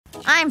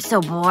I'm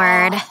so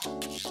bored.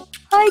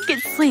 I could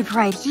sleep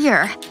right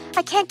here.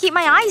 I can't keep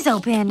my eyes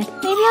open. Maybe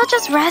I'll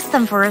just rest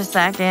them for a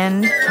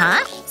second.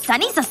 Huh?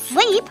 Sunny's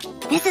asleep?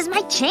 This is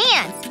my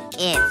chance.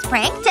 It's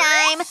prank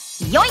time.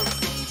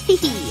 Yoink!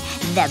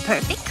 The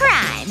perfect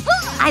crime.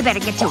 I better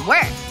get to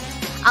work.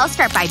 I'll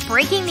start by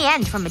breaking the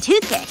end from a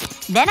toothpick.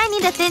 Then I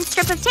need a thin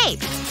strip of tape.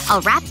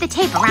 I'll wrap the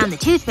tape around the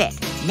toothpick.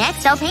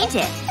 Next, I'll paint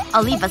it.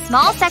 I'll leave a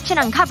small section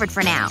uncovered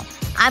for now.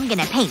 I'm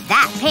gonna paint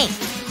that pink.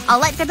 I'll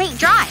let the paint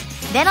dry.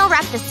 Then I'll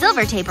wrap the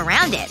silver tape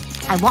around it.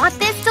 I want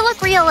this to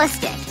look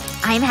realistic.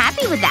 I'm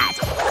happy with that.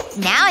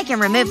 Now I can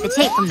remove the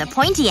tape from the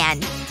pointy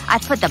end.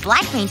 I've put the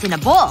black paint in a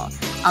bowl.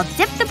 I'll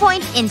dip the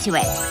points into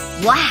it.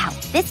 Wow,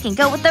 this can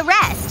go with the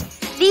rest.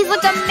 These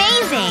look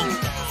amazing!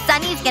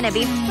 Sunny's gonna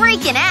be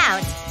freaking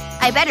out.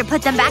 I better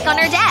put them back on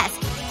her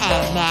desk.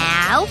 And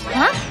now…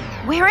 Huh?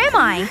 Where am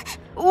I?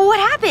 What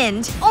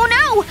happened? Oh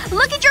no!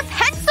 Look at your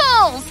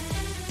pencils!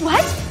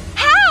 What?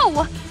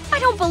 How? I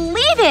don't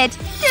believe it!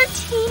 They're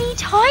teeny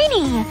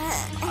tiny.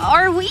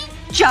 Are we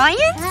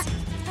giants?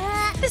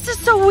 This is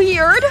so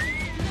weird.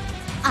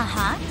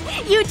 Uh-huh.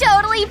 You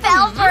totally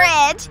fell for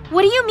it!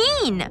 What do you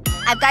mean?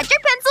 I've got your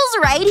pencils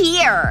right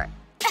here.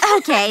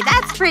 Okay,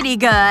 that's pretty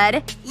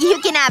good. You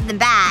can have them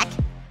back.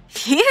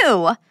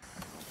 Phew.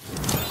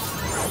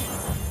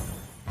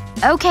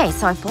 Okay,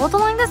 so I fold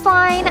along this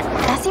line.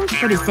 That seems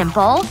pretty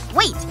simple.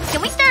 Wait,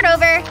 can we start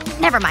over?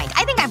 Never mind,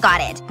 I think I've got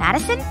it.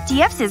 Madison, do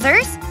you have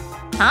scissors?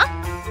 Huh?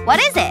 What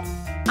is it?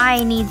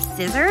 I need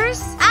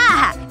scissors?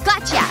 Ah!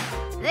 Gotcha!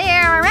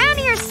 They're around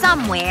here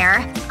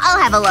somewhere. I'll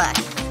have a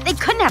look. They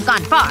couldn't have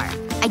gone far.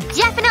 I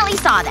definitely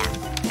saw them.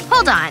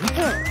 Hold on.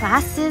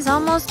 Class is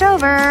almost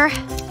over.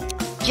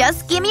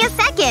 Just give me a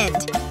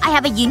second. I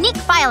have a unique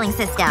filing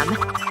system.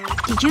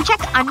 Did you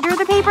check under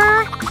the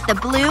paper? The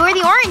blue or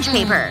the orange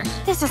paper?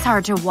 This is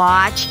hard to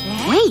watch.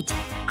 Wait.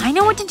 I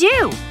know what to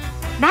do.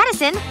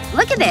 Madison,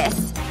 look at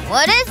this.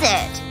 What is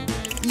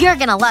it? You're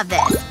gonna love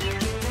this.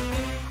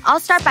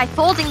 I'll start by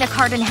folding the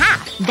card in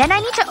half. Then I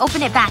need to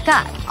open it back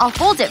up. I'll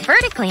fold it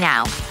vertically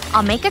now.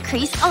 I'll make a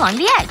crease along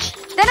the edge.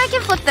 Then I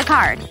can flip the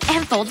card.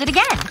 And fold it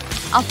again.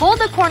 I'll fold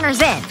the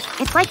corners in.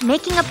 It's like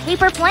making a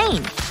paper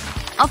plane.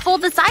 I'll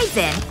fold the sides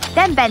in.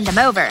 Then bend them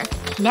over.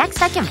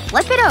 Next I can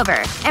flip it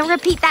over. And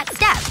repeat that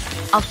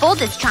step. I'll fold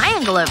this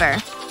triangle over.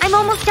 I'm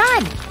almost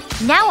done.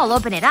 Now I'll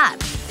open it up.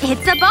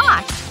 It's a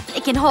box.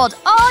 It can hold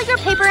all your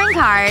paper and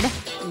card.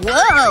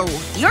 Whoa!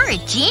 You're a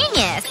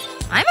genius!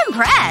 I'm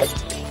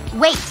impressed.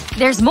 Wait,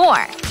 there's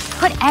more.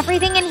 Put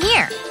everything in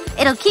here.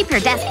 It'll keep your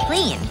desk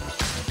clean.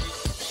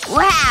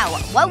 Wow,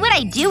 what would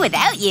I do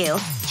without you?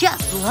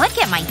 Just look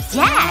at my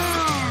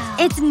desk.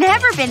 It's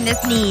never been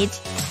this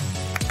neat.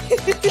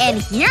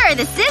 And here are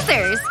the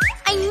scissors.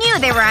 I knew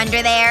they were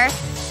under there.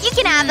 You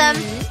can have them.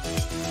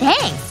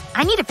 Thanks.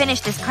 I need to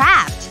finish this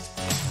craft.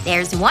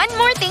 There's one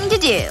more thing to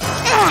do.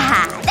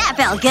 Ah, that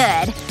felt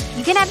good.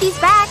 You can have these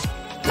back.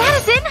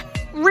 Madison?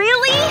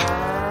 Really?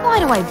 Why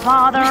do I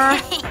bother?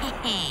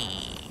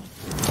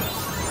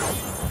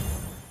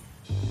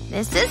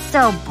 This is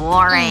so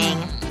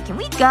boring. Can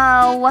we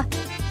go?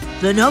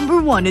 The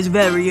number 1 is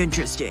very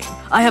interesting.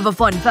 I have a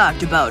fun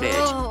fact about it.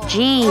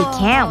 Gee,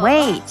 can't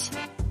wait.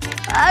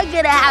 I'm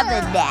gonna have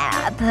a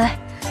nap.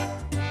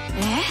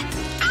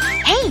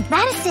 Hey,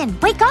 Madison,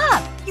 wake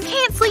up! You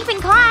can't sleep in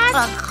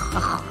class.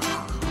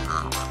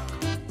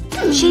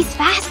 She's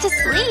fast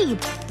asleep.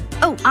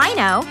 Oh, I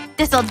know.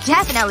 This'll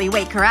definitely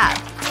wake her up.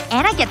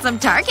 And I get some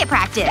target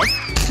practice.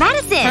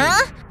 Madison!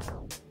 Huh?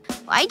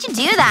 Why'd you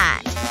do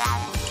that?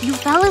 You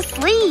fell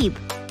asleep.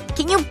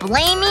 Can you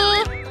blame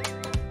me?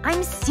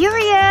 I'm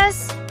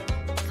serious.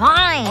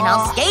 Fine,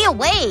 I'll stay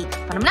awake.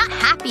 But I'm not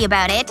happy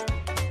about it.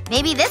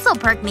 Maybe this'll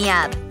perk me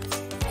up.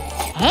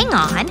 Hang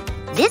on.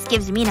 This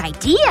gives me an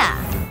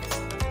idea.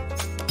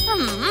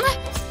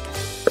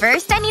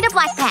 First I need a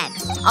black pen.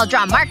 I'll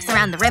draw marks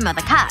around the rim of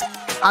the cup.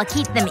 I'll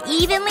keep them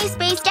evenly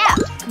spaced out.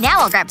 Now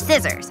I'll grab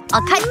scissors.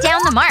 I'll cut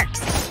down the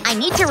marks. I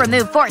need to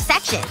remove 4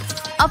 sections.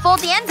 I'll fold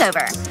the ends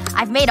over.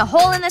 I've made a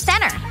hole in the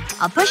center.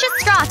 I'll push a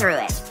straw through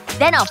it.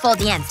 Then I'll fold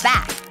the ends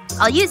back.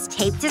 I'll use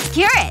tape to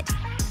secure it.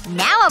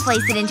 Now I'll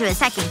place it into a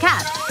second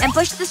cup and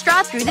push the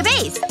straw through the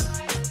base.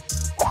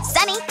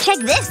 Sunny, check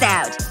this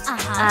out.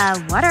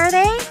 What are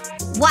they?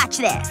 Watch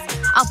this.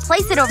 I'll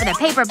place it over the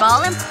paper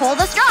ball and pull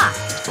the straw.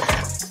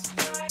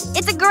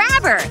 It's a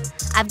grabber!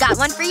 I've got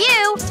one for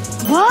you!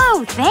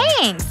 Whoa,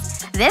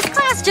 thanks! This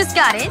class just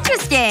got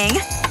interesting.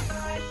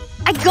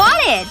 I got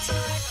it!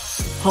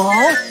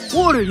 Huh?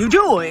 What are you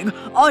doing?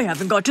 I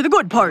haven't got to the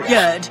good part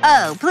yet.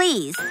 Oh,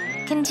 please.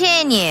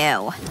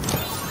 Continue.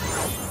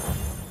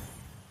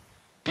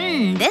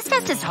 This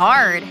test is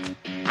hard.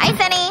 Hi,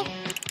 Sunny.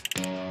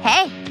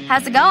 Hey,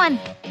 how's it going?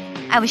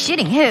 I was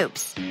shooting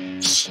hoops.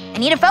 Shh, I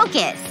need to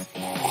focus.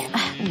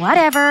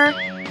 Whatever.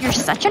 You're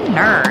such a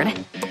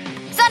nerd.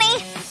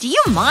 Sunny, do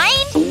you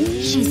mind?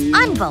 She's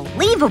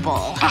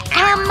unbelievable.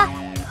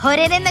 Put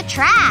it in the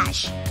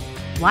trash.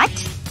 What?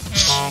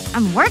 Shh,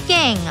 I'm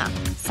working.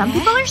 Some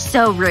people are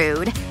so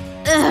rude.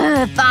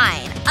 Ugh,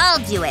 fine. I'll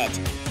do it.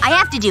 I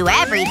have to do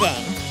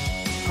everything.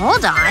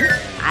 Hold on.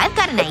 I've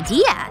got an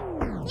idea.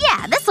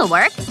 Yeah, this'll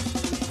work.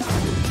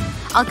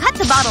 I'll cut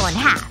the bottle in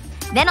half.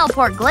 Then I'll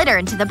pour glitter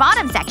into the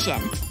bottom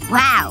section.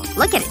 Wow,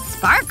 look at it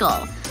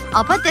sparkle.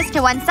 I'll put this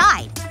to one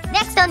side.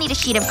 Next I'll need a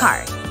sheet of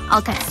card.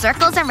 I'll cut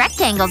circles and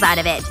rectangles out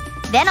of it.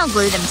 Then I'll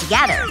glue them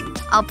together.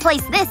 I'll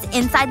place this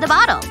inside the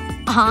bottle.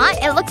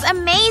 It looks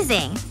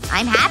amazing.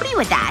 I'm happy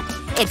with that.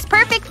 It's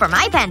perfect for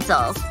my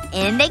pencils.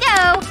 In they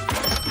go.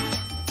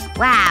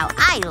 Wow,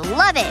 I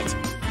love it.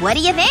 What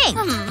do you think?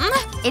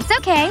 It's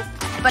okay.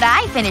 But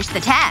I finished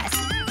the test.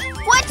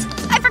 What?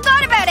 I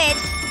forgot about it!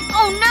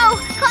 Oh no!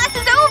 Class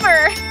is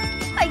over!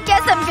 I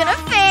guess I'm gonna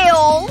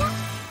fail.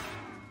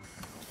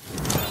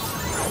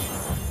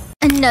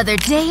 Another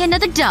day,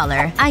 another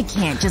dollar. I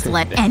can't just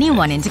let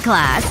anyone into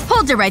class.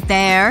 Hold it right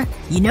there.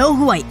 You know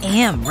who I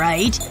am,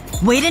 right?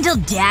 Wait until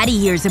Daddy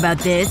hears about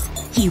this.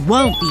 He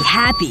won't be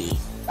happy.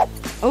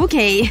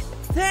 Okay.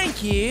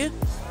 Thank you.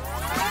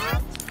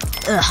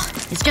 Ugh.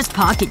 It's just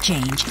pocket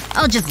change.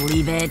 I'll just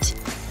leave it.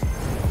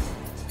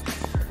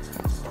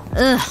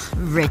 Ugh.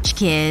 Rich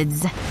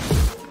kids.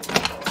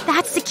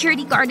 That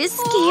security guard is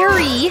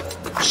scary.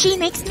 She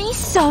makes me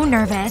so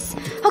nervous.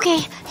 Okay,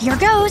 here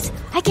goes.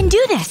 I can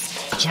do this.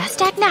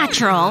 Just act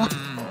natural.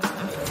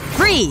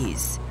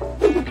 Freeze!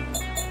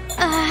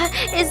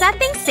 Is that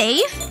thing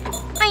safe?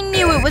 I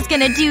knew it was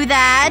gonna do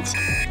that.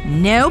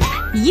 Nope.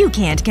 You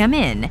can't come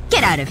in.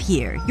 Get out of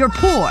here. You're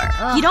poor.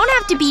 You don't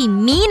have to be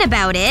mean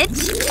about it.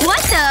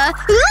 What the?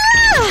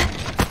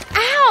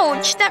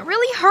 Ouch! That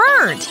really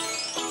hurt.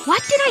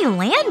 What did I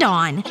land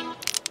on?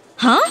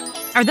 Huh?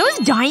 Are those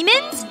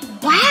diamonds?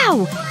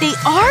 Wow! They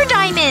are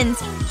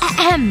diamonds!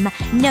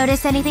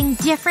 Notice anything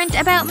different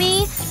about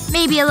me?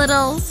 Maybe a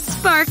little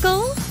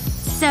sparkle?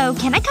 So,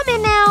 can I come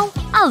in now?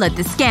 I'll let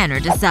the scanner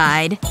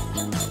decide.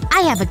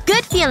 I have a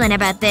good feeling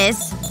about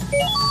this.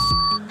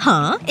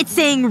 Huh? It's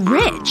saying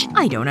rich.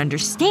 I don't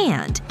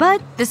understand.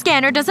 But the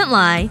scanner doesn't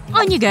lie.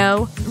 On you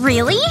go.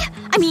 Really?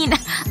 I mean,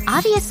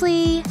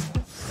 obviously…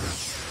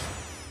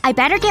 I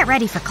better get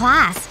ready for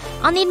class.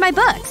 I'll need my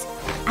books.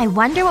 I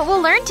wonder what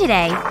we'll learn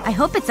today. I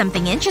hope it's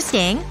something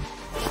interesting.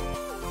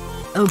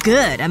 Oh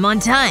good. I'm on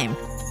time.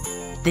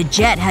 The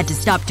jet had to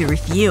stop to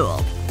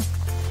refuel.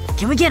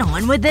 Can we get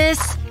on with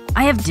this?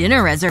 I have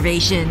dinner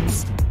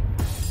reservations.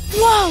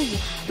 Whoa!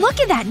 Look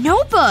at that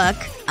notebook!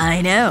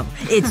 I know.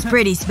 It's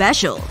pretty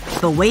special.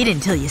 But wait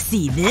until you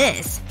see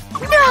this.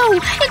 No!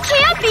 It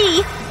can't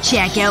be!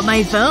 Check out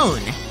my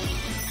phone.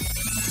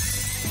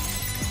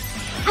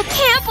 I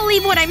can't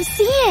believe what I'm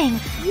seeing!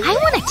 I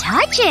want to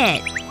touch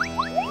it!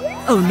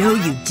 Oh no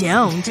you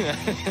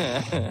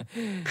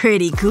don't.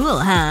 Pretty cool,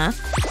 huh?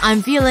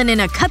 I'm feeling in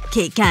a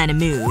cupcake kind of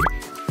mood.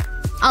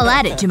 I'll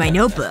add it to my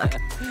notebook.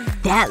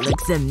 That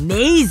looks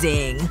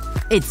amazing.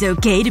 It's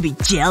okay to be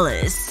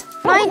jealous.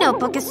 My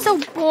notebook is so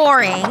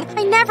boring.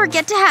 I never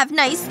get to have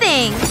nice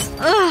things.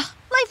 Ugh.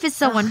 Life is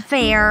so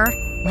unfair.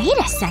 Wait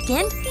a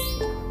second.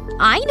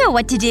 I know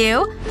what to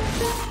do.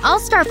 I'll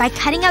start by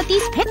cutting out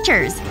these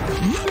pictures.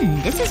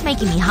 This is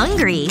making me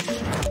hungry.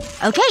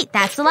 Okay,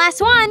 that's the last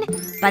one.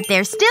 But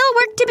there's still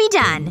work to be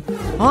done.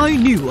 I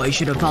knew I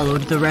should have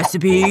followed the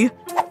recipe.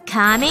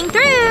 Coming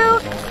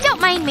through.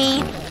 Don't mind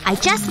me. I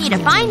just need to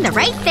find the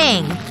right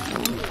thing.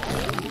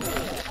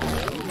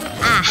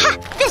 Aha!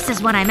 This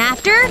is what I'm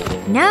after.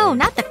 No,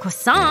 not the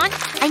croissant.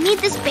 I need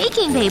this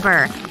baking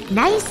paper.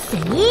 Nice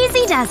and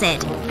easy does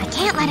it. I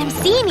can't let him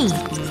see me.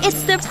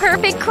 It's the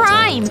perfect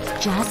crime.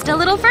 Just a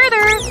little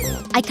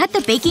further. I cut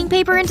the baking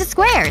paper into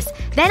squares.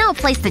 Then I'll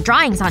place the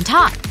drawings on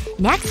top.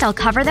 Next I'll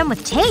cover them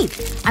with tape.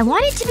 I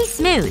want it to be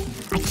smooth.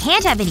 I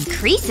can't have any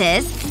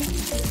creases.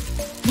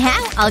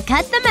 Now I'll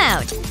cut them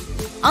out.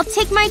 I'll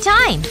take my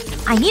time.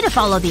 I need to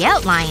follow the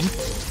outline.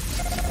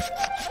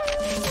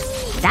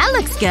 That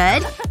looks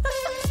good.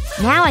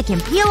 Now I can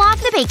peel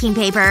off the baking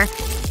paper.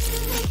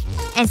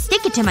 And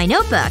stick it to my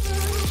notebook.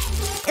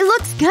 It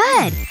looks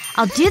good.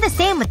 I'll do the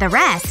same with the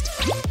rest.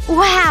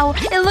 Wow,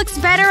 it looks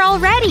better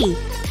already.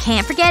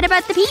 Can't forget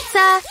about the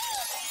pizza.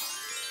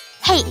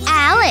 Hey,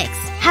 Alex!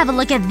 Have a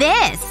look at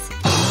this!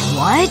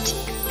 What?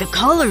 The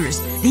colors.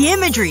 The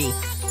imagery.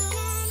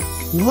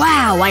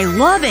 Wow, I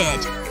love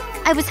it!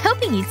 I was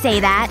hoping you'd say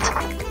that.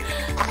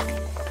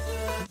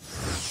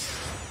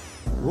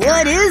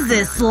 What is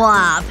this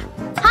slop?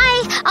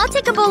 Hi, I'll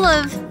take a bowl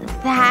of…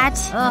 that.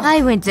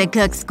 I went to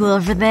cook school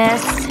for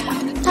this.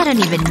 I don't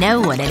even know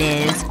what it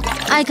is.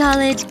 I call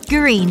it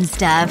green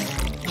stuff.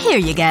 Here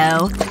you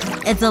go.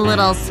 It's a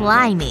little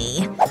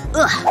slimy.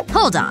 Ugh,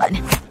 hold on.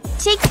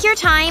 Take your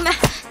time.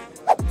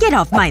 Get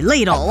off my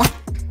ladle.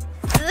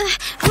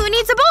 Who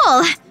needs a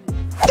bowl?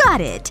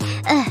 Got it.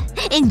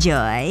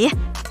 Enjoy.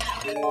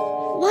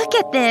 Look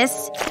at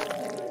this.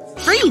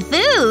 Free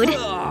food?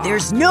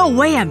 There's no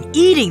way I'm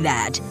eating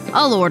that.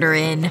 I'll order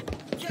in.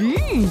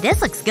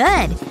 This looks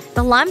good.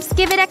 The lumps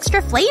give it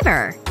extra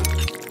flavor.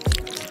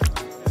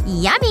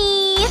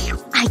 Yummy!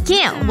 I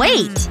can't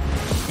wait.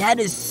 That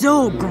is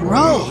so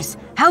gross.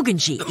 How can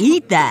she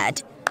eat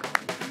that?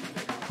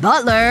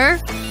 Butler?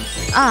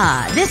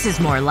 Ah, this is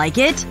more like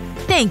it.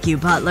 Thank you,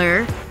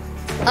 Butler.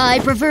 I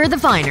prefer the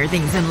finer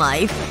things in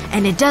life.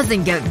 And it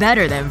doesn't get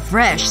better than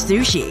fresh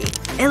sushi.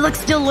 It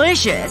looks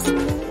delicious.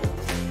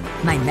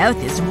 My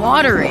mouth is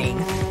watering.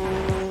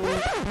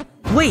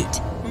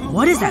 Wait.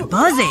 What is that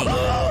buzzing?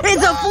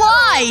 It's a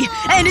fly!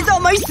 And it's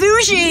on my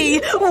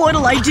sushi!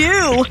 What'll I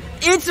do?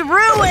 It's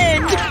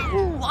ruined!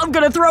 I'm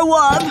gonna throw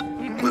up.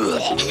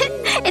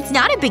 It's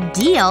not a big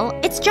deal.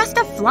 It's just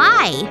a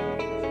fly.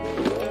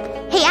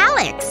 Hey,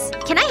 Alex.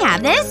 Can I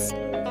have this?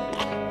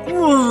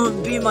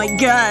 Be my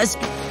guest.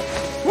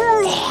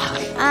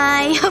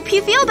 I hope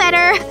you feel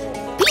better.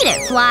 Beat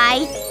it,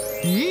 fly.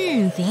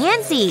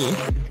 Fancy.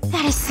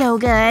 That is so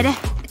good.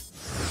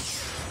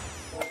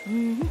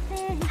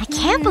 I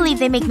can't believe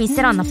they make me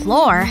sit on the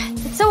floor.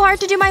 It's so hard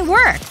to do my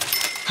work.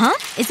 Huh?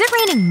 Is it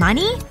raining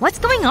money? What's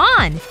going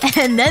on?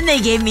 And then they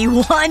gave me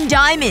 1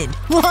 diamond.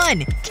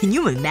 1! Can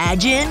you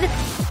imagine?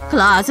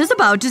 Class is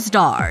about to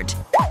start.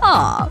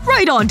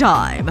 Right on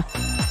time.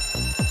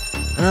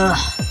 Ugh.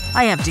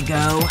 I have to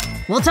go.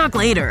 We'll talk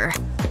later.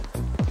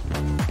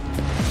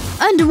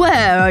 And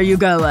where are you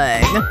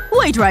going?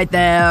 Wait right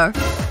there.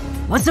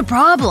 What's the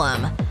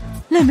problem?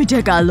 Let me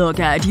take a look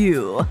at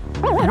you.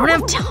 I don't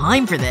have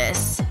time for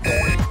this.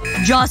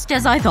 Just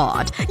as I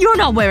thought. You're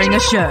not wearing a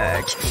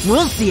shirt.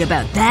 We'll see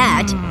about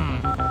that.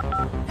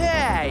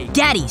 Hey!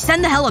 Daddy,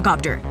 send the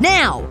helicopter.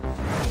 Now!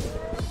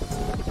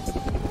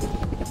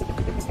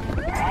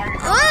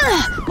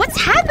 Ugh! What's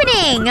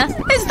happening?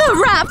 It's the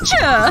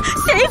rapture!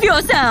 Save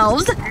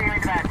yourselves!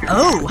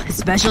 Oh,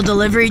 special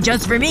delivery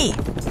just for me.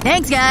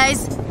 Thanks,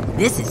 guys.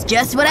 This is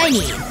just what I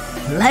need.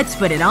 Let's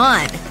put it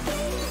on.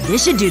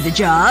 This should do the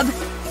job.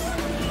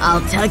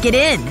 I'll tuck it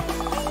in.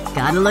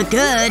 Gotta look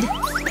good.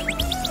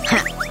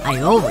 I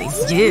always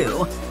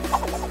do.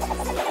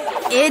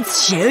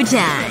 It's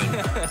showtime.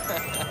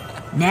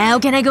 Now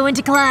can I go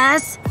into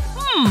class?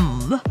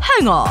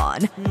 Hang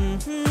on.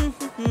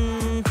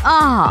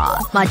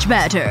 Much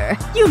better.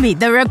 You meet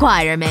the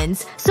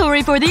requirements.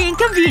 Sorry for the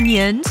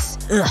inconvenience.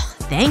 Ugh,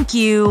 thank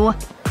you.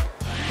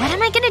 What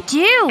am I gonna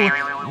do?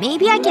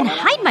 Maybe I can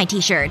hide my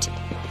t-shirt.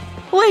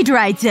 Wait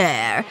right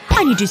there.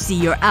 I need to see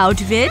your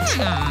outfit.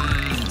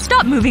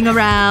 Stop moving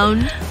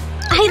around.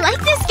 I like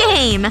this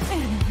game.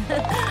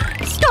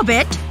 Stop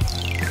it.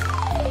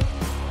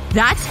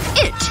 That's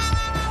it.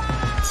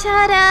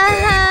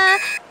 Ta-da!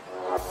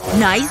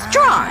 Nice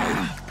try.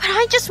 But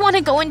I just want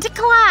to go into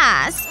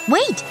class.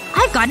 Wait!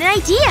 I've got an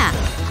idea!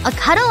 I'll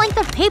cut a length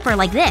of paper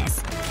like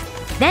this.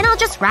 Then I'll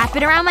just wrap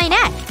it around my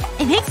neck.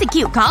 It makes a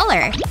cute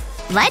collar.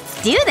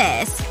 Let's do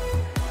this.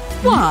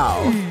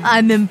 Wow.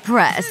 I'm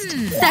impressed.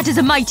 That is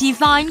a mighty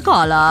fine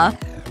collar.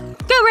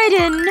 Go right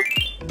in.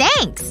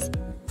 Thanks.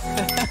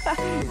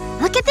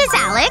 Look at this,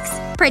 Alex.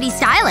 Pretty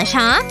stylish,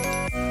 huh?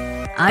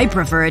 I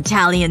prefer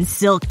Italian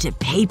silk to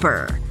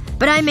paper.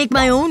 But I make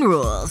my own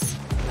rules.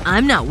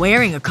 I'm not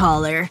wearing a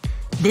collar.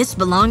 This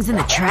belongs in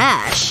the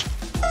trash.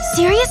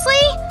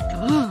 Seriously?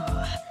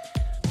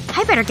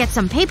 I better get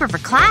some paper for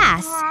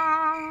class.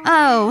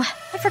 Oh,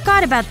 I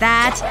forgot about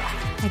that.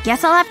 I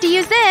guess I'll have to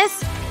use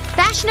this.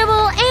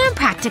 Fashionable and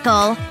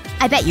practical.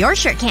 I bet your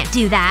shirt can't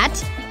do that.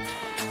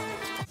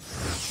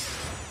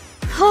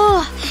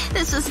 Oh,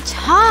 this is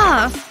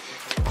tough.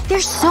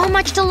 There's so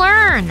much to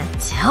learn.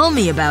 Tell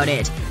me about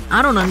it.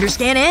 I don't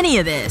understand any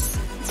of this.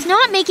 It's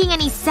not making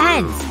any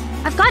sense.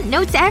 I've got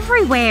notes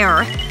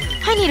everywhere.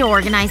 I need to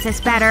organize this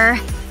better.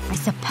 I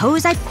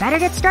suppose I'd better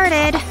get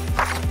started.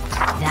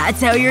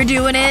 That's how you're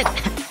doing it?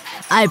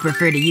 I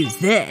prefer to use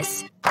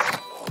this.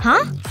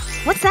 Huh?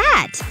 What's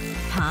that?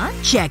 Huh?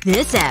 Check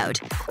this out.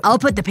 I'll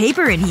put the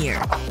paper in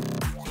here.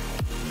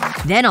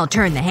 Then I'll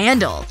turn the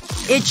handle.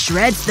 It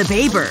shreds the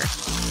paper.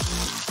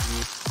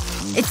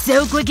 It's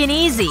so quick and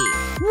easy.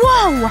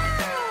 Whoa!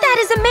 That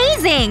is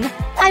amazing!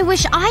 I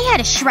wish I had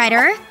a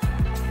shredder.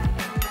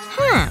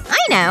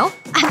 I know.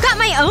 I've got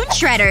my own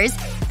shredders.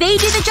 They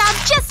do the job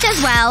just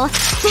as well.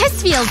 This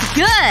feels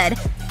good.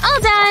 All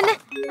done.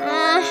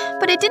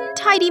 But it didn't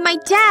tidy my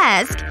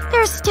desk.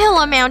 There's still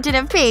a mountain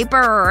of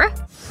paper.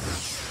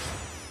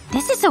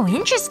 This is so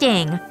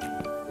interesting.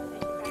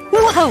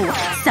 Whoa!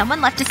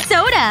 Someone left a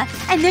soda!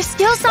 And there's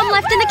still some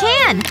left in the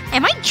can!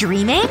 Am I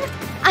dreaming?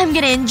 I'm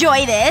gonna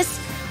enjoy this.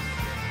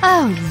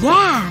 Oh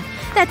yeah.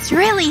 That's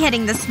really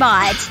hitting the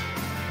spot.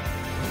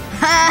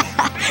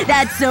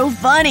 That's so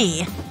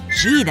funny.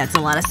 Gee, that's a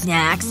lot of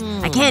snacks.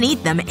 I can't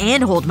eat them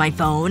and hold my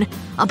phone.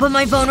 I'll put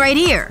my phone right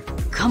here.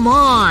 Come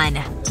on.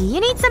 Do you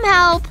need some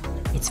help?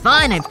 It's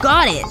fine, I've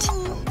got it.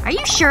 Are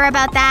you sure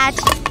about that?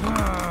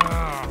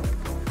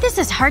 This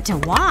is hard to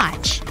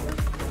watch.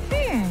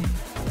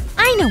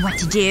 I know what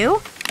to do.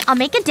 I'll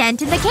make a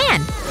dent in the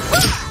can.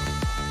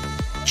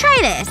 Try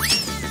this.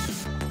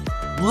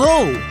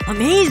 Whoa.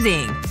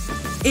 Amazing.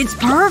 It's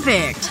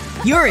perfect.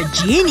 You're a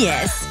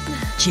genius.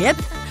 Chip?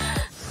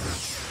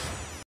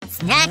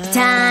 Snack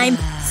time.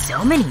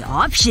 So many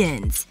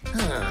options.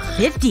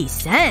 50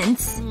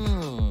 cents?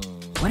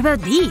 What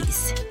about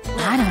these?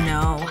 I don't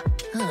know.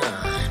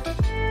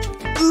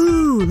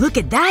 Ooh, look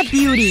at that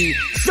beauty!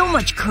 So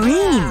much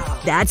cream!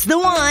 That's the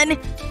one!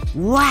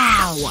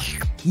 Wow!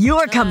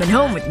 You're coming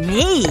home with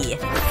me!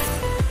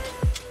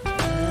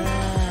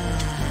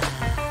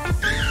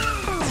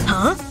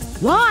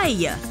 Why?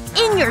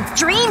 In your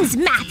dreams,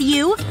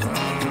 Matthew!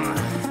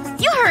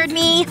 You heard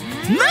me!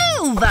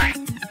 Move!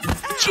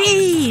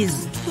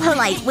 Jeez!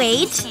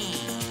 Lightweight.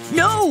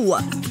 No!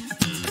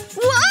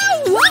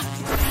 Whoa!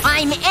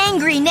 I'm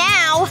angry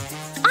now!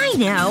 I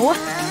know.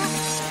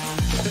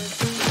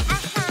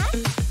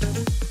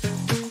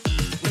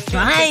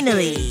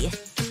 Finally!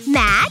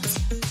 Matt?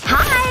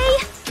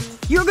 Hi!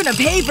 You're gonna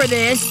pay for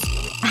this!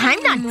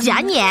 I'm not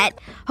done yet.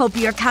 Hope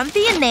you're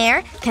comfy in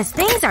there, cause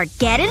things are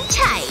getting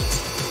tight.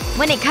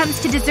 When it comes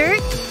to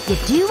dessert, you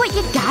do what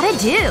you gotta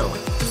do.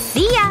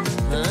 See ya!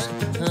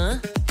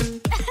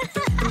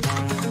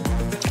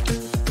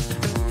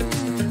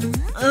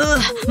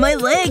 Ugh, my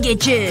leg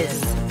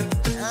itches.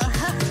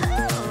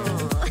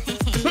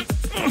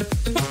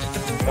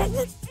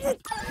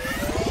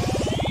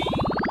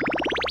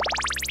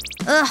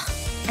 Ugh.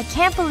 I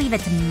can't believe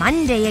it's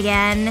Monday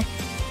again.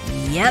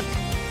 Yep.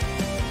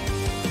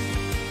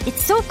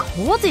 It's so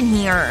cold in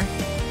here.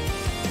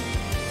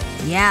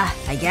 Yeah,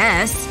 I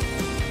guess.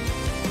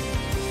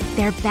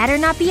 There better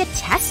not be a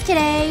test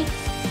today.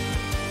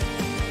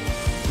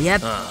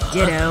 Yep,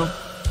 ditto.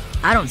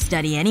 I don't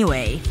study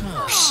anyway.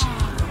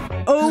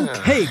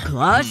 Okay,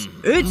 class.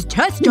 It's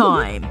test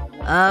time.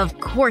 Of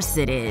course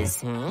it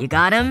is. You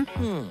got 'em?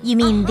 You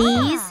mean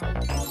these?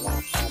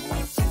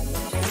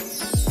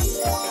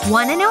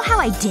 Wanna know how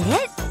I did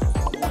it?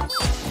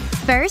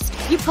 First,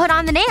 you put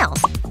on the nails.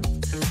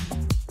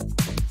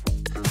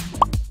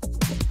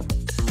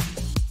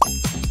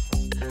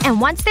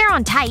 And once they're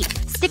on tight,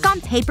 stick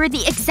on paper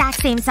the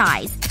exact same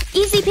size.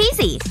 Easy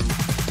peasy.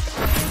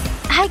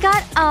 I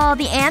got all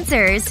the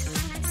answers.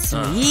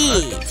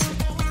 Sweet.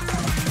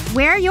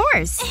 Where are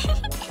yours?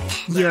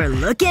 You're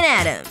looking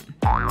at 'em.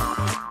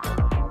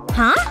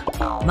 Huh?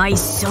 My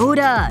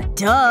soda.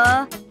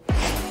 Duh.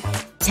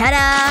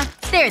 Ta-da!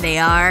 There they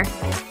are.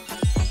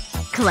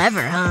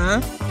 Clever,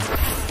 huh?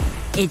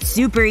 It's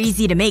super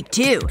easy to make,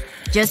 too.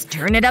 Just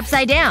turn it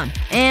upside down.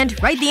 And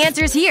write the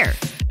answers here.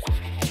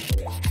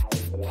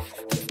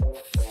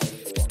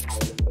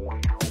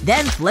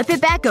 Then flip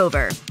it back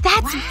over.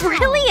 That's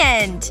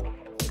brilliant!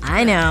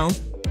 I know.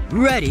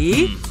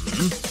 Ready?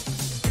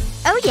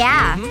 Oh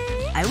yeah.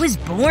 I was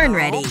born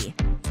ready.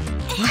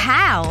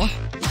 Wow.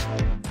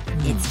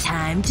 It's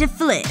time to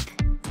flip.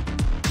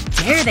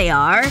 There they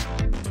are.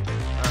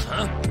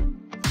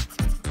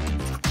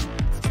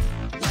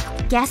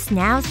 Guess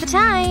now's the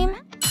time.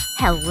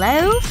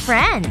 Hello,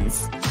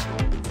 friends.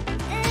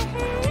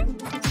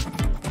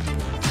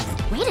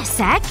 Wait a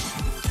sec.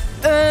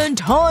 And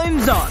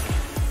time's up.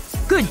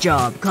 Good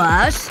job,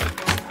 class.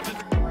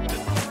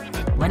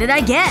 What did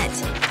I get?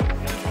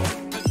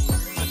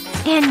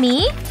 And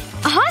me?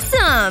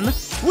 Awesome!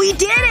 We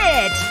did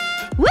it!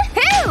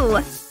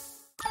 Woohoo!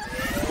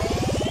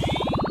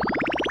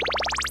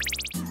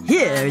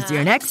 Here's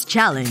your next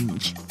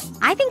challenge.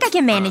 I think I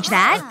can manage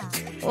that.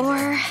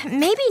 Or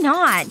maybe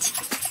not.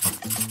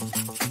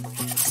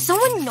 So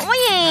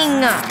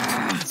annoying!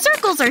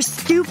 Circles are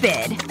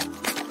stupid.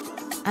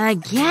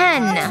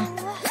 Again.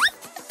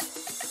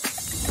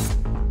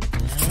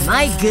 Am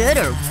I good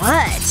or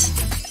what?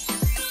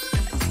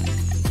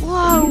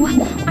 Whoa.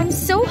 I'm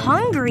so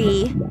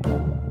hungry.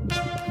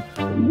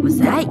 Was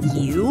that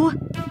you?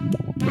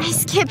 I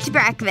skipped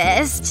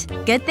breakfast.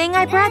 Good thing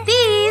I brought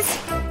these.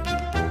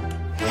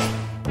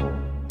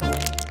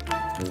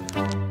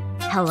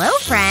 Hello,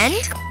 friend.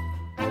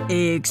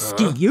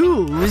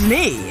 Excuse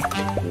me.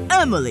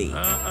 Emily,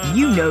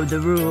 you know the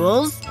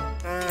rules.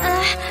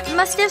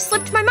 Must have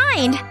slipped my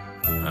mind.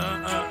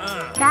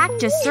 Back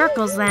to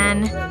circles,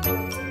 then.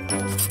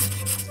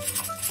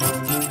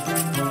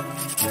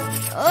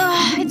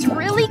 Ugh, it's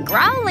really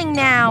growling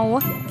now.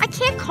 I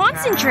can't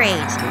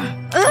concentrate.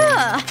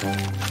 Ugh.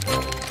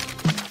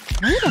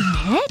 Wait a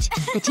minute.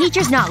 The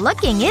teacher's not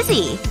looking, is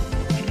he?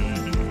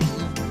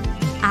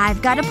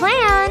 I've got a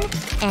plan.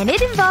 And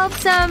it involves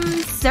some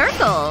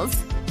circles.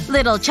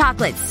 Little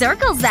chocolate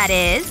circles, that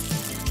is.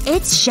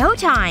 It's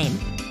showtime.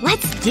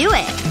 Let's do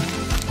it.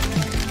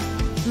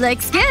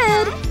 Looks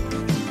good.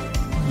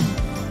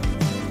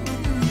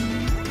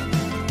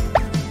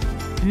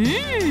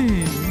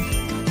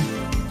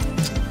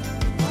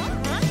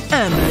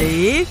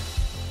 Emily?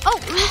 Oh,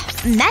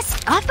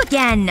 messed up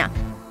again.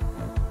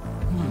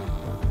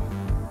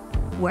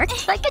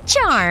 Worked like a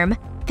charm.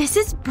 This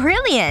is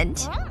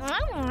brilliant.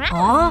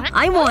 Aw,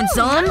 I want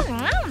some.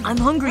 I'm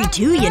hungry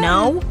too, you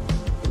know.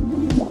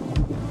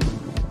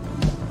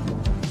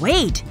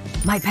 Wait.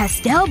 My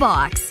pastel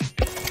box.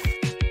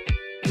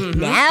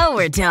 Now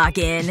we're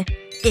talking.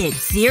 It's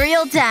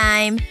cereal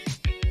time.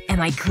 Am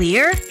I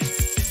clear?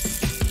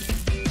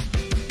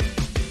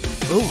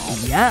 Oh,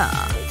 yeah.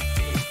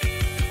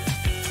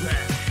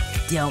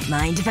 Don't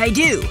mind if I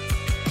do.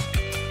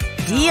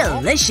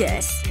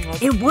 Delicious.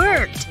 It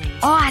worked.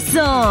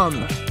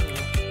 Awesome.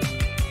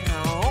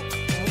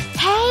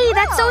 Hey,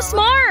 that's so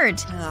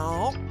smart.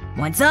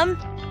 Want some?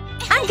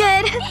 I'm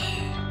good.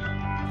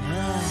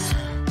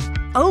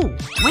 Oh,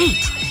 wait.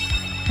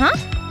 Huh?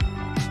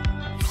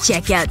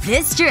 Check out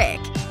this trick.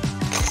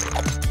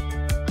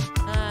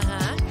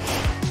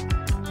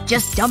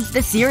 Just dump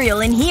the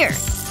cereal in here.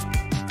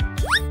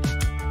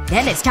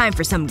 Then it's time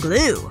for some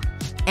glue.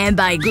 And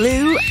by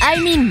glue, I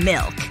mean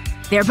milk.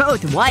 They're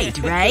both white,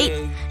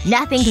 right?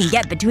 Nothing can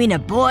get between a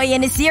boy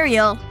and his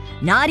cereal.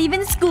 Not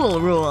even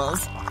school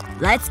rules.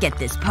 Let's get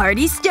this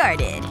party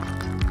started.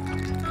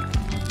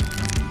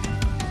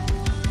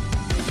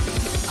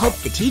 Hope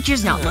the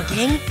teacher's not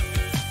looking.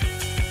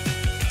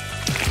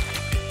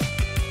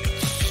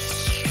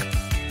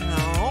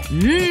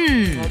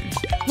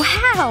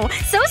 Wow,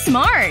 so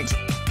smart.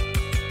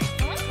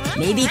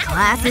 Maybe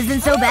class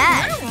isn't so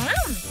bad.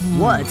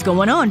 What's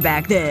going on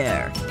back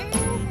there?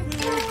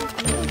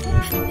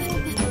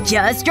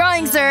 Just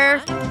drawing,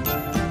 sir.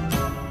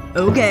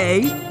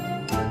 Okay.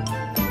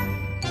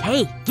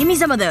 Hey, give me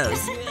some of those.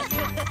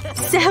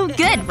 So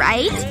good,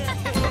 right?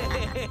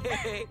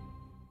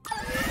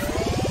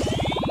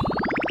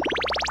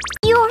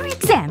 Your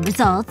exam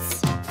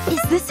results.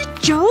 Is this a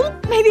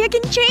joke? Maybe I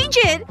can change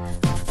it.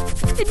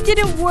 It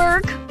didn't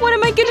work. What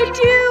am I gonna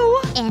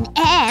do? An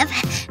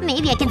F.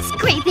 Maybe I can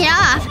scrape it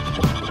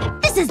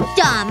off. This is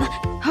dumb.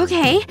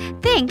 Okay,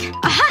 think.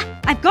 Aha!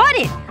 I've got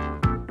it!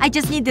 I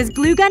just need this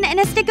glue gun and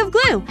a stick of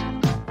glue.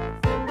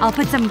 I'll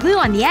put some glue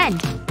on the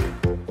end.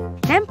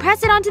 Then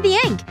press it onto the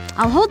ink.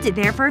 I'll hold it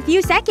there for a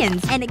few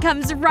seconds, and it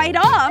comes right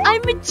off.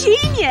 I'm a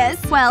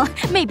genius! Well,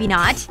 maybe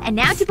not. And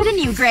now to put a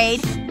new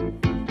grade.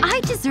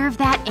 I deserve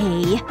that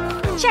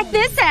A. Check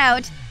this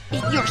out!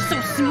 You're so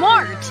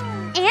smart!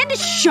 And a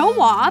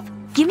show-off!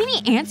 Give me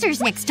the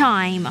answers next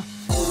time.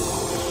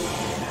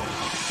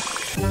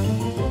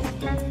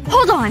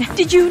 Hold on!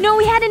 Did you know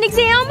we had an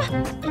exam?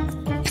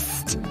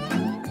 Psst.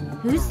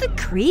 Who's the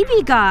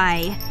creepy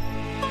guy?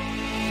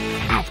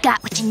 I've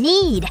got what you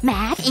need.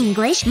 Math,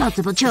 English,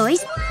 multiple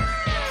choice.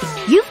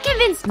 You've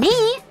convinced me.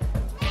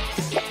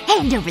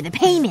 Hand over the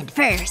payment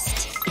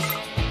first.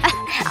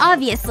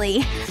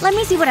 Obviously. Let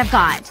me see what I've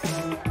got.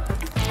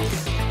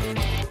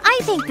 I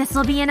think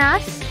this'll be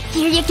enough.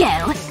 Here you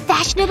go.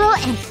 Fashionable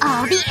and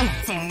all the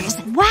answers.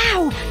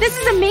 Wow! This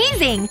is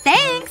amazing!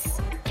 Thanks!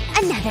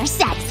 Another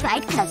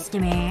satisfied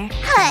customer.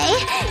 Hi,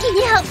 can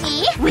you help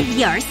me? With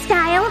your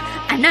style?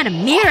 I'm not a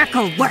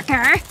miracle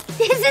worker!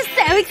 This is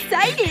so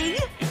exciting!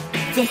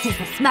 This is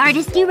the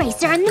smartest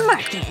eraser on the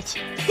market.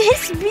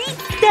 This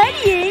beats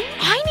studying!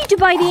 I need to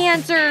buy the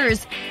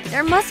answers!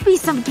 There must be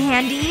some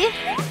candy.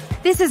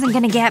 This isn't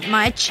gonna get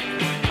much.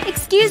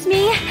 Excuse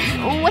me.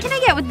 What can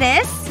I get with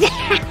this?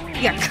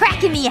 You're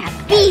cracking me up.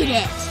 Beat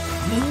it!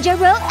 Ninja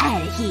roll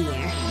out of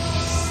here.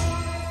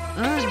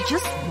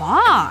 Just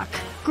walk.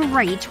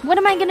 Great. What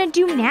am I gonna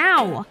do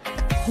now?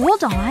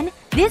 Hold on.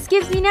 This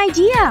gives me an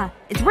idea.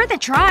 It's worth a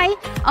try.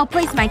 I'll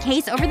place my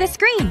case over the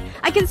screen.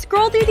 I can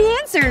scroll through the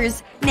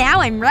answers. Now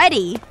I'm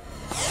ready.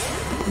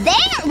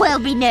 There will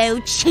be no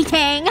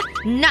cheating.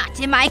 Not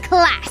in my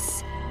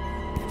class.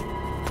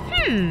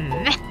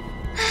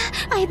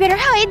 I better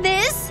hide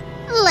this.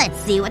 Let's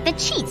see what the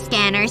cheat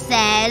scanner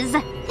says.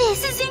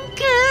 This isn't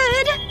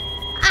good.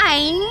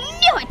 I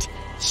knew it!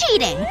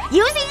 Cheating!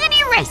 Using an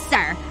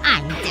eraser!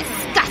 I'm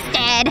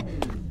disgusted!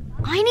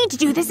 I need to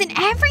do this in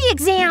every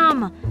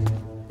exam!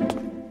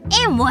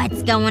 And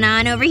what's going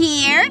on over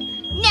here?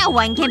 No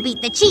one can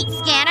beat the cheat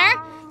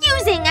scanner!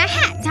 Using a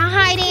hat to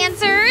hide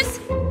answers!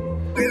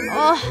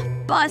 Oh,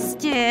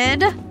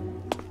 busted.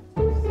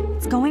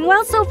 It's going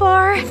well so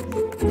far.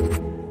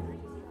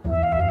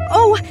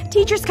 Oh,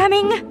 teacher's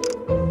coming.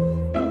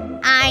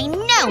 I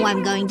know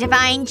I'm going to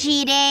find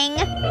cheating.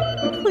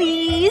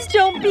 Please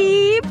don't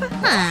beep.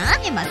 Huh?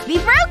 It must be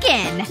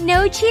broken.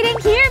 No cheating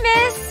here,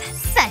 miss.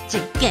 Such a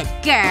good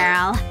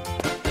girl.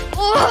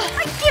 Ugh,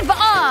 I give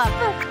up.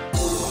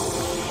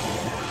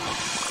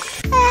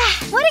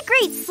 What a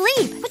great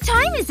sleep. What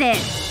time is it?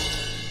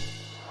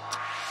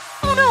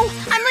 Oh no!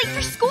 I'm late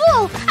for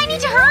school! I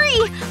need to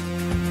hurry!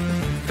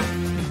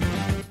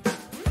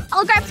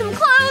 I'll grab some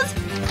clothes.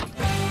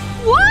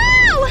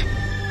 Whoa!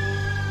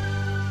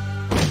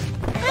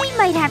 I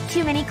might have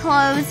too many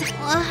clothes.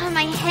 Ugh,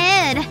 my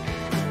head.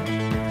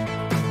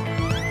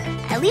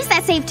 At least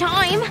that saved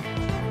time.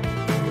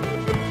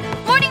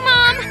 Morning,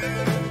 Mom!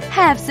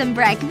 Have some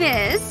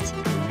breakfast.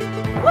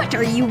 What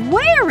are you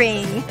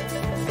wearing?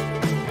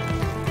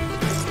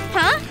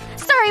 Huh?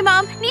 Sorry,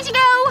 Mom. Need to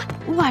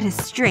go. What a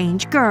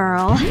strange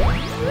girl.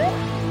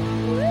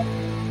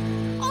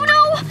 Oh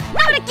no!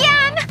 Not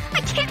again!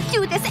 I can't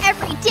do this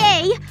every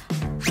day.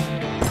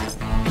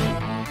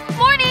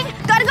 Morning!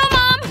 Gotta go,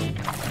 Mom!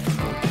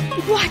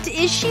 What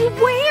is she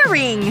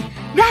wearing?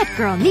 That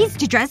girl needs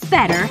to dress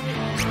better.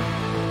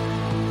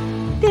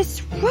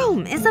 This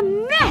room is a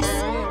mess.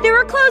 There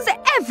are clothes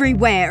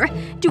everywhere.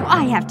 Do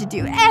I have to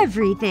do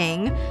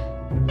everything?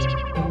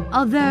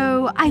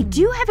 Although, I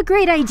do have a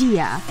great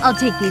idea. I'll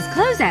take these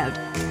clothes out.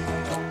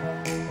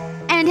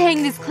 And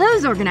hang this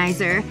clothes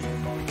organizer.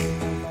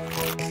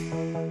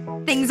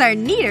 Things are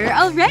neater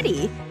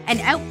already.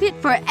 An outfit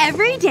for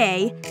every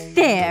day.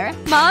 There.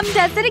 Mom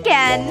does it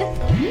again.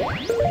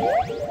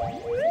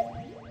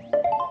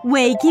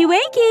 Wakey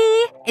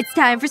wakey! It's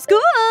time for school!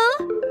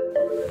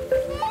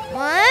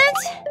 What?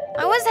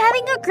 I was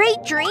having a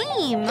great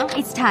dream.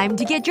 It's time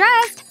to get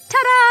dressed.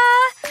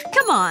 Ta-da!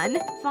 Come on.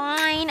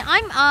 Fine,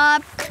 I'm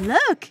up.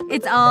 Look,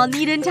 it's all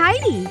neat and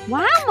tidy.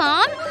 Wow,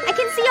 Mom! I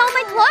can see all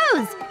my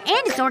clothes!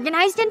 And it's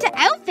organized into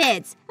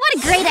outfits! What a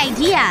great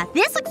idea!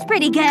 This looks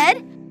pretty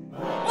good!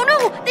 Oh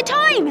no! The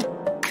time!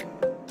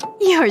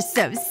 You're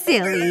so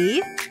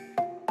silly.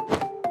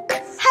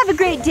 Have a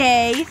great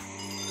day.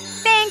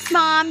 Thanks,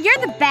 Mom. You're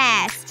the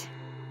best.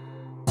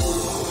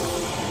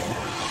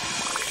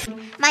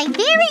 My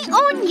very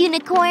own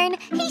unicorn.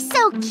 He's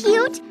so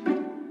cute.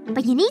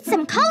 But you need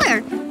some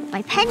color.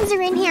 My pens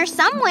are in here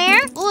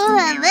somewhere.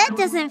 Ugh, that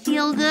doesn't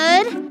feel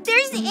good.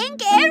 There's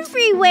ink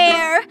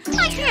everywhere.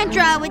 I can't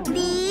draw with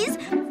these.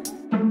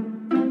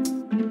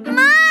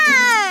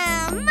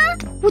 Mom!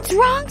 What's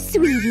wrong,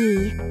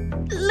 sweetie?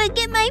 Look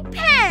at my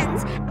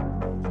pens.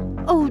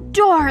 Oh,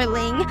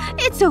 darling.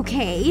 It's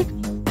okay.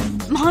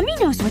 Mommy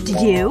knows what to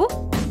do.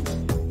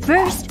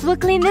 First, we'll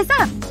clean this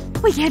up.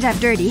 We can't have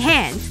dirty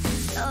hands.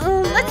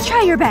 Let's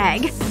try your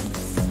bag.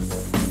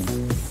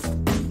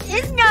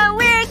 It's not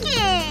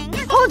working.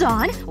 Hold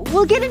on.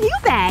 We'll get a new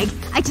bag.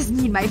 I just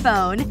need my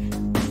phone.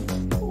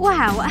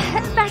 Wow.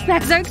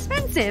 Backpacks are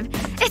expensive.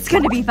 It's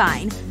gonna be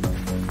fine.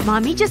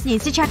 Mommy just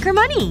needs to check her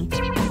money.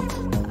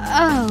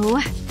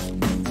 Oh.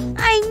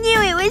 I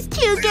knew it was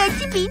too good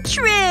to be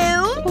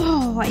true.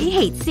 Oh, I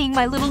hate seeing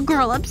my little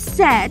girl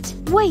upset.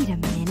 Wait a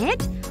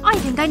minute. I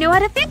think I know how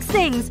to fix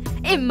things.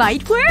 It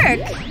might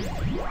work.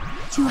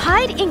 To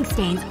hide ink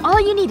stains, all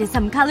you need is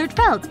some colored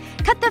felt.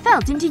 Cut the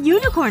felt into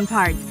unicorn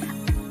parts.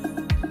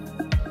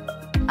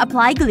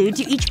 Apply glue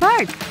to each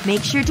part.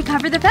 Make sure to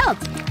cover the felt.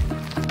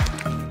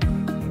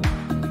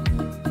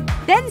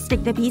 Then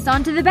stick the piece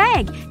onto the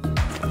bag.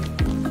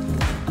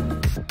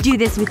 Do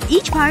this with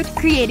each part,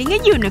 creating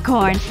a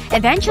unicorn,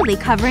 eventually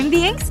covering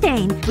the ink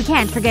stain. We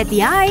can't forget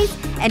the eyes.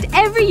 And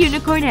every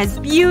unicorn has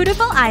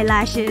beautiful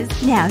eyelashes.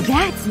 Now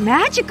that's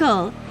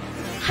magical!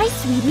 Hi,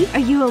 sweetie. Are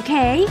you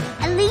okay?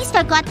 At least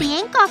I got the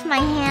ink off my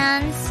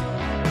hands.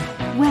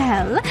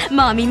 Well,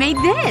 Mommy made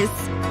this.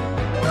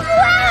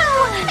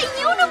 Wow! A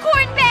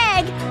unicorn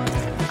bag!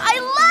 I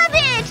love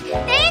it!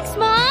 Thanks,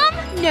 Mom!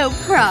 No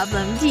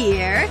problem,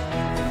 dear.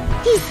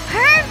 He's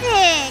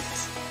perfect!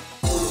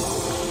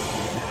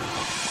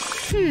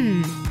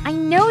 I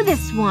know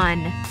this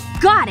one.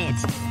 Got it!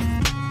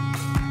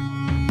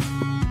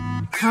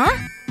 Huh?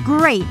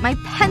 Great, my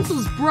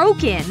pencil's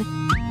broken.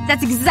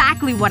 That's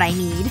exactly what I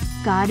need.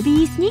 Gotta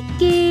be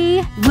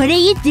sneaky. What are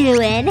you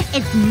doing?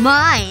 It's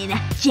mine.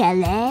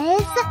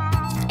 Jealous?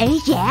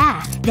 Oh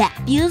yeah, that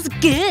feels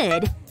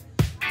good.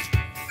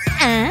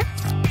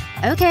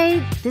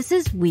 Okay, this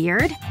is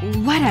weird.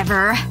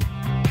 Whatever.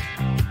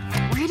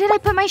 Where did I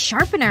put my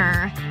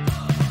sharpener?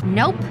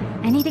 Nope.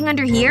 Anything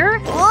under here?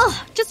 Ugh,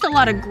 just a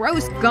lot of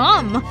gross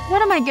gum.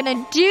 What am I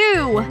gonna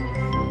do?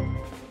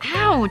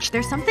 Ouch,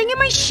 there's something in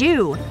my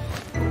shoe.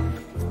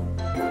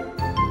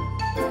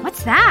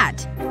 What's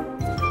that?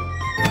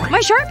 My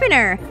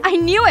sharpener! I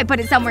knew I put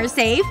it somewhere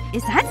safe.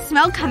 Is that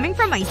smell coming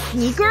from my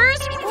sneakers?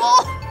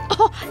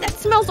 Oh, that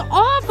smells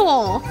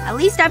awful. At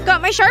least I've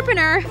got my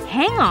sharpener.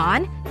 Hang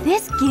on.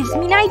 This gives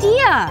me an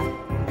idea.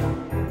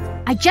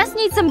 I just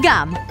need some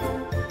gum.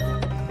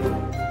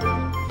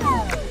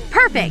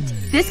 Perfect.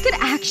 This could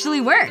actually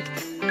work.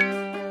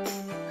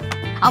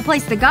 I'll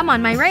place the gum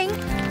on my ring.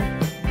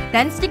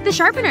 Then stick the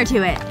sharpener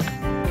to it.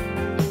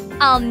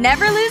 I'll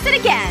never lose it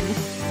again.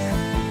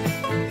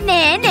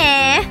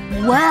 Nah.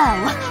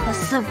 Whoa.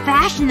 That's so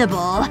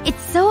fashionable.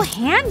 It's so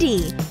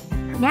handy.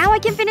 Now I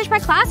can finish my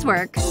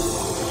classwork.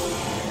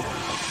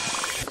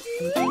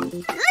 Luna!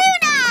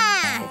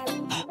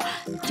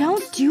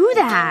 Don't do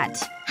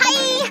that.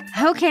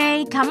 Hi!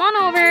 Okay, come on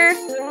over.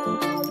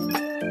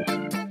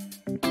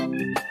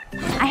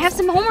 I have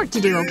some homework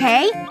to do,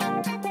 okay?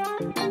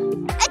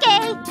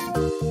 Okay.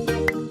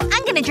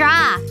 I'm gonna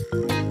draw.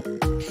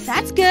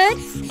 That's good.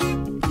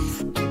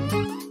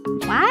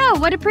 Wow,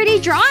 what a pretty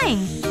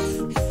drawing.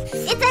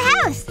 It's a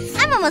house.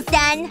 I'm almost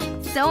done.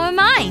 So am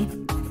I.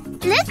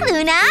 Look,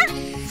 Luna.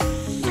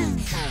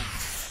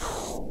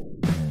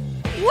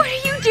 What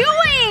are you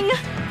doing?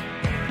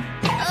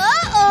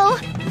 Uh-oh.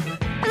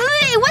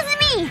 It wasn't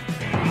me.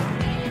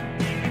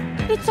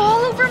 It's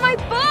all over my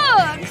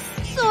books.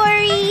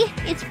 Sorry.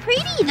 It's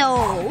pretty,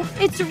 though.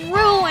 It's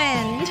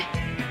ruined.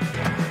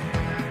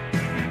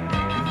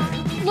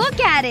 Look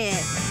at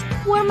it.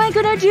 What am I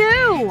gonna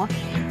do?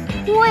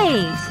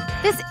 Wait.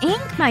 This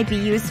ink might be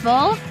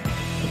useful.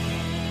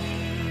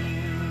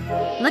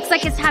 Looks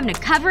like it's time to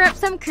cover up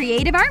some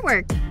creative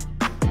artwork.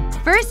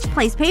 First,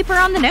 place paper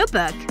on the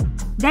notebook.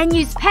 Then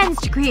use pens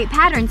to create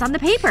patterns on the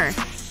paper.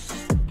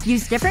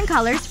 Use different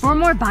colors for a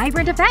more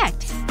vibrant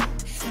effect.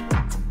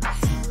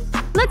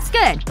 Looks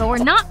good, but we're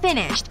not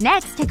finished.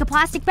 Next, take a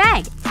plastic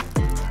bag.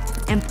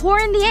 And pour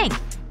in the ink.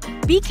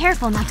 Be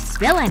careful not to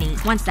spill any.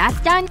 Once that's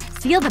done,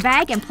 seal the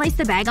bag and place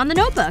the bag on the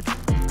notebook.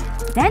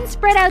 Then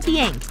spread out the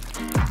ink.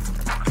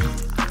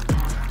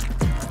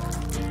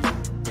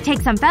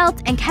 Take some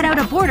felt and cut out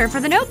a border for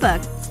the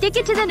notebook. Stick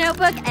it to the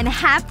notebook and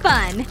have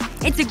fun.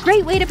 It's a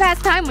great way to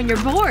pass time when you're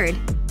bored.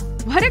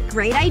 What a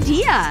great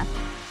idea.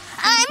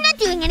 I'm not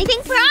doing anything,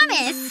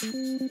 promise.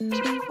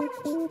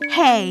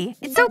 Hey,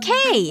 it's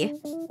okay.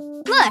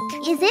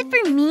 Look, is it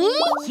for me?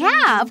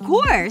 Yeah, of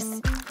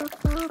course.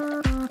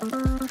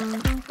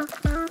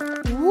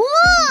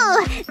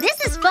 Woo! This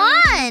is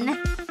fun!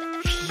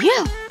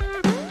 Phew!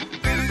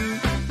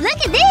 Look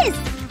at this!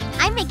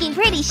 I'm making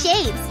pretty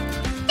shapes.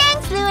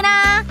 Thanks,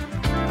 Luna!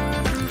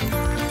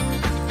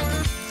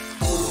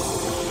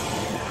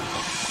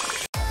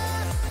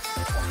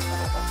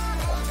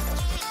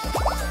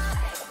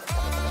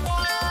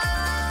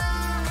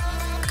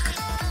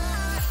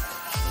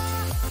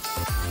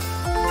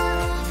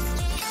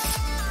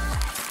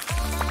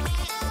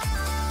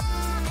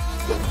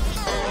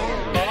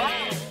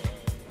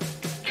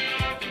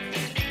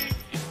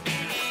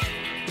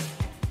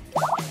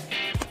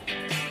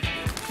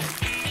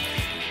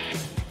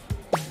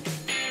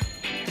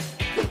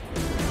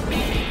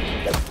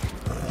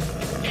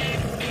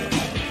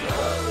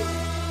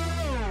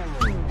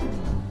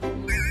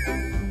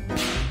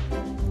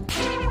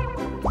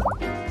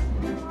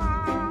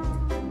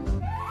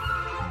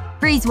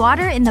 Freeze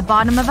water in the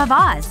bottom of a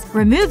vase.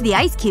 Remove the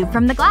ice cube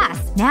from the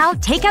glass. Now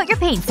take out your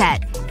paint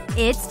set.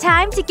 It's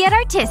time to get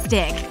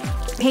artistic.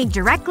 Paint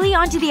directly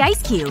onto the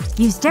ice cube.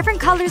 Use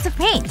different colors of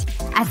paint.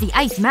 As the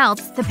ice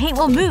melts, the paint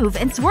will move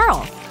and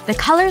swirl. The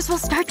colors will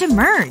start to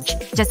merge.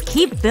 Just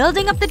keep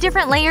building up the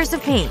different layers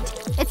of paint.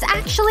 It's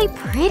actually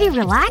pretty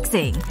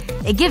relaxing.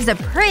 It gives a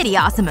pretty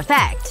awesome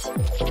effect.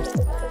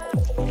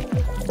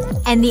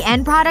 And the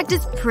end product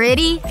is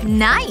pretty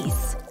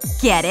nice.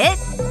 Get it?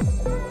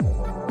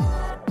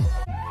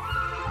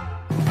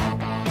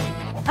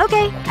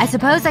 Okay, I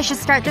suppose I should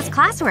start this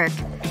classwork.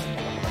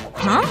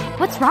 Huh?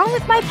 What's wrong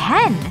with my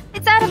pen?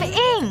 It's out of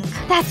ink.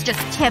 That's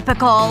just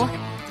typical.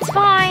 It's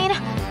fine.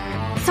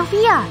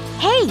 Sophia!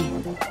 Hey!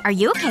 Are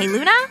you okay,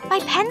 Luna? My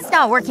pen's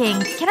not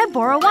working. Can I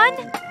borrow one?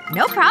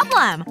 No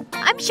problem.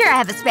 I'm sure I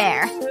have a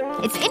spare.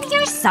 It's in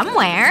here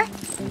somewhere.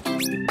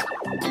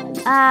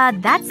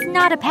 That's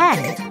not a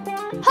pen.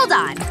 Hold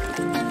on.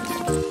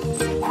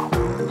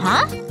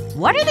 Huh?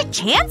 What are the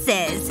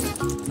chances?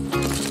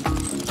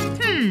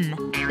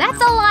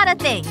 That's a lot of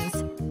things.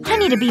 I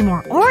need to be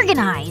more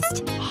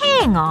organized.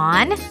 Hang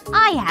on.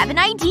 I have an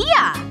idea.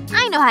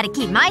 I know how to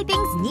keep my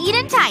things neat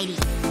and tidy.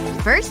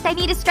 First, I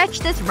need to stretch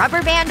this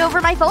rubber band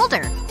over my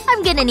folder.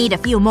 I'm gonna need a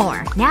few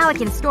more. Now I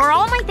can store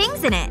all my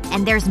things in it.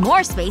 And there's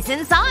more space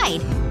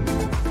inside.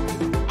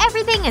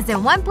 Everything is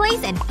in one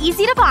place and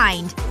easy to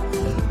find.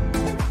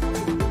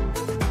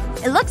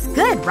 It looks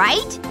good,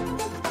 right?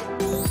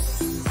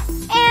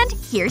 And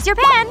here's your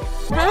pen.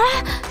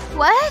 Huh?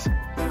 What?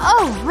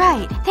 Oh,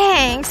 right.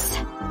 Thanks.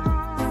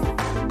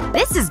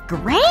 This is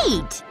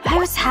great! I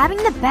was having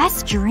the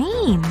best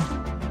dream.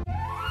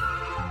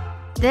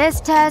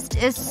 This test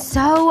is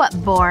so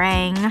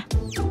boring.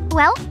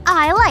 Well,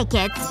 I like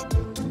it.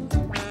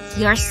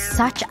 You're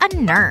such a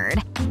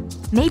nerd.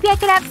 Maybe I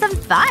could have some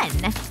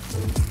fun.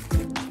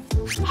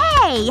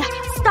 Hey!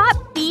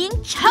 Stop being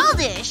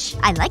childish!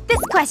 I like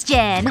this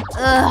question.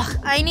 Ugh,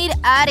 I need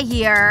out of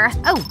here.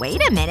 Oh,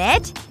 wait a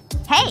minute.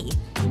 Hey.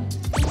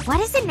 What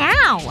is it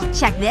now?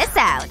 Check this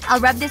out. I'll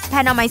rub this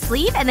pen on my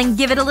sleeve and then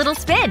give it a little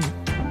spin.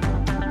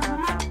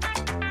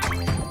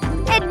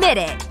 Admit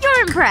it.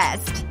 You're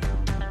impressed.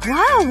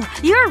 Whoa!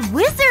 You're a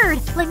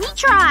wizard! Let me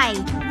try.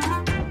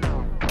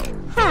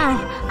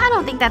 I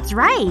don't think that's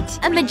right.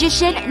 A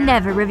magician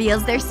never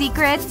reveals their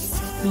secrets.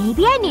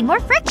 Maybe I need more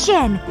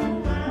friction.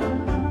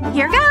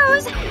 Here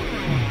goes.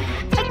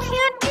 I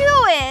can't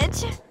do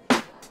it.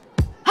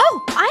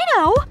 Oh! I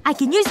know! I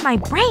can use my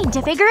brain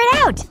to figure it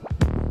out.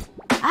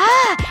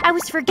 I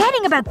was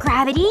forgetting about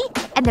gravity.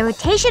 And the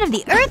rotation of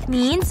the Earth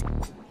means…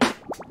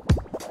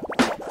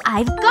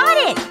 I've got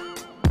it!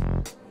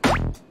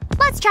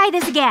 Let's try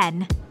this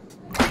again.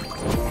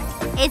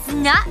 It's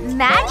not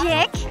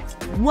magic.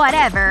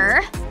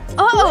 Whatever.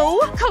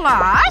 Uh-oh!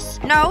 Class?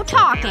 No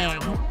talking.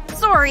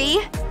 Sorry.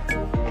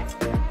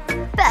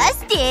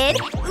 Busted!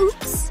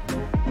 Oops.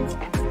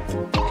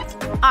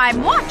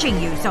 I'm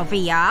watching you,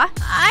 Sophia.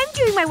 I'm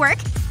doing my work.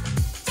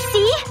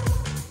 See?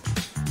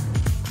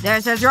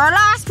 This is your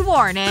last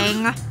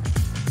warning.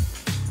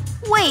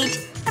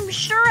 Wait. I'm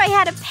sure I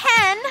had a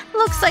pen.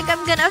 Looks like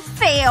I'm gonna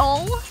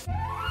fail.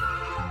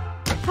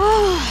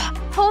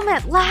 Home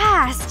at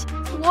last.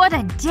 What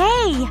a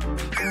day.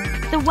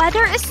 The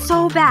weather is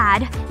so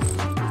bad.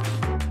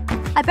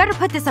 I better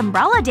put this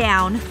umbrella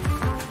down.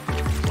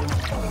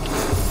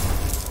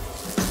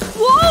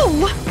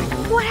 Whoa!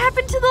 What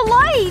happened to the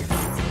lights?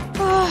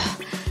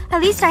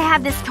 At least I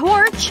have this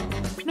torch.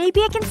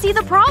 Maybe I can see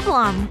the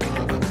problem.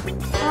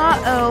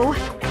 Uh-oh.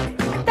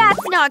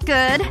 That's not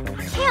good.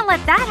 Can't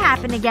let that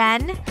happen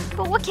again.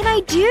 But what can I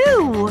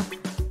do?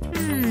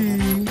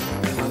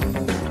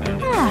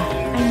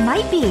 I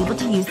might be able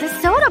to use this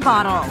soda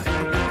bottle.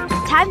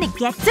 Time to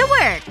get to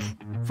work.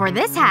 For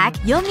this hack,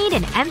 you'll need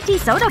an empty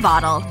soda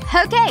bottle.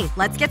 Okay,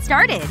 let's get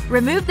started.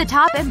 Remove the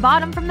top and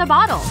bottom from the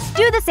bottle.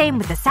 Do the same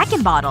with the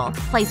second bottle.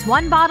 Place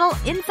one bottle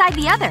inside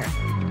the other.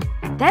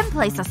 Then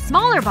place a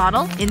smaller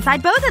bottle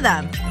inside both of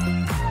them.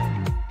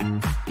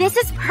 This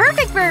is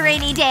perfect for a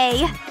rainy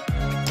day.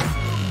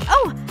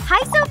 Oh,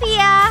 hi,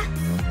 Sophia.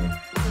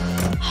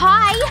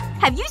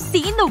 Have you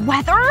seen the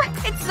weather?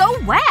 It's so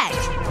wet!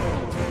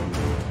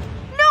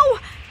 No!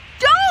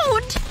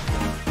 Don't!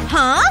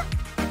 Huh?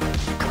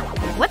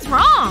 What's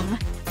wrong?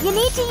 You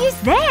need to use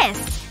this.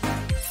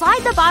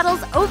 Slide the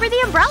bottles over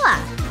the umbrella.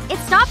 It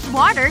stops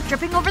water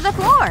dripping over the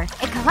floor.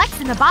 It collects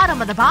in the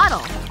bottom of the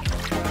bottle.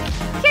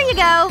 Here you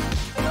go.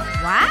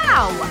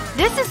 Wow.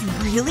 This is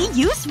really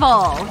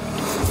useful.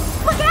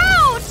 Look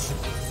out!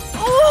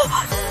 Oh,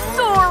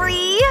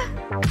 sorry.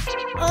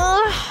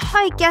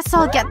 I guess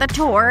I'll get the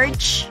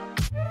torch.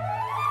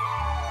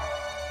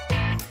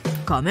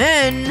 Come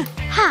in.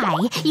 Hi.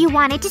 You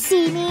wanted to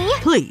see me?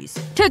 Please,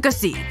 take a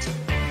seat.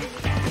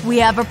 We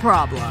have a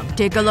problem.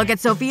 Take a look at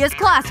Sophia's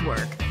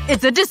classwork.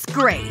 It's a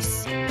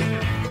disgrace.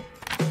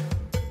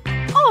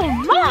 Oh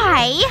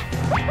my!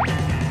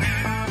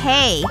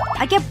 Hey,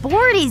 I get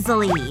bored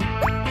easily.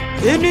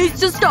 It needs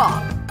to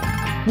stop.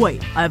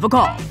 Wait, I have a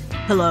call.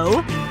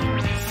 Hello?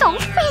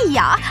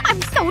 Sophia!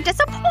 I'm so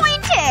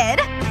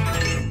disappointed!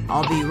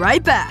 I'll be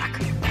right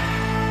back.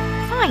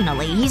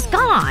 Finally, he's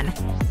gone.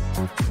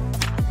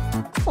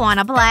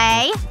 Wanna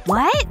play?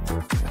 What?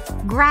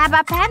 Grab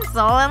a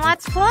pencil and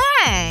let's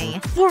play.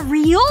 For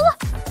real?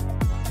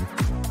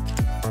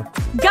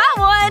 Got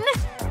one!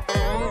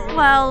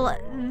 Well,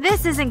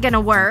 this isn't gonna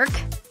work.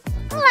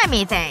 Let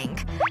me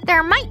think.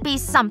 There might be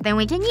something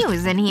we can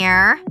use in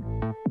here.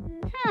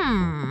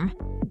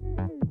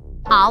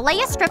 I'll lay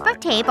a strip of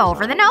tape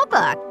over the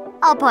notebook.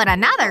 I'll put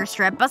another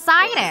strip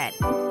beside it.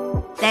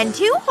 Then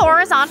 2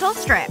 horizontal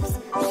strips.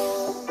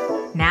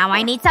 Now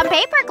I need some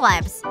paper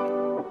clips.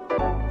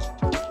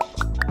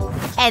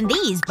 And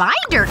these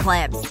binder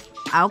clips.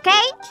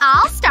 Okay,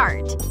 I'll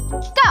start.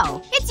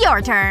 Go. It's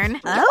your turn.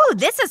 Oh,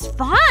 this is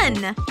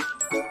fun.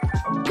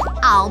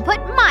 I'll put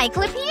my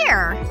clip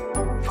here.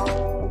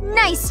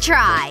 Nice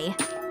try.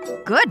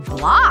 Good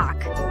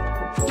block.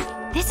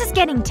 This is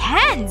getting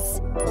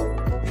tense.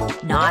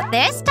 Not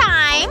this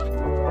time.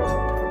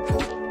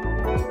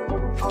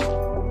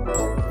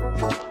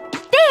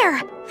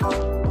 There!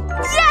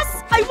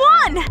 Yes! I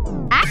won!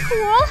 Act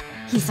cool.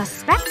 He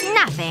suspects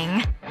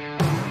nothing.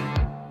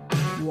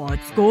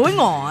 What's going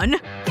on?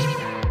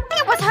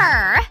 It was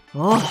her.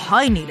 Oh,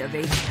 I need a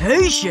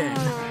vacation.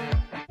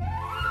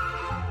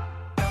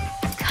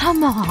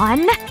 Come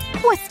on.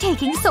 What's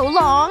taking so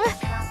long?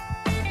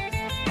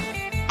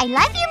 I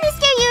love you,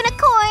 Mr.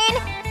 Unicorn!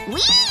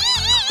 Whee!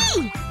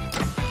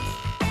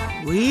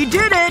 We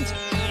did it!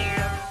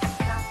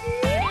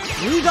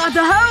 We got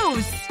the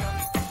house!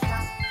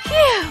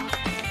 Phew!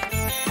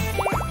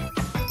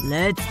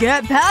 Let's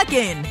get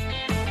packing.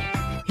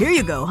 Here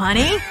you go,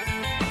 honey.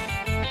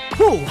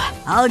 Whew,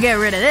 I'll get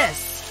rid of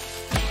this.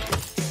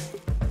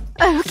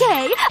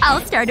 Okay,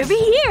 I'll start over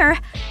here.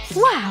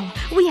 Wow,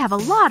 we have a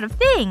lot of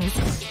things.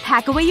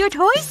 Pack away your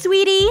toys,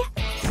 sweetie.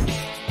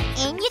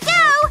 In you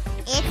go!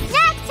 It's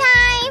snack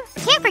time!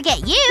 Can't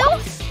forget you!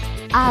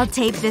 I'll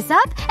tape this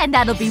up, and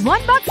that'll be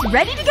 1 box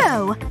ready to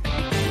go.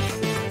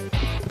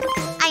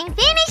 I'm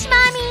finished,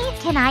 Mommy!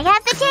 Can I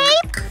have the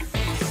tape?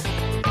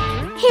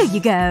 Here you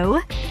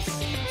go.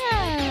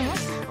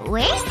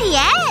 Where's the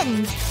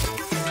end?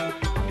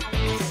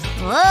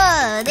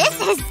 Whoa, this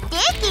is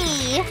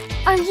sticky!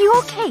 Are you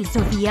okay,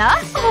 Sophia?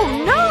 Oh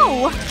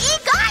no! You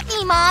got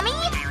me, Mommy!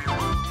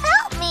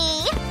 Help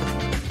me!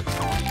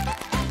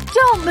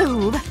 Don't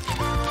move.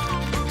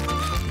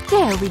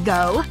 There we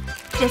go.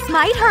 This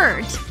might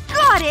hurt.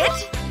 Got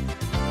it!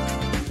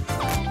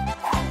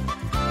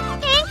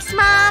 Thanks,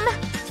 Mom!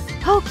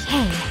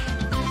 Okay.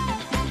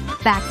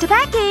 Back to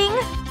packing.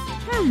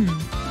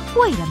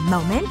 Wait a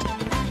moment.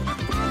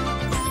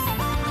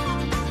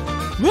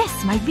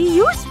 This might be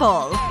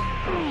useful.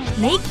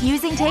 Make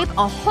using tape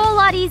a whole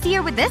lot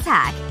easier with this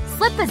hack.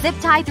 Slip a zip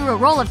tie through a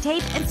roll of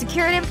tape and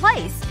secure it in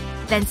place.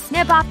 Then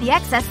snip off the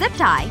excess zip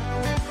tie.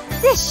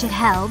 This should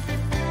help.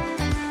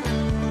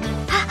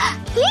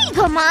 Here you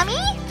go, Mommy!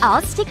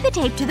 I'll stick the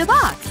tape to the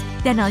box.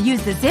 Then I'll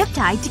use the zip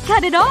tie to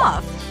cut it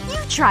off. You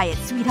try it,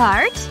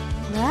 sweetheart.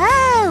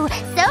 Whoa!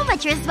 So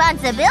much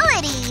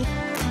responsibility!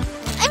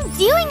 I'm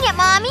doing it,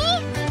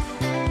 Mommy!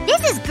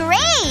 This is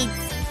great!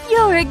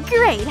 You're a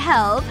great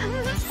help.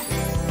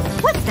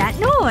 What's that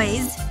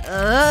noise?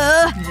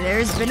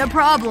 There's been a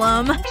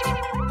problem.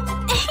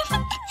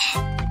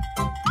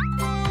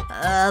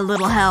 A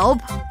little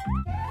help?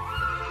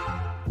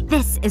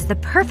 This is the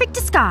perfect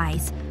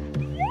disguise.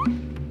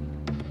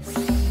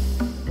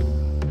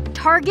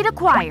 Target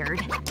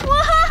acquired.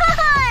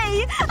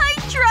 Why? I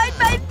tried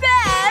my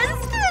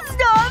best! It's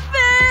not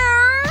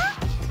fair!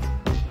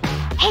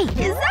 Hey,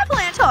 is that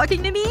plant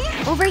talking to me?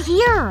 Over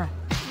here.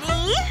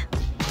 Me?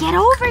 Get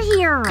over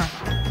here.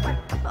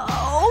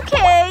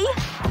 Okay.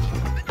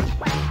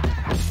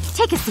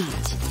 Take a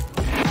seat.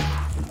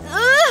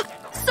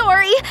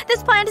 Sorry.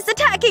 This plant is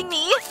attacking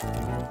me.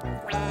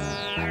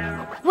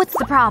 What's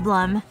the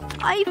problem?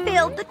 I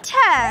failed the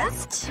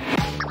test.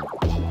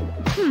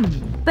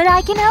 But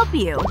I can help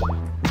you.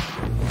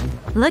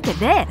 Look at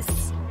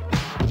this.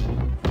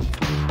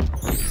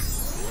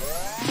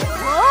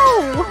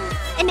 Whoa!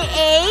 An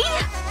A?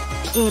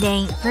 It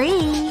ain't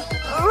free.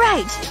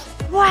 Right.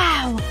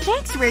 Wow.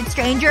 Thanks, rude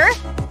stranger.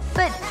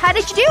 But how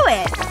did you do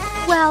it?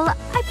 Well,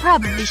 I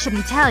probably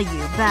shouldn't tell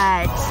you,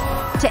 but…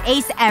 to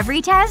ace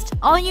every test,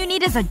 all you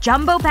need is a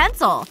jumbo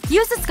pencil.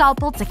 Use a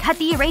scalpel to cut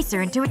the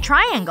eraser into a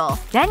triangle.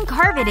 Then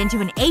carve it into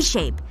an A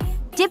shape.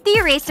 Dip the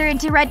eraser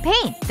into red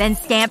paint. Then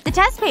stamp the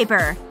test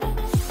paper.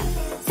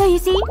 So you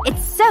see,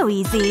 it's so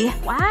easy.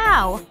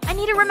 Wow. I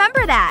need to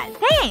remember that.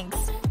 Thanks.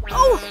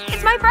 Oh,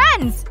 it's my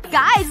friends!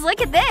 Guys,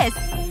 look at this!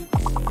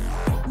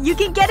 You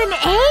can get an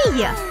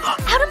A!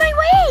 Out of my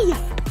way!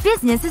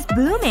 Business is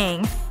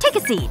booming. Take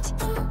a seat.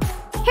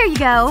 Here you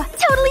go.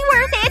 Totally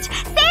worth it!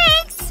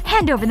 Thanks!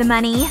 Hand over the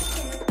money.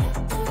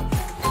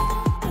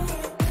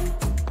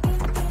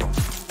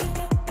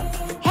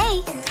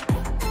 Hey.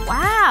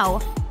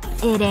 Wow.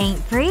 It ain't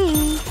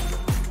free.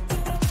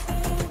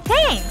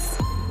 Thanks.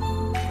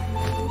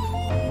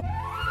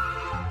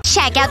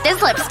 Check out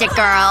this lipstick,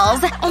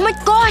 girls. Oh my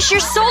gosh, you're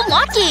so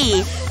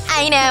lucky.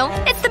 I know.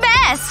 It's the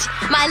best.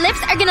 My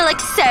lips are gonna look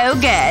so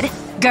good.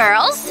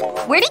 Girls?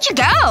 Where did you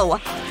go?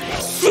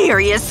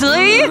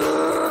 Seriously?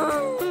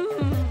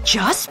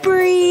 Just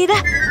breathe.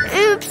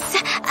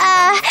 Oops.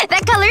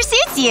 That color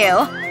suits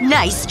you.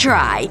 Nice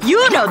try.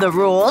 You know the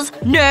rules.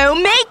 No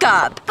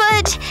makeup.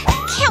 But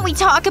can't we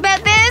talk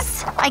about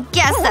this? I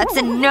guess that's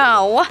a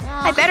no.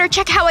 I better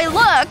check how I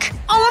look.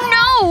 Oh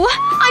no!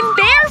 I'm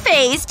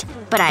barefaced!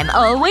 But I'm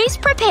always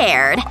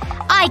prepared.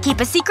 I keep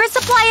a secret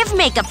supply of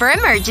makeup for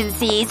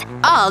emergencies.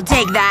 I'll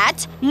take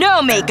that.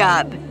 No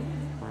makeup.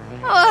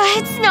 Oh,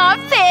 it's not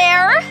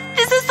fair.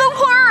 This is the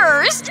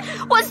worst.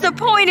 What's the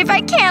point if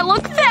I can't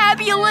look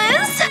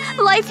fabulous?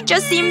 Life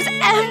just seems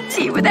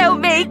empty without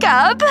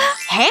makeup.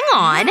 Hang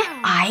on.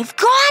 I've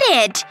got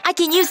it. I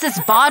can use this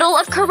bottle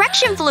of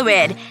correction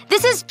fluid.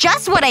 This is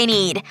just what I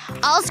need.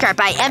 I'll start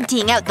by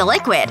emptying out the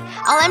liquid.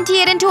 I'll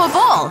empty it into a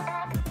bowl.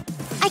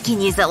 I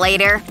can use it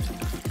later.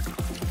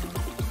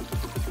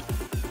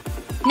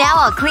 Now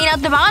I'll clean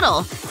out the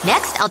bottle.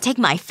 Next, I'll take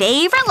my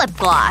favorite lip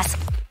gloss.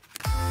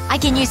 I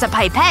can use a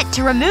pipette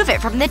to remove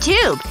it from the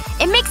tube.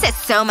 It makes it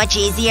so much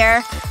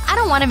easier. I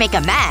don't want to make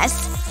a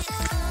mess.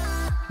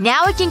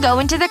 Now it can go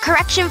into the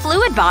correction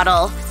fluid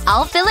bottle.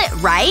 I'll fill it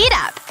right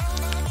up.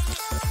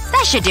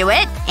 That should do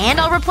it. And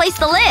I'll replace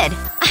the lid.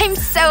 I'm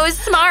so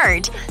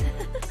smart.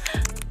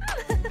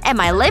 And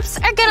my lips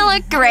are gonna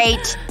look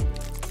great.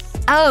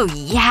 Oh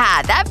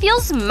yeah, that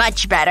feels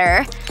much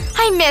better.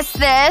 I miss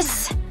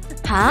this.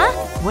 Huh?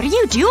 What are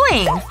you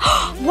doing?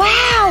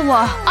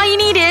 Wow! I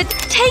need it!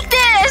 Take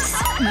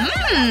this!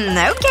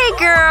 Okay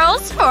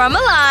girls. Form a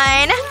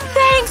line.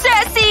 Thanks,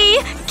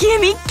 Essie!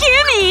 Gimme,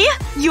 gimme!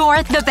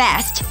 You're the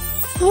best.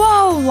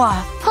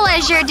 Whoa!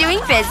 Pleasure doing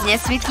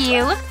business with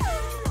you.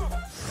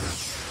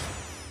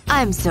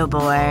 I'm so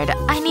bored.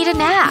 I need a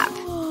nap.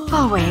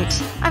 Oh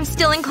wait. I'm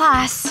still in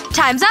class.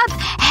 Time's up!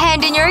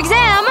 Hand in your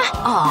exam!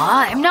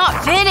 Aw, I'm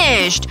not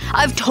finished!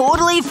 I've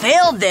totally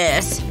failed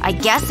this! I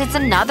guess it's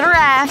another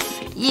F.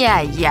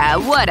 Yeah,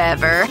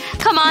 whatever.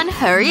 Come on,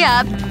 hurry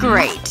up.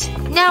 Great.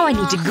 Now I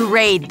need to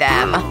grade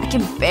them. I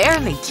can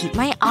barely keep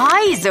my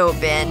eyes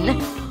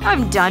open.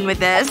 I'm done with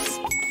this.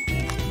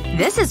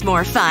 This is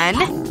more fun.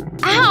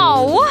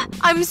 Ow!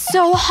 I'm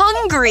so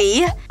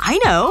hungry. I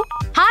know.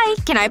 Hi,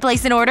 can I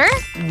place an order?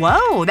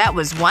 Whoa, that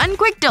was one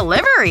quick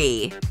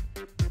delivery.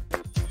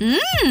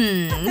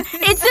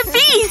 It's a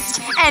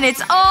feast! And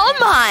it's all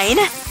mine!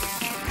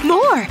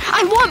 More!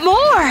 I want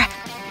more!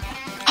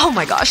 Oh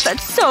my gosh,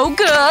 that's so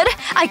good!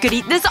 I could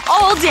eat this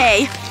all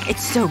day!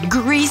 It's so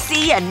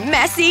greasy and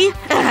messy.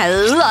 I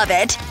love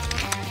it.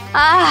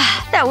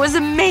 Ah, that was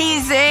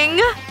amazing.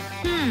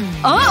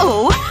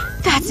 Oh!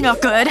 That's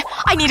not good.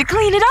 I need to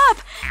clean it up.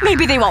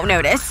 Maybe they won't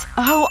notice.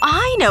 Oh,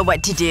 I know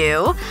what to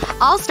do.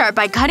 I'll start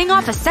by cutting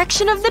off a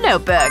section of the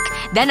notebook.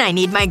 Then I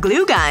need my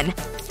glue gun.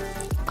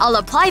 I'll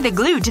apply the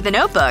glue to the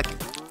notebook.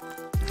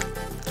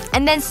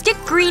 And then stick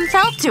green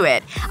felt to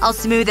it. I'll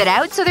smooth it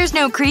out so there's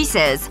no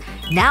creases.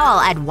 Now I'll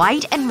add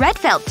white and red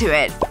felt to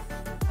it.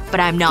 But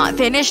I'm not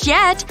finished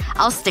yet.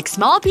 I'll stick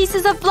small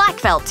pieces of black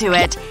felt to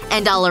it.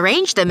 And I'll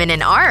arrange them in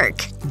an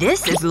arc.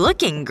 This is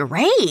looking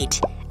great.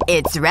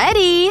 It's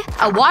ready!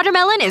 A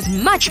watermelon is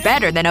much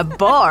better than a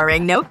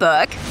boring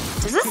notebook.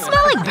 Does it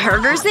smell like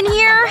burgers in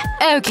here?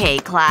 Okay,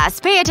 class.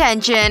 Pay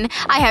attention.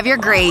 I have your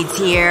grades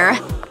here.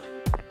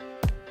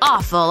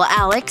 Awful,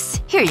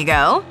 Alex. Here you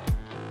go.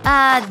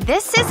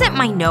 This isn't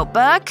my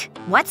notebook.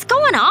 What's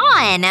going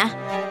on?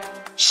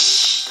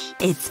 Shh.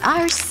 It's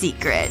our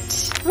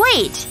secret.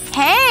 Wait.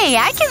 Hey,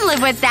 I can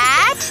live with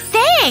that.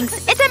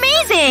 Thanks. It's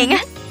amazing.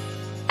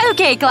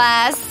 Okay,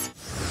 class.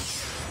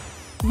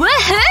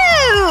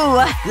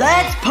 Woohoo!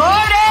 Let's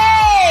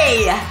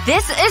party!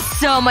 This is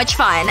so much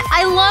fun.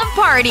 I love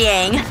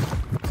partying.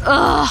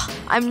 Ugh.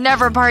 I'm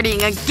never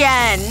partying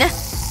again.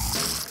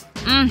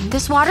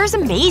 This water's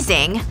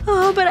amazing.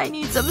 Oh, but I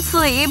need some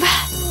sleep.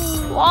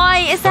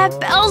 Why is that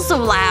bell so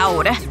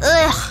loud?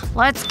 Ugh.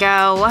 Let's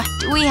go.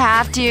 Do we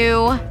have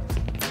to?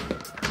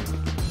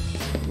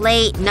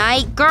 Late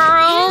night,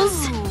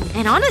 girls?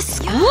 And on a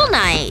school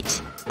night.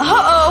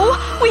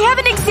 Uh-oh! We have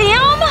an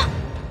exam?!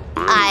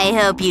 I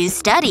hope you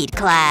studied,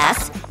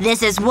 class.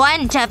 This is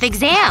one tough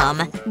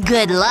exam.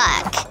 Good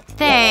luck.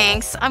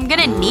 Thanks. I'm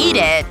gonna need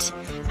it.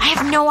 I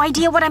have no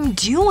idea what I'm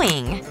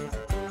doing.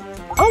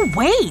 Oh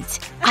wait!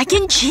 I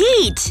can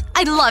cheat!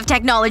 I love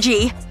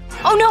technology.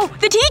 Oh no!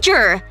 The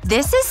teacher!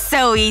 This is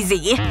so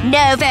easy.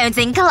 No phones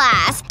in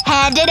class.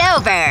 Hand it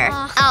over.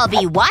 I'll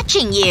be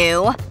watching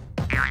you.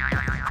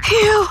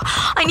 Phew.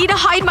 I need to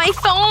hide my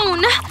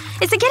phone.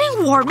 Is it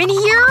getting warm in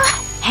here?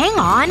 Hang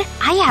on.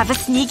 I have a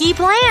sneaky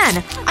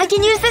plan. I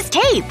can use this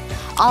tape.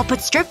 I'll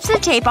put strips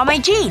of tape on my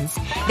jeans.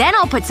 Then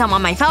I'll put some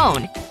on my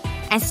phone.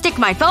 And stick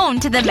my phone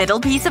to the middle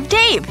piece of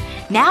tape.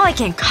 Now I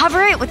can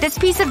cover it with this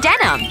piece of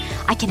denim.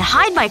 I can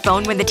hide my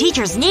phone when the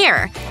teacher's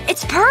near.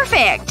 It's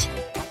perfect!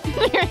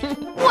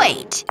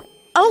 Wait.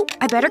 Oh,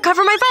 I better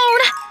cover my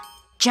phone.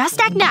 Just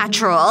act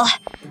natural.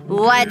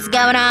 What's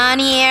going on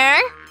here?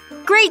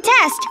 Great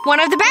test! One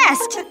of the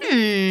best!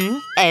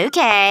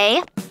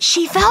 Okay.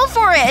 She fell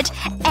for it!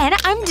 And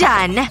I'm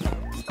done.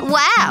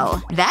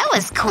 Wow. That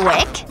was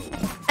quick.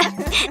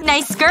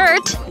 Nice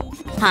skirt.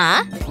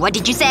 Huh? What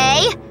did you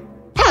say?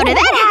 How did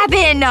that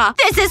happen?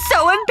 This is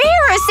so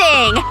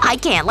embarrassing! I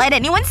can't let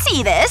anyone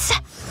see this.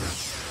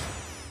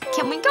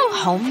 Can we go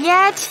home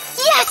yet?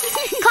 Yes!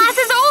 Class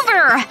is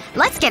over!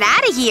 Let's get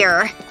out of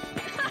here.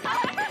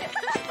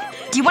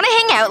 Do you want to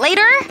hang out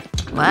later?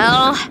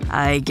 Well,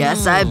 I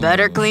guess I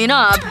better clean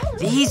up.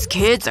 These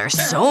kids are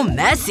so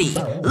messy.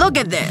 Look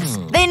at this.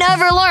 They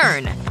never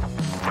learn.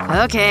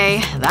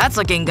 Okay, that's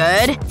looking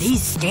good.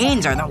 These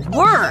stains are the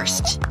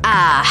worst.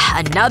 Ah,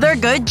 another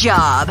good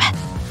job.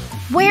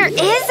 Where is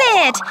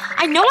it?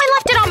 I know I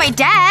left it on my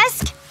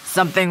desk.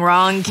 Something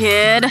wrong,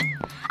 kid?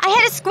 I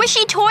had a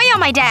squishy toy on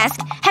my desk.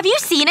 Have you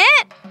seen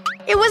it?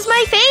 It was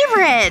my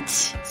favorite.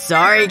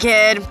 Sorry,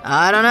 kid.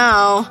 I don't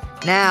know.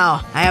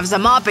 Now, I have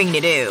some mopping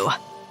to do.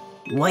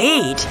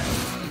 Wait.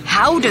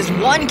 How does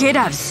one kid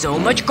have so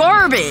much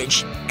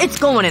garbage? It's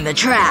going in the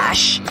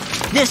trash.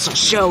 This'll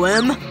show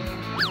him.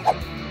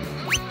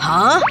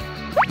 Huh?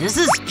 This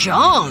is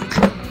junk.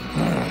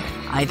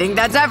 I think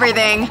that's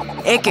everything.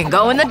 It can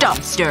go in the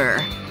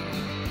dumpster.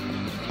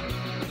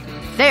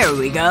 There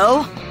we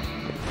go.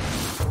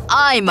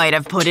 I might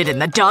have put it in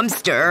the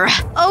dumpster.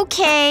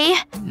 Okay.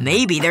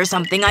 Maybe there's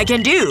something I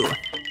can do.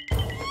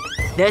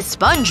 This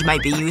sponge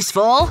might be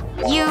useful.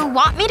 You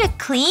want me to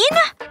clean?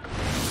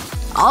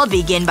 I'll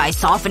begin by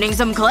softening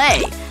some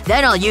clay.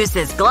 Then I'll use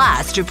this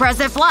glass to press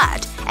it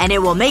flat. And it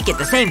will make it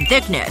the same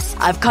thickness.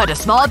 I've cut a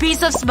small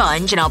piece of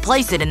sponge and I'll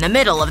place it in the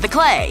middle of the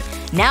clay.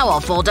 Now I'll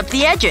fold up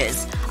the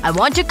edges. I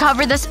want to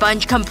cover the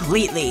sponge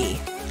completely.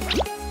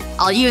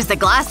 I'll use the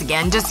glass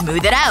again to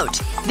smooth it out.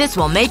 This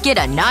will make it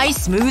a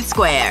nice smooth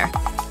square.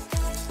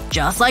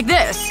 Just like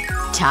this.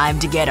 Time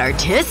to get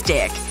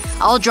artistic.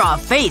 I'll draw a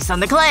face on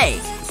the clay.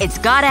 It's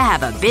gotta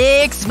have a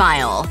big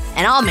smile.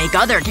 And I'll make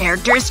other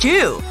characters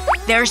too.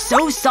 They're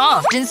so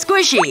soft and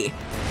squishy.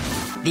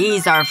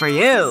 These are for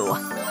you.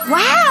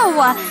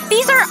 Wow!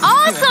 These are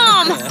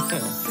awesome!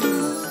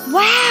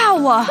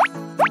 Wow!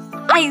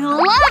 I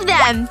love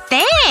them!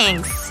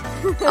 Thanks!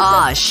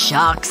 Aw,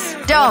 shucks.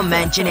 Don't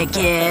mention it,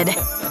 kid.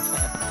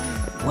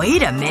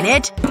 Wait a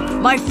minute.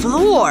 My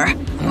floor!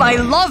 My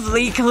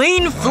lovely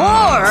clean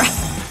floor!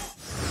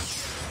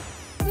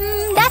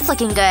 That's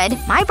looking good.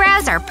 My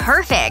brows are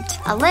perfect.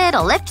 A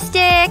little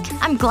lipstick.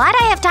 I'm glad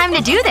I have time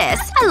to do this.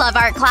 I love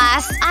art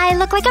class. I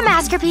look like a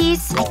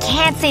masterpiece. I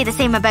can't say the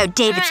same about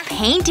David's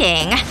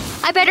painting.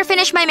 I better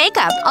finish my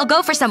makeup. I'll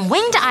go for some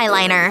winged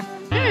eyeliner.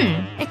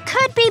 It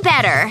could be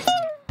better.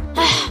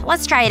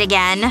 Let's try it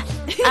again.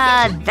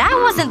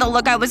 That wasn't the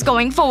look I was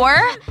going for.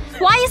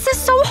 Why is this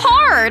so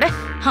hard?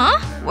 Huh?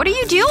 What are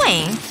you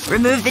doing?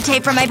 Remove the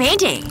tape from my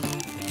painting.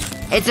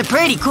 It's a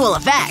pretty cool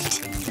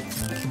effect.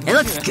 It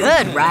looks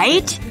good,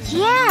 right?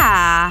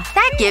 Yeah.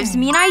 That gives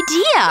me an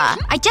idea.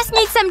 I just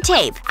need some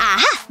tape.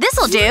 Aha!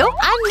 This'll do.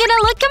 I'm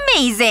gonna look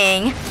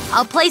amazing.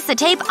 I'll place the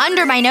tape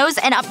under my nose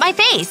and up my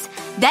face.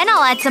 Then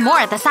I'll add some more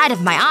at the side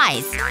of my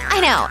eyes.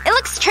 I know, it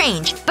looks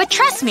strange, but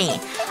trust me.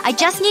 I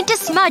just need to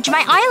smudge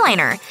my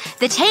eyeliner.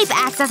 The tape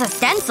acts as a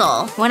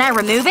stencil. When I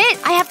remove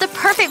it, I have the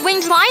perfect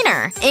winged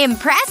liner.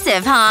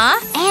 Impressive, huh?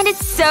 And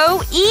it's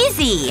so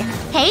easy.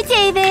 Hey,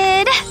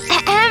 David.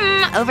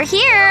 Ahem. Over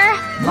here.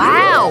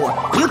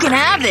 Wow! You can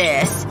have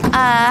this!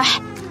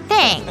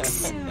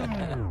 Thanks.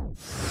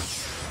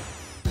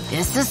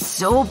 This is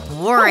so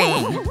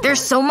boring.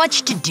 There's so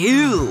much to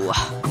do.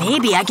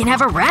 Maybe I can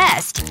have a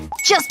rest.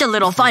 Just a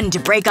little fun to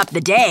break up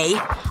the day.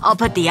 I'll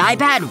put the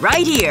iPad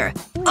right here.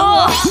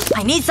 Ugh!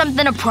 I need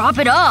something to prop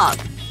it up.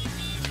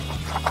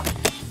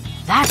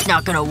 That's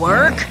not gonna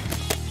work.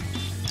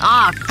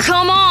 Ah,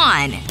 come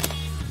on!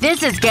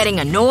 This is getting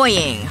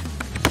annoying.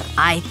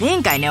 I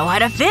think I know how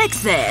to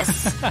fix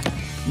this.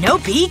 No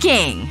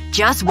peeking.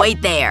 Just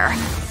wait there.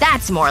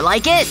 That's more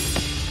like it.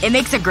 It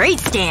makes a great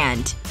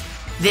stand.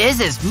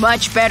 This is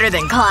much better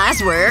than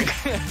classwork.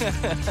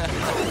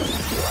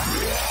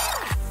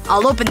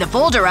 I'll open the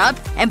folder up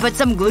and put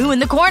some glue in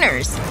the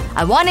corners.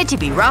 I want it to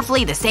be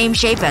roughly the same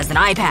shape as an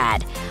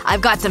iPad. I've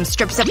got some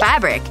strips of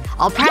fabric.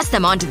 I'll press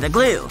them onto the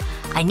glue.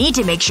 I need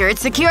to make sure it's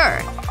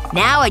secure.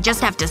 Now I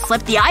just have to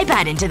slip the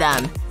iPad into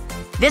them.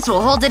 This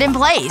will hold it in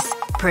place.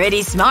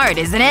 Pretty smart,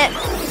 isn't it?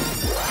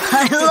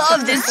 I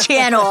love this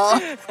channel.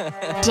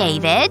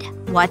 David,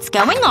 what's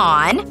going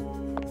on?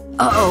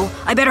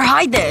 Uh-oh. I better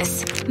hide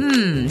this.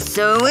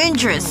 So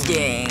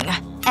interesting.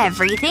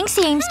 Everything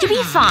seems to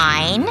be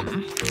fine.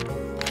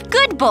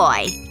 Good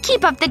boy.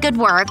 Keep up the good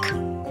work.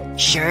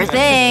 Sure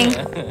thing.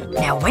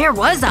 Now where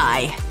was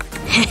I?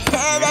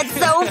 That's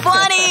so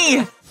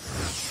funny!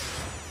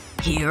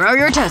 Here are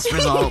your test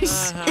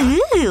results.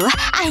 Ooh,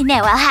 I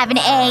know I'll have an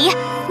A.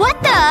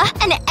 What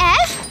the? An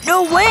F?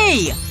 No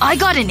way! I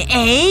got an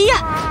A?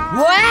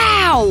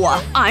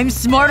 Wow! I'm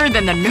smarter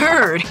than the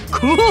nerd.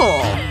 Cool.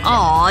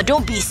 Aw,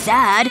 don't be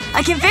sad.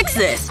 I can fix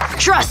this.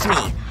 Trust me.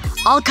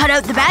 I'll cut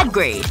out the bad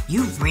grade.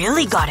 You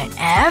really got an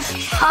F?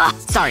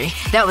 Sorry.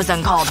 That was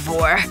uncalled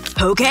for.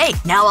 Okay,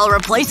 now I'll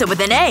replace it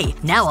with an A.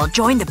 Now I'll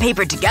join the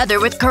paper together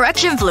with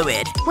correction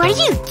fluid. What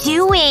are you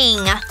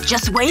doing?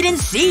 Just wait and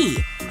see.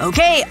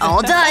 Okay,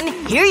 all done.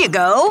 Here you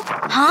go.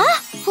 Huh?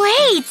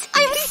 Wait.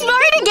 I'm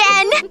smart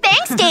again!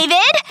 Thanks,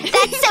 David!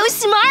 That's so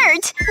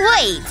smart!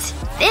 Wait.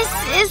 This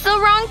is the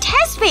wrong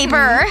test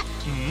paper.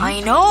 I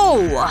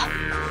know.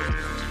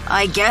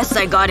 I guess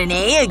I got an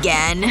A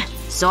again.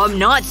 So I'm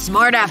not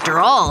smart after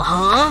all,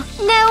 huh?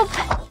 Nope.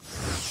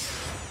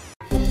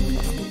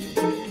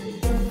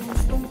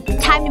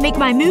 Time to make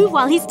my move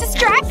while he's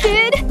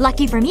distracted.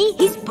 Lucky for me,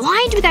 he's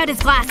blind without his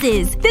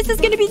glasses. This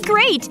is gonna be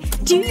great.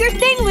 Do your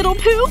thing, little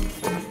poop.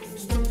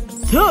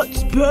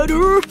 That's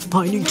better.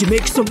 I need to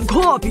make some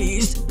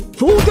copies.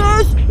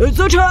 Focus! It's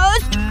a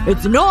test!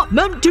 It's not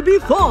meant to be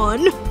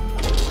fun.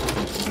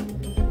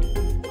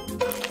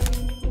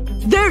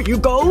 There you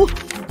go.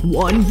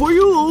 One for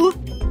you.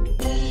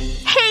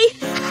 Hey!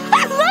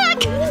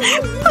 Look!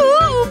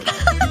 Poop!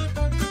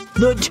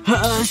 The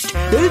test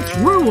is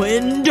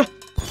ruined.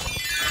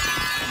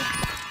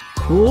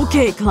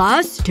 Okay,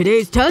 class.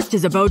 Today's test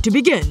is about to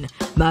begin.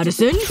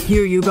 Madison,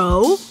 here you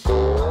go.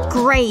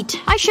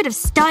 Great. I should have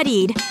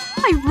studied.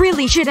 I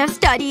really should have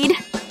studied.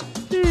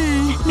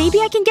 Maybe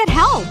I can get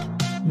help.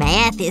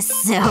 Math is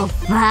so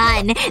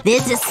fun.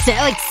 This is so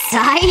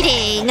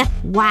exciting.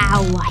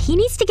 Wow. He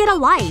needs to get a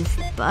life.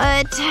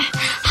 But…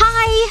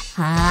 Hi.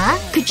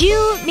 Huh? Could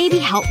you maybe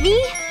help me?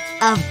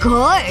 Of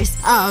course.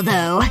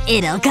 Although,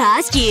 it'll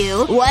cost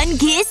you one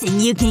kiss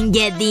and you can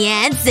get the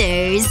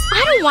answers.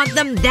 I don't want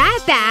them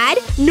that bad.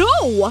 No!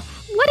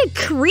 What a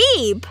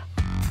creep.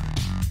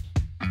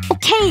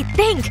 Okay,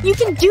 think. You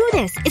can do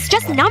this. It's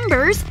just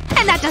numbers.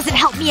 And that doesn't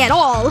help me at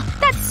all.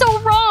 That's so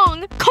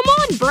wrong. Come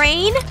on,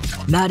 brain.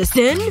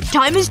 Madison,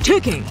 time is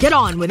ticking. Get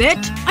on with it.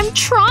 I'm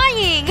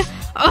trying.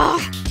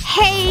 Ugh.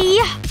 Hey.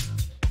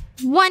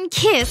 One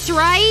kiss,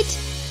 right?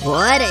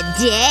 What a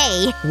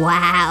day.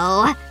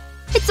 Wow.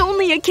 It's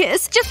only a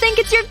kiss. Just think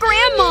it's your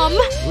grandmom.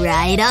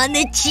 Right on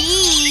the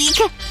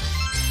cheek.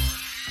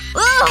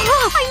 Ugh,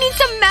 I need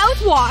some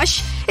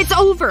mouthwash. It's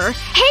over.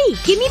 Hey,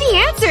 give me the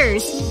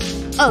answers.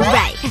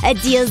 Alright, a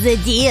deal's a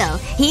deal.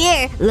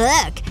 Here,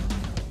 look.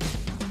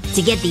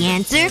 To get the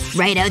answer,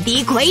 write out the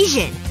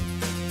equation.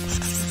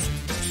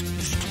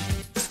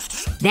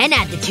 Then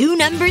add the two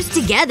numbers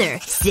together.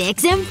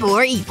 6 and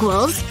 4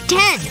 equals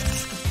 10.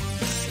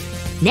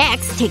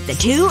 Next, take the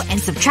 2 and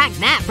subtract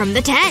that from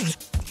the 10.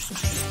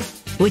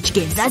 Which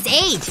gives us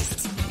 8.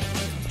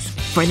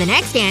 For the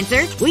next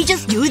answer, we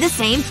just do the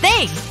same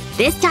thing.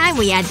 This time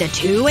we add the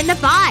 2 and the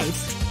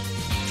 5.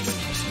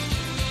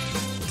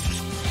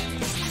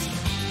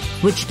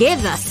 Which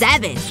gives us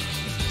 7.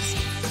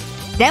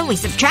 Then we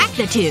subtract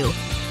the 2.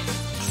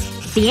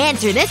 The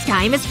answer this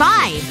time is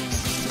 5.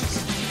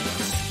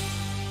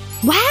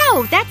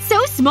 Wow, that's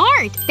so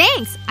smart!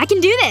 Thanks, I can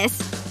do this.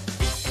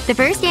 The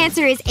first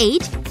answer is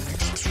 8.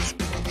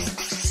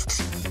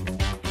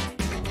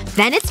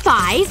 Then it's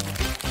 5.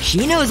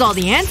 She knows all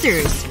the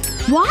answers.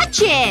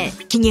 Watch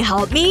it! Can you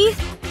help me?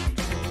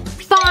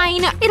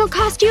 Fine. It'll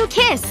cost you a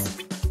kiss.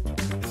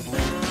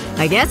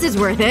 I guess it's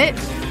worth it.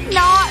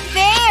 Not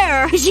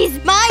fair! She's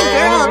my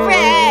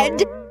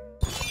girlfriend!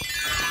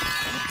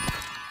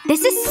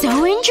 This is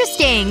so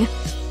interesting.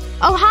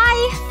 Oh,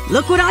 hi.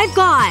 Look what I've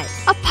got.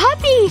 A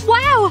puppy!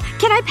 Wow!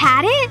 Can I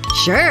pat it?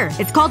 Sure.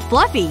 It's called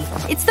Fluffy.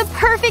 It's the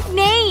perfect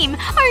name!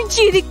 Aren't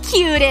you the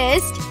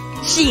cutest?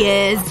 She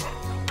is.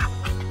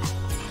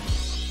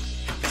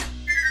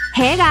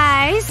 Hey,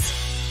 guys.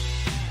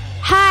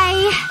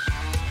 Hi.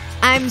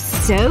 I'm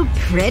so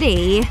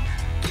pretty.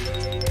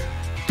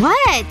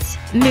 What?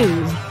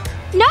 Move.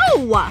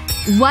 No!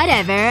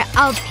 Whatever.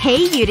 I'll pay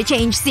you to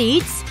change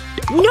seats.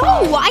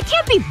 No! I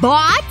can't be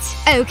bought!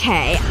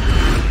 Okay.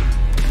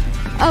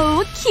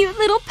 Oh, cute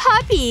little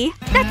puppy.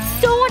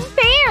 That's so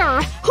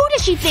unfair! Who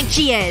does she think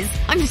she is?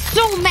 I'm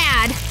so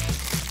mad.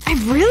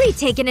 I've really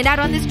taken it out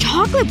on this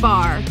chocolate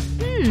bar.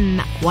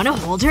 Wanna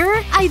hold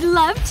her? I'd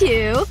love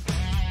to.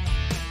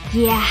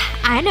 Yeah,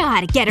 I know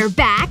how to get her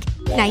back.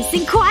 Nice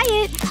and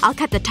quiet. I'll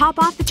cut the top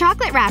off the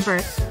chocolate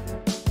wrapper.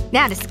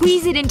 Now to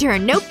squeeze it into her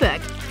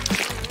notebook.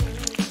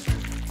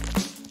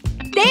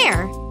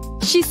 There!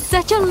 She's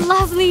such a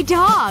lovely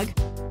dog.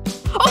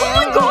 Oh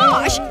my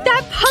gosh!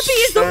 That puppy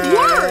is the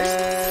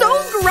worst! So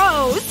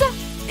gross!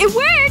 It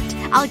worked!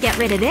 I'll get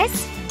rid of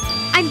this.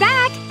 I'm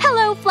back!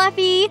 Hello,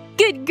 Fluffy!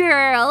 Good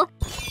girl!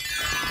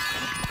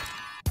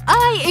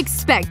 I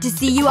expect to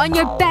see you on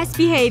your best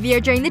behavior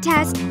during the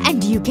test,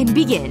 and you can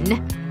begin.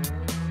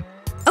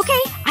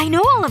 Okay, I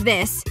know all of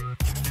this.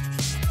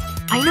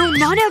 I know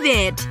none of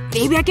it.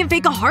 Maybe I can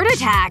fake a heart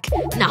attack.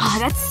 Nah,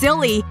 that's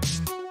silly.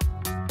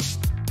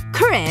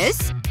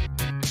 Chris?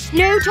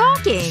 No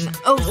talking.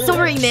 Oh,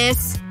 sorry,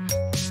 miss.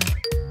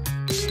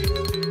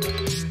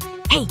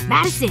 Hey,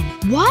 Madison.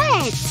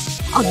 What?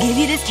 I'll give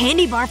you this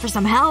candy bar for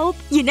some help.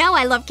 You know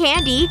I love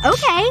candy.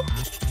 Okay.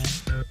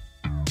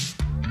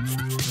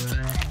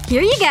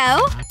 Here you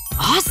go.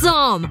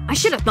 Awesome! I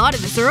should have thought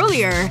of this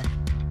earlier.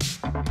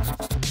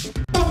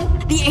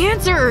 The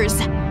answers!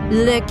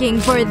 Looking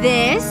for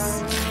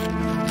this?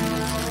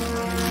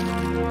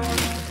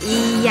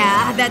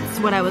 Yeah, that's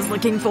what I was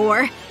looking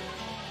for.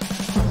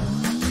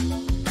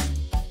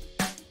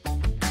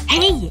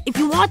 Hey! If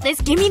you want this,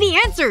 give me the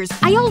answers!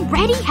 I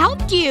already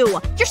helped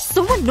you! You're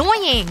so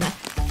annoying!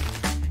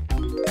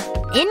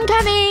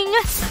 Incoming!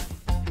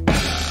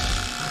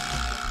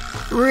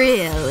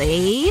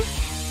 Really?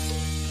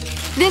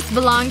 This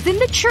belongs in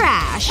the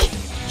trash.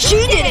 She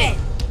did it!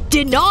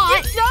 Did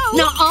not! Did so!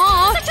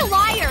 Nuh-uh! Such a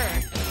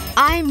liar!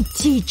 I'm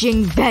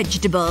teaching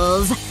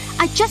vegetables.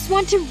 I just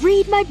want to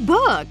read my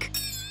book.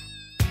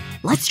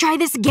 Let's try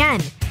this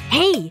again.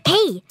 Hey!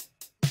 Hey!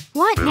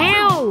 What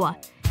now?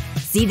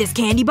 See this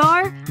candy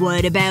bar?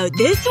 What about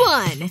this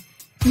one?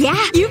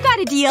 Yeah, you got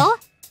a deal.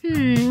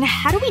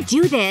 How do we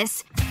do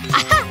this?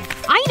 Aha!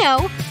 I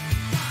know!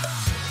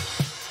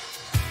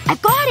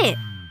 I've got it!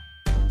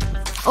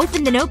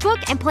 Open the notebook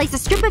and place a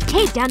strip of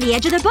tape down the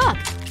edge of the book.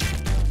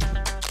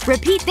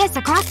 Repeat this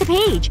across the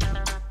page.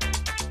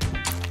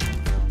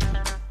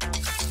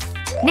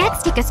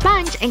 Next, take a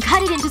sponge and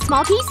cut it into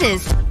small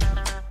pieces.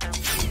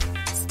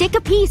 Stick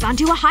a piece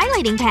onto a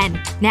highlighting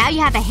pen. Now you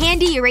have a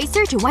handy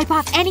eraser to wipe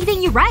off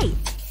anything you write.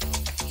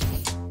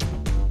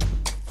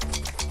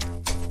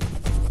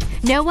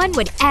 No one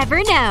would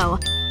ever know.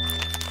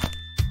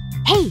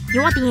 Hey,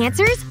 you want the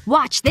answers?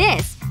 Watch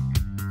this.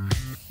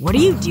 What are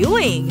you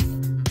doing?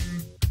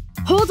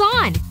 Hold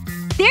on.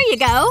 There you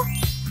go.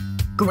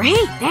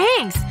 Great,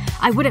 thanks.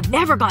 I would have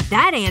never got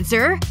that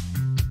answer.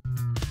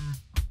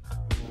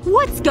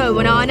 What's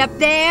going on up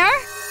there?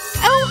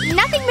 Oh,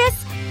 nothing,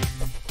 miss.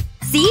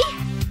 See?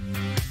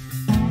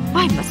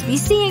 I must be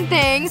seeing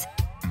things.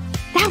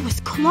 That was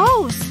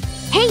close.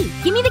 Hey,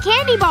 give me the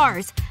candy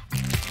bars.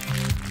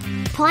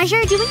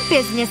 Pleasure doing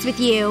business with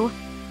you.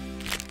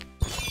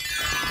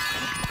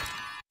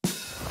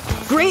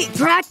 Great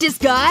practice,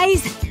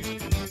 guys!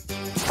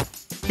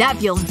 That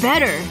feels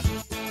better.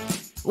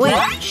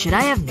 Wait, should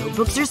I have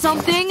notebooks or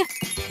something?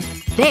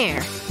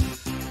 There.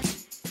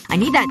 I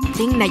need that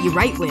thing that you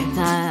write with.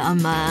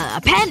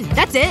 A pen.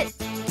 That's it.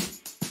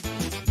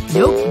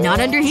 Nope, not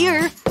under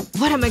here.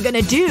 What am I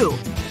gonna do?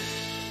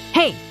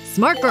 Hey,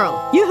 smart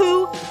girl.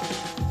 Yoo-hoo!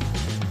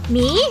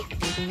 Me?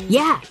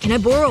 Yeah, can I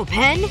borrow a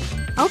pen?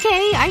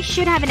 Okay, I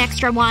should have an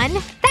extra one.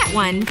 That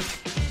one.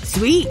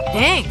 Sweet,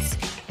 thanks.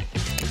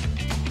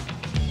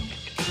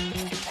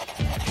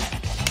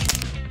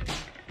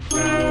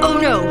 Oh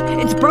no,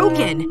 it's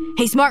broken.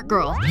 Hey, smart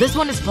girl, this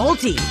one is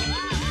faulty.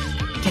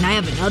 Can I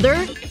have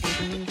another?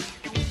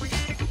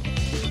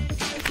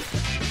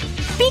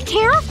 Be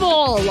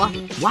careful!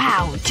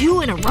 Wow,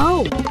 2 in a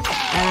row.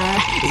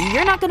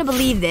 You're not gonna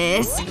believe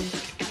this.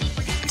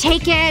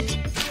 Take it.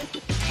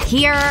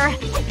 Here.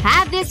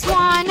 Have this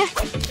one.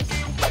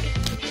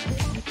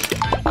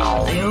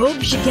 I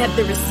hope she kept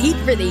the receipt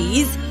for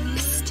these.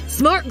 Psst,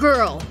 smart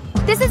girl.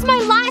 This is my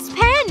last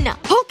pen!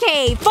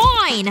 Okay,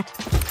 fine!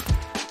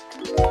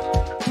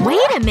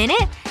 Wait a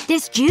minute.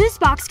 This juice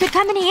box could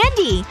come in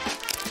handy.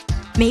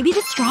 Maybe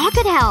the straw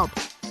could help.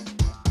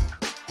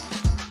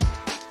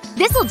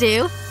 This'll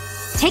do.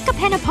 Take a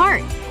pen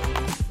apart.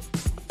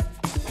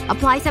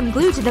 Apply some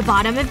glue to the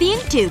bottom of the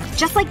ink tube,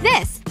 just like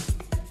this.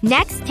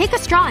 Next, take a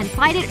straw and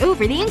slide it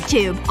over the ink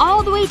tube,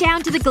 all the way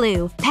down to the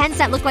glue. Pens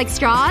that look like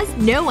straws?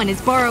 No one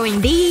is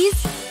borrowing these.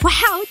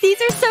 Wow, these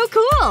are so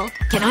cool!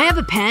 Can I have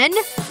a pen?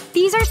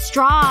 These are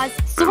straws.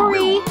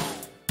 Sorry.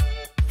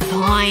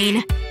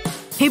 Fine.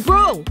 Hey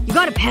bro, you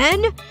got a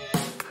pen?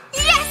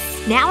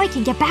 Yes! Now I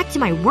can get back to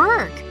my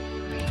work.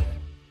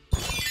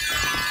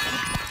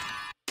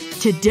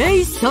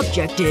 Today's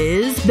subject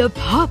is the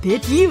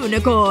puppet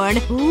unicorn.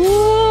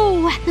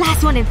 Ooh,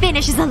 last one to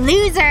finish is a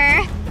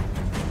loser.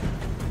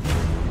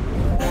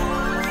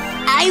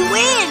 I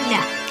win!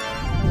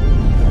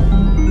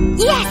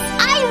 Yes,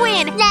 I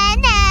win!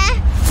 Nana!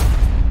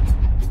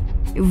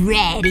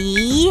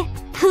 Ready?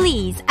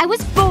 Please, I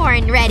was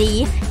born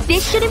ready.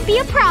 This shouldn't be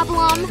a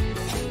problem.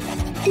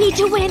 Need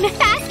to win.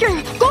 Faster!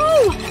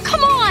 Go!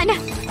 Come on!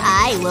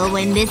 I will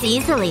win this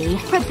easily.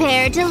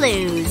 Prepare to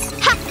lose.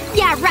 Ha!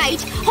 Yeah, right.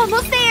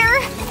 Almost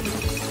there.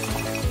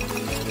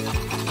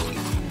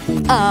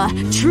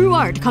 True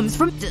art comes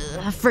from…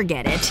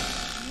 forget it.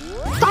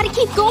 Gotta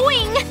keep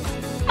going!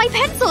 My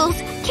pencils!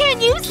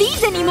 Can't use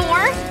these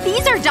anymore!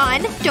 These are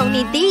done. Don't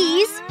need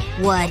these.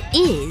 What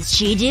is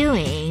she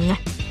doing?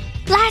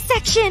 Last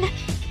section!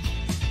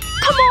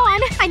 Come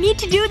on! I need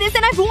to do this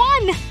and I've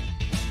won!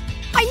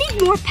 I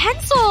need more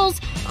pencils!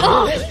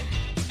 Ugh!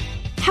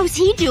 How's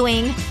he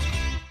doing?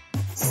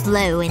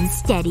 Slow and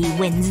steady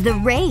wins the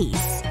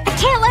race. I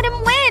can't let him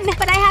win!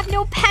 But I have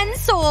no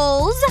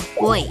pencils!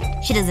 Wait,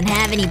 she doesn't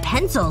have any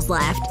pencils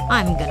left.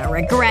 I'm gonna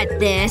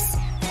regret this.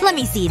 Let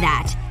me see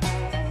that.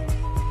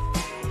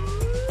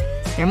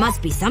 There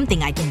must be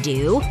something I can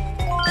do.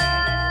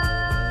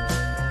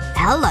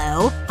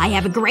 Hello. I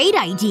have a great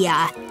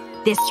idea.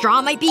 This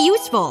straw might be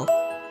useful.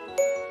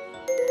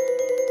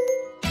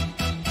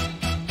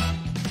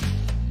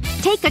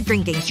 Take a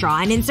drinking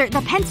straw and insert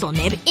the pencil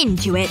nib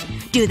into it.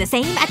 Do the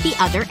same at the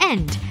other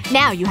end.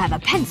 Now you have a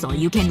pencil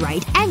you can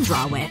write and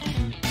draw with.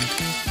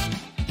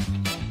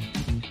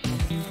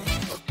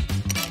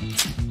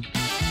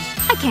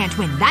 I can't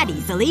win that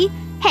easily.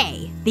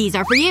 Hey, these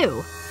are for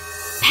you.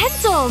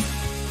 Pencils!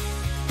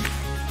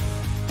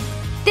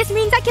 This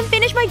means I can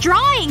finish my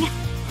drawing!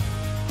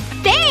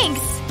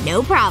 Thanks!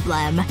 No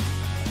problem.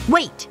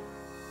 Wait.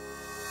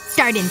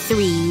 Start in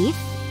 3,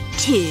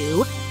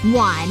 2,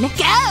 1,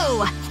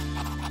 go!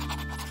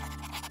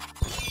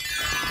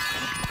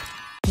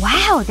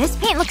 Wow, this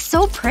paint looks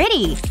so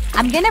pretty.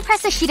 I'm gonna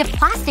press a sheet of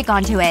plastic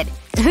onto it.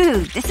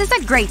 Ooh, this is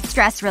a great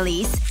stress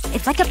release.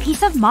 It's like a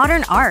piece of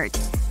modern art.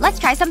 Let's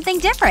try something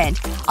different.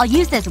 I'll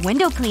use this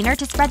window cleaner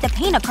to spread the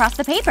paint across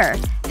the paper.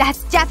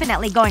 That's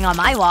definitely going on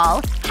my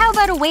wall. How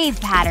about a wave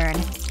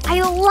pattern?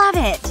 I love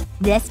it!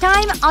 This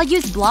time, I'll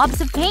use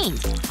blobs of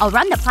paint. I'll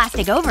run the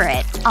plastic over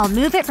it. I'll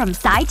move it from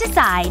side to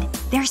side.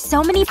 There's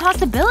so many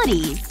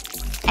possibilities.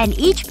 And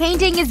each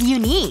painting is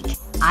unique.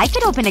 I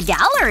could open a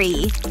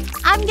gallery.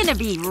 I'm gonna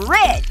be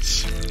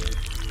rich.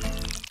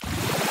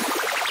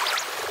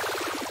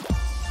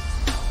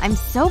 I'm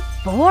so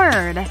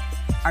bored.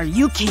 Are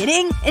you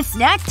kidding? It's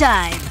snack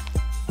time!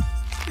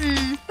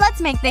 Let's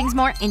make things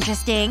more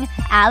interesting.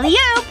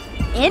 Alley-oop!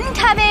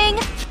 Incoming!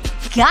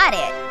 Got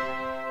it!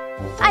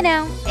 I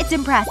know. It's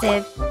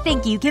impressive.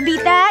 Think you can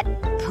beat that?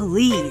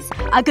 Please.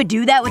 I could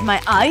do that with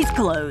my eyes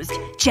closed.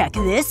 Check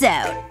this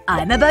out.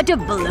 I'm about to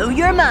blow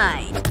your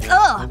mind.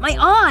 Ugh, my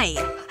eye!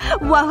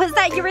 What was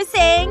that you were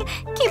saying?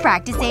 Keep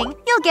practicing.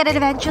 You'll get it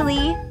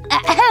eventually.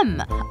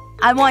 Ahem.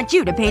 I want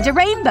you to paint a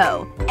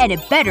rainbow. And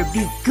it better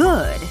be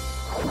good.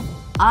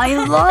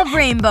 I love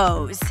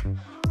rainbows.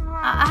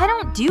 I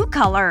don't do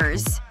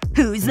colors.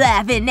 Who's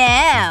laughing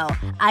now?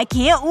 I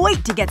can't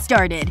wait to get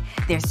started.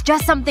 There's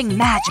just something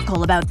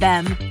magical about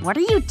them. What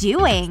are you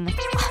doing?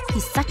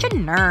 He's such a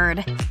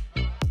nerd.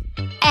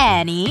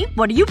 Annie,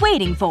 what are you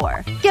waiting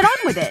for? Get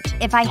on with it.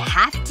 If I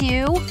have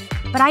to.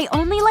 But I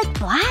only like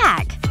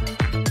black.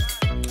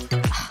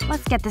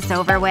 Let's get this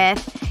over with.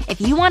 If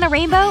you want a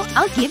rainbow,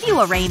 I'll give you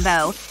a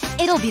rainbow.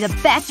 It'll be the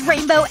best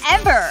rainbow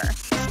ever!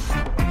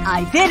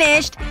 I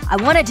finished. I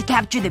wanted to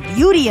capture the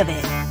beauty of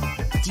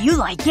it. Do you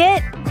like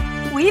it?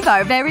 We've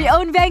our very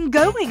own Van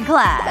Gogh in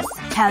class.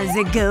 How's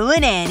it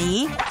going,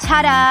 Annie?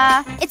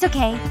 Ta-da! It's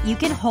okay. You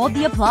can hold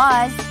the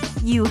applause.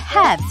 You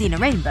have seen a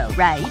rainbow,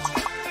 right?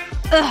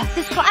 Ugh,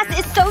 this class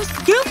is so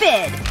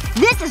stupid!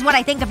 This is what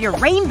I think of your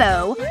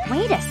rainbow!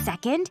 Wait a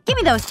second. Give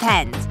me those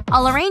pens.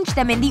 I'll arrange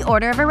them in the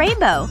order of a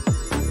rainbow.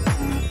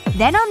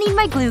 Then I'll need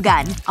my glue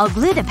gun. I'll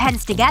glue the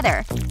pens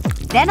together.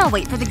 Then I'll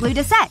wait for the glue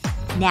to set.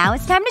 Now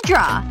it's time to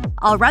draw.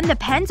 I'll run the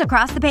pens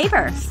across the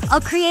paper. I'll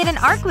create an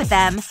arc with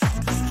them.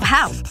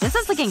 Wow, this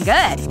is looking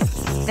good.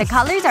 The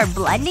colors are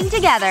blending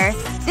together.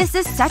 This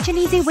is such an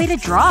easy way to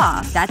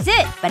draw. That's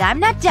it. But I'm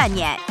not done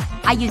yet.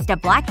 I used a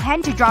black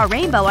pen to draw a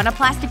rainbow on a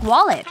plastic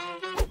wallet.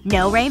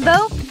 No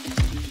rainbow?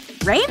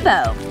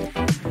 Rainbow.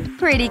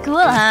 Pretty cool,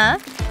 huh?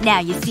 Now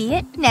you see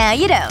it, now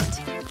you don't.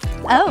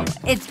 Oh,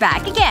 it's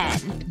back again.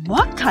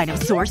 What kind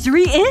of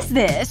sorcery is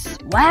this?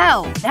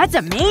 Wow, that's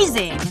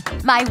amazing!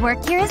 My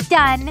work here is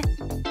done.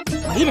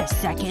 Wait a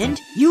second.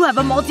 You have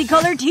a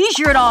multicolored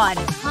t-shirt on!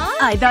 Huh?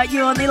 I thought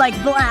you only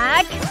liked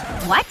black.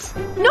 What?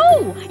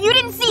 No! You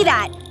didn't see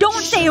that! Don't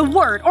say a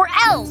word, or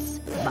else!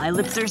 My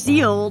lips are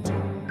sealed.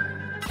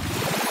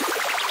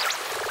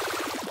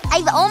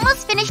 I've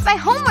almost finished my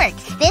homework.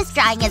 This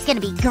drawing is gonna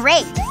be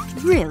great.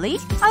 Really?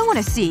 I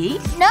wanna see.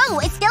 No,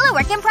 it's still a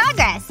work in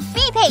progress.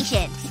 Be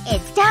patient.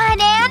 It's done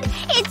and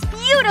it's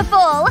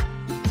beautiful!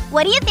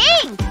 What do you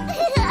think?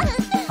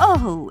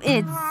 Oh,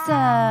 it's,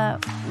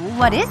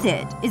 what is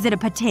it? Is it a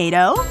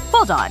potato?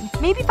 Hold on.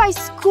 Maybe if I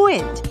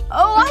squint.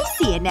 Oh, I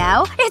see it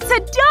now. It's a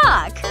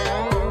duck!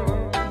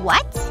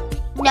 What?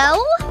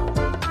 No?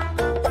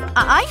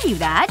 I knew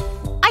that.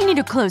 I need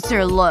a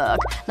closer look.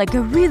 Like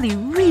a really,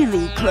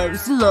 really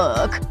close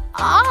look.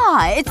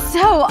 Ah, it's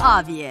so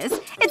obvious.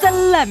 It's a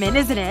lemon,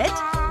 isn't it?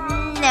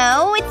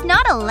 No, it's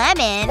not a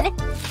lemon.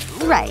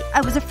 Right.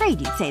 I was afraid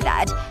you'd say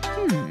that.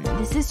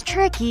 This is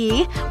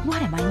tricky.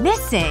 What am I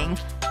missing?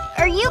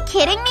 Are you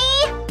kidding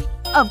me?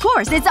 Of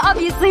course, it's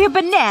obviously a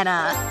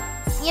banana.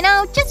 You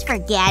know, just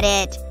forget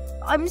it.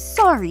 I'm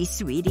sorry,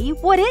 sweetie.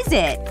 What is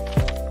it?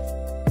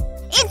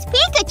 It's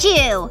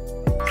Pikachu!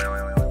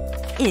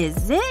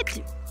 Is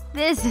it?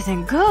 This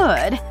isn't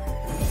good.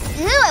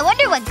 Ooh, I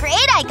wonder what grade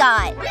I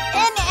got.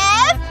 An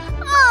F?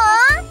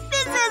 Aw,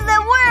 this is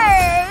the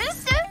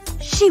worst.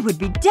 She would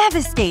be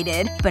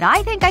devastated. But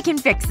I think I can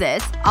fix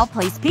this. I'll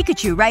place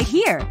Pikachu right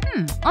here.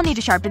 I'll need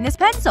to sharpen this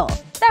pencil.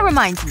 That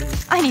reminds me.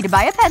 I need to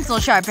buy a pencil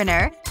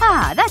sharpener.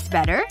 Ah, that's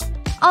better.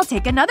 I'll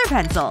take another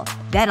pencil.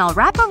 Then I'll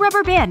wrap a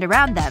rubber band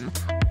around them.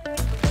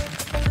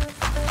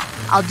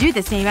 I'll do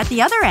the same at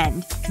the other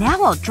end.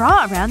 Now I'll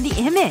draw around the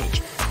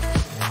image.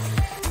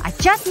 I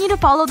just need to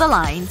follow the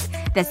lines.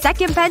 The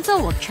second pencil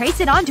will trace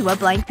it onto a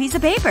blank piece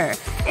of paper.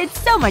 It's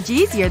so much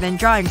easier than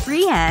drawing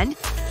freehand.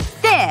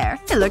 There!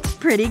 It looks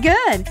pretty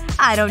good.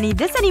 I don't need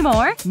this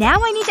anymore.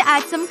 Now I need to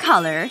add some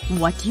color.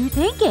 What do you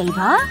think,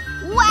 Ava?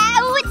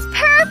 Wow, it's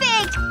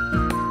perfect!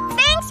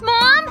 Thanks,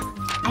 Mom!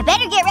 I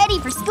better get ready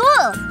for school.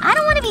 I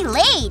don't want to be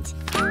late.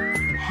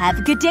 Have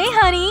a good day,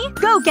 honey.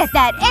 Go get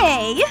that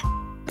A.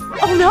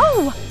 Oh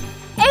no!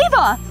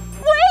 Ava!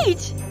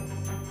 Wait!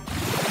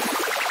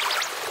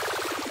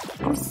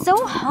 I'm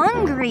so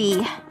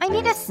hungry. I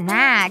need a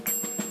snack.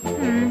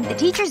 The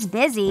teacher's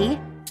busy.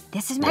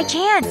 This is my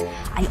chance.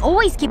 I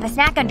always keep a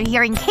snack under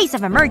here in case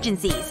of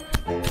emergencies.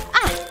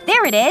 Ah,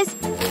 there it is.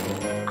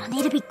 I'll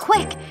need to be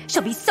quick.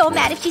 She'll be so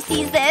mad if she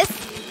sees this.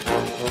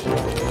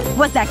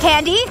 What's that,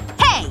 candy?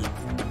 Hey!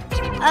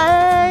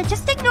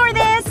 Just ignore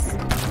this.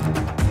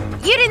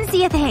 You didn't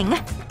see a thing.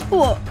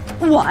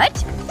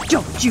 What?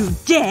 Don't you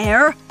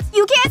dare!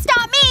 You can't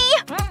stop me!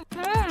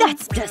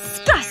 That's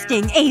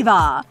disgusting,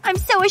 Ava! I'm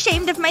so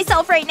ashamed of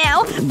myself right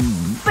now.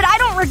 But I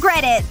don't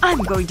regret it. I'm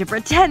going to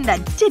pretend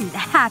that didn't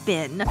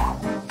happen.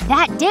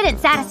 That didn't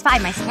satisfy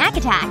my snack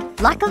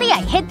attack. Luckily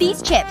I hid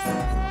these chips.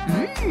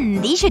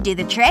 These should do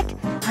the trick.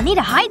 I'll need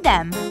to hide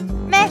them.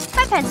 Meh,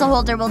 my pencil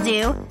holder will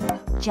do.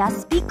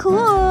 Just be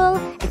cool.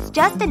 It's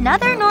just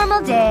another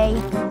normal day.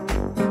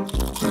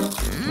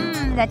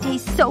 That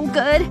tastes so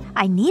good.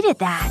 I needed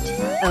that.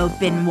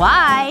 Open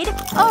wide.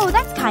 Oh,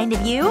 that's kind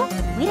of you.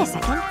 Wait a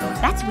second.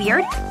 That's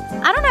weird.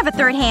 I don't have a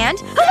third hand.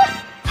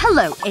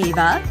 Hello,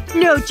 Ava.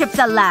 No chips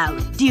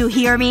allowed. Do you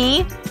hear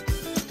me?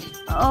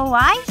 Oh,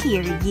 I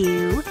hear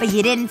you. But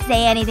you didn't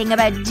say anything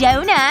about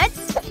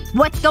donuts.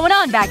 What's going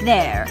on back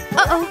there?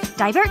 Uh-oh.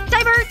 Divert,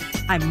 divert.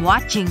 I'm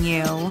watching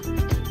you.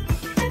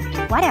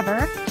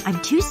 Whatever.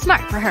 I'm too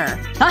smart for her.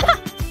 Haha!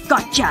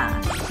 Gotcha!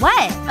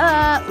 What?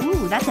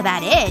 Ooh, that's a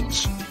bad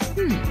itch.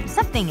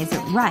 Something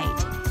isn't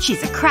right.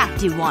 She's a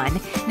crafty one.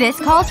 This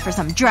calls for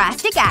some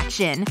drastic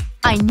action.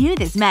 I knew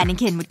this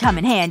mannequin would come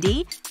in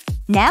handy.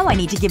 Now I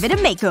need to give it a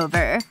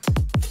makeover.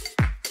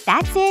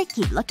 That's it.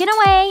 Keep looking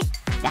away.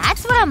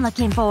 That's what I'm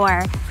looking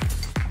for.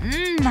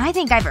 I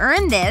think I've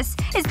earned this.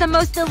 It's the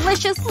most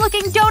delicious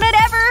looking donut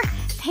ever!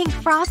 Pink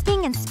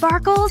frosting and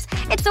sparkles.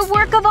 It's a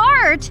work of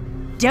art!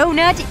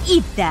 Donut,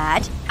 eat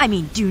that. I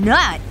mean, do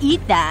not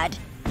eat that.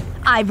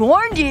 I've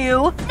warned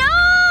you. No!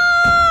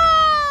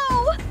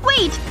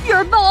 Wait,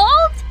 you're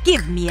bald?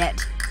 Give me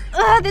it.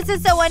 Ugh, this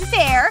is so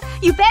unfair.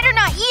 You better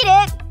not eat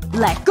it.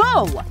 Let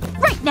go!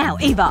 Right now,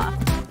 Ava!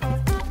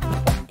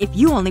 If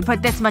you only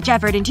put this much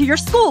effort into your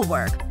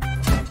schoolwork.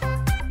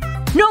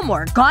 No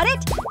more, got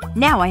it?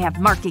 Now I have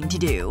marking to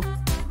do.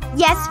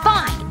 Yes,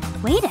 fine.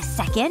 Wait a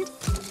second.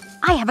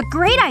 I have a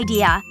great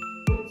idea.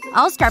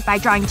 I'll start by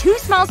drawing 2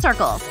 small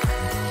circles.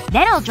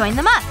 Then I'll join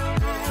them up.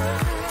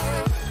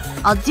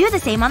 I'll do the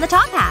same on the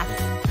top half.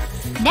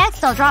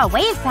 Next, I'll draw a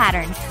wave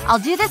pattern. I'll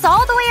do this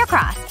all the way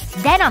across.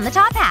 Then on the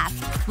top half.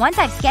 Once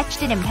I've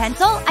sketched it in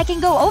pencil, I can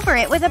go over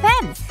it with a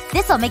pen.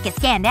 This'll make it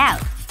stand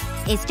out.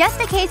 It's just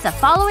a case of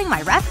following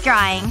my rough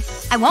drawing.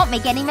 I won't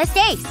make any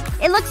mistakes.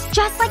 It looks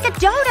just like a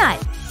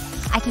donut.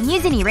 I can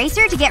use an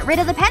eraser to get rid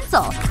of the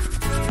pencil.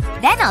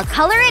 Then I'll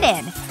color it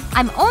in.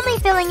 I'm only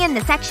filling in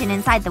the section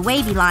inside the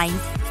wavy lines.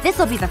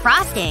 This'll be the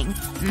frosting.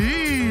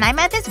 My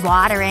mouth is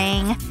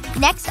watering.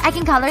 Next, I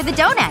can color the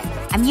donut.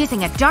 I'm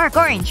using a dark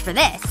orange for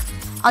this.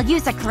 I'll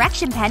use a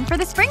correction pen for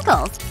the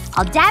sprinkles.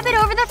 I'll dab it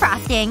over the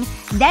frosting.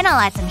 Then I'll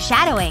add some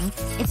shadowing.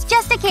 It's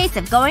just a case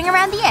of going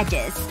around the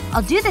edges.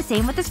 I'll do the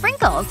same with the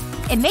sprinkles.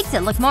 It makes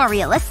it look more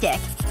realistic.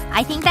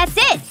 I think that's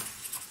it.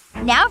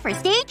 Now for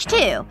stage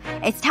 2.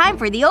 It's time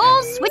for the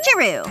old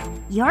switcheroo.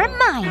 You're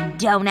mine,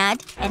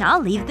 donut. And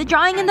I'll leave the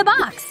drawing in the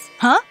box.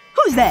 Huh?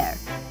 Who's there?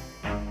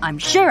 I'm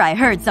sure I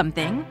heard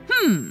something.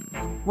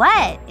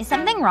 What? Is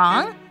something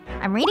wrong?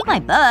 I'm reading my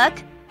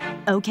book.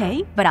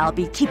 Okay, but I'll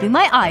be keeping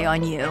my eye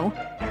on you.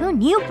 Who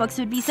knew books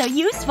would be so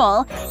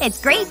useful?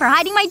 It's great for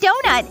hiding my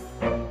donut.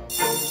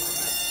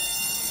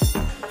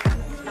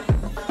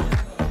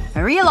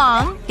 Hurry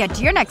along. Get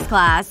to your next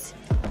class.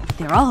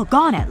 They're all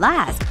gone at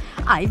last.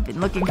 I've been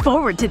looking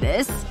forward to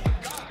this.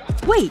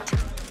 Wait.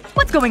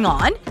 What's going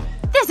on?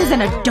 This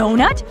isn't a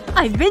donut!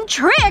 I've been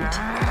tricked!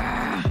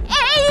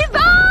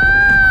 Ava!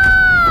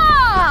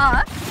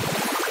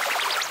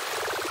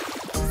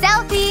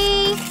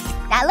 Selfie!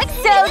 That looks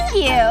so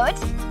cute!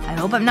 I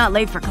hope I'm not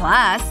late for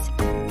class.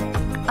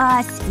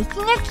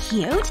 Speaking of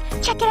cute,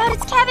 check it out,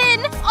 it's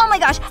Kevin! Oh my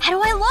gosh, how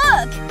do I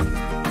look?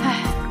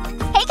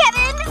 Hey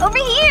Kevin! Over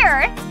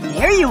here!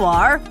 There you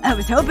are. I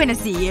was hoping to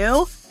see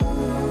you.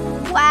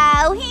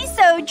 Wow, he's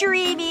so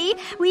dreamy.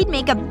 We'd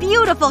make a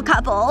beautiful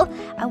couple.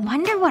 I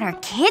wonder what our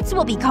kids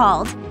will be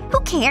called. Who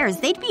cares?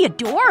 They'd be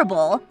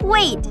adorable.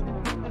 Wait.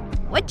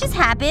 What just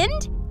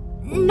happened?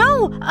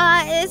 No,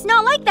 it's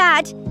not like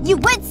that. You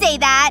would say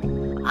that!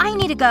 I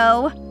need to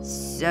go.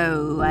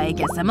 So, I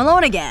guess I'm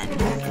alone again.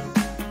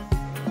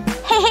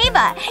 Hey,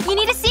 Ava! You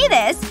need to see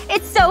this!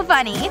 It's so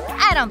funny.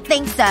 I don't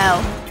think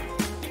so.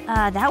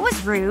 That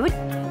was rude.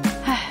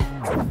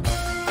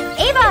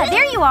 Ava,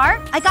 there you are!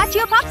 I got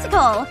you a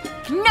popsicle.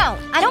 No,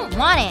 I don't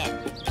want it.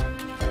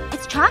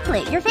 It's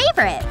chocolate, your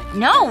favorite.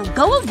 No,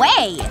 go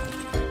away!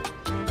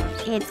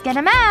 It's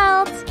gonna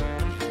melt.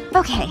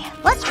 Okay,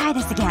 let's try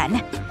this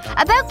again.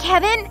 About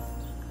Kevin…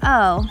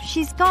 Oh,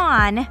 she's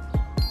gone.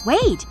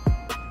 Wait.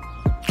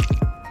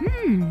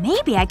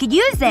 Maybe I could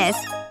use this.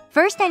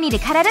 First I need to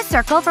cut out a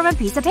circle from a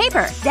piece of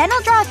paper. Then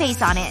I'll draw a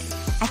face on it.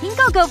 I think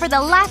I'll go for the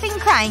laughing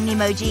crying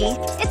emoji.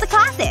 It's a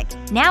classic.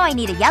 Now I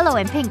need a yellow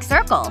and pink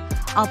circle.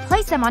 I'll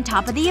place them on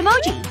top of the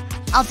emoji.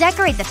 I'll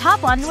decorate the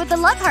top one with the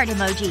love heart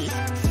emoji.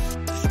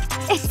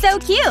 It's so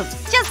cute.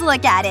 Just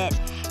look at it.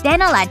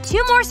 Then I'll add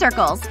 2 more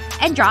circles.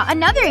 And draw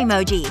another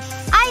emoji.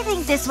 I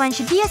think this one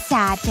should be a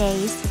sad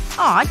face.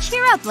 Aw,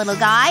 cheer up, little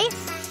guy.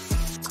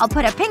 I'll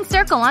put a pink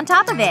circle on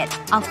top of it.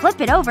 I'll flip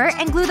it over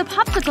and glue the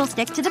popsicle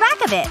stick to the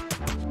back of it.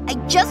 I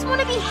just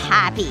want to be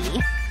happy.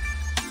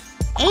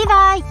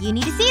 Ava, you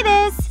need to see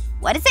this.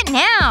 What is it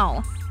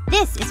now?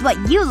 This is what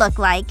you look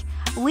like.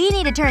 We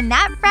need to turn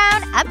that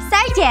frown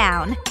upside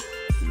down.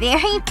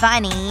 Very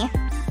funny.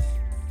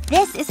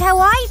 This is how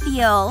I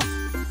feel.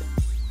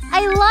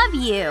 I love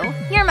you.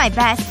 You're my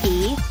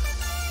bestie.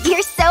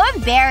 You're so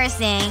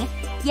embarrassing.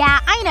 Yeah,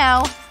 I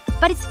know.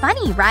 But it's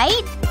funny,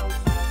 right?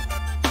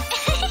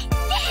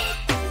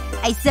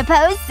 I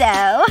suppose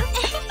so.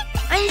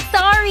 I'm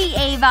sorry,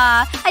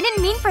 Ava. I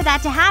didn't mean for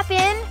that to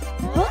happen.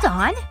 Hold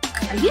on.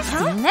 Are you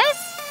seeing this?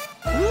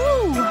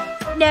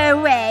 Ooh.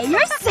 No way.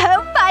 You're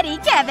so funny,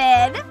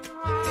 Kevin.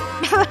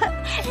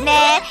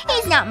 Nah,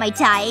 he's not my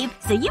type.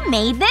 So you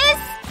made this?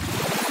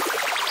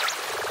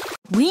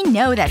 We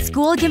know that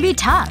school can be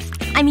tough.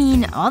 I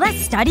mean, all that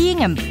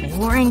studying and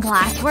boring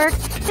classwork,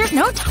 there's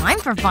no time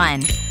for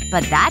fun.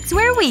 But that's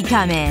where we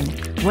come in.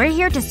 We're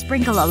here to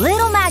sprinkle a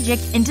little magic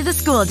into the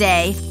school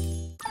day.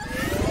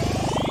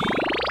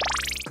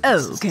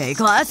 Okay,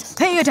 class.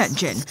 Pay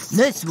attention.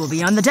 This will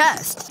be on the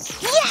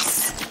test.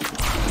 Yes!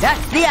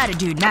 That's the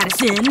attitude,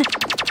 Madison.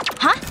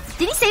 Huh?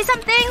 Did he say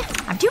something?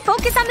 I'm too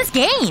focused on this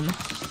game.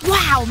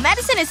 Wow,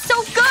 Madison is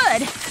so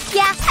good!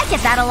 Yeah, I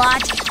get that a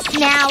lot.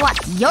 Now,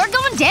 you're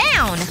going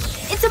down!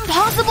 It's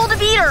impossible to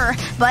beat her,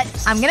 but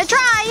I'm gonna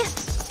try.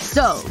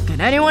 So, can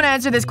anyone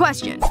answer this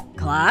question?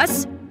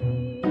 Class?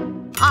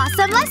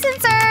 Awesome lesson,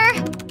 sir!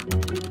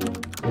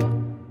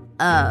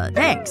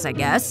 Thanks, I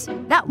guess.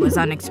 That was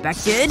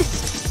unexpected.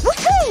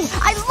 Woohoo!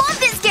 I love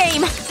this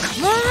game!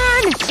 Come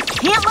on!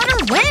 Can't let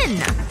her win!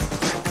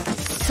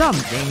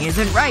 Something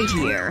isn't right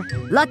here.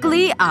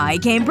 Luckily, I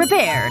came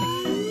prepared.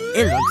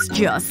 It looks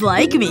just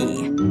like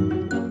me.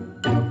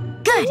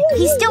 Good!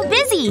 He's still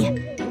busy!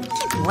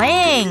 Keep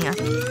playing.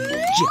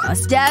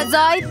 Just as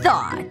I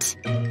thought.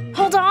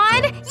 Hold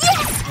on!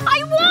 Yes!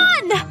 I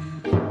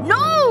won!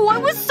 No! I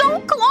was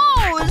so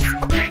close!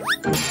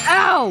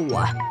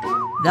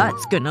 Ow!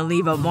 That's gonna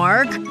leave a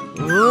mark.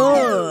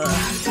 Ugh.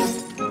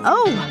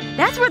 Oh,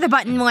 that's where the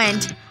button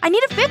went. I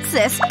need to fix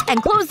this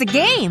and close the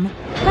game.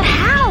 But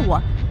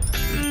how?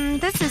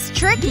 This is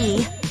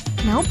tricky.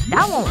 Nope,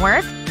 that won't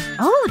work.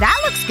 Oh, that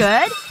looks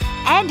good.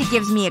 And it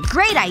gives me a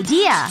great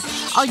idea.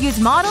 I'll use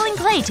modeling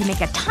clay to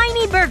make a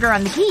tiny burger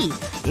on the key.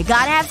 You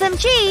gotta have some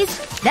cheese.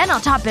 Then I'll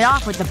top it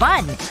off with the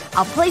bun.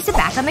 I'll place it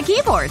back on the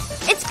keyboard.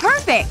 It's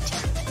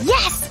perfect!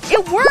 Yes!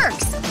 It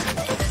works!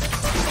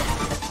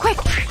 Quick!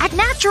 Act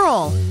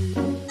natural!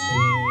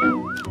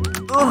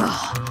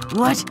 Ugh.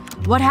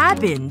 What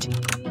happened?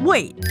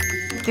 Wait.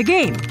 The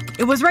game.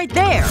 It was right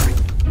there.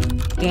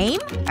 Game?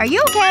 Are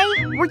you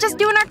okay? We're just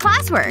doing our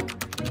classwork.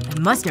 I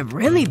must have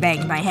really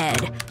banged my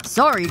head.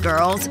 Sorry,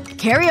 girls.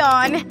 Carry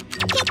on.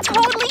 He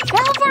totally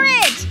fell for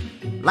it!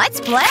 Let's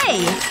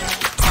play!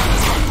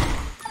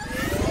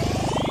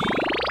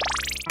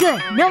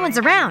 Good. No one's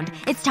around.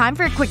 It's time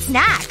for a quick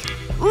snack.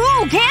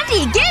 Ooh,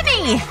 candy!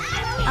 Gimme!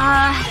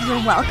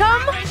 You're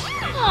welcome?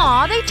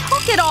 Aw, they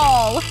took it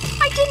all.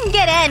 I didn't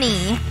get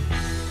any.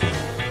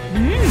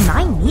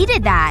 I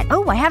needed that.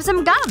 Oh, I have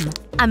some gum.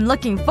 I'm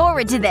looking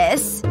forward to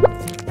this.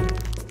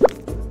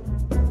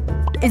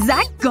 Is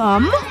that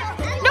gum?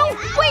 No!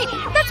 Wait!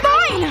 That's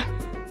mine!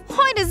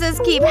 Why does this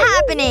keep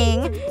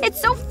happening? It's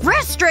so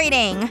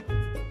frustrating!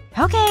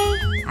 Okay.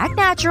 Act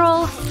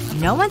natural.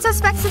 No one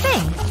suspects a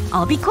thing.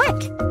 I'll be quick.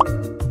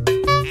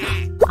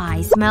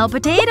 I smell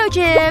potato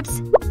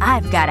chips.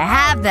 I've gotta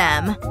have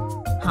them.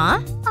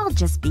 Huh? I'll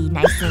just be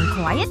nice and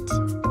quiet.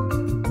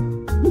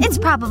 It's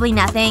probably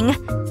nothing.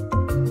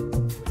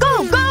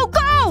 Go! Go!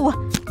 Go!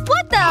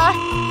 What the?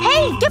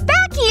 Hey! Get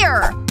back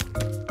here!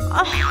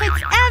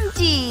 It's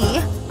empty.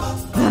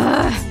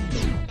 Ugh.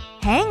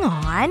 Hang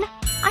on.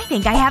 I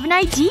think I have an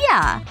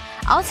idea.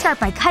 I'll start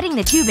by cutting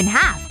the tube in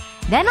half.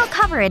 Then I'll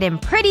cover it in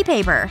pretty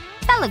paper.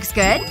 That looks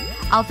good.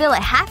 I'll fill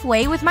it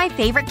halfway with my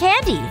favorite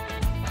candy.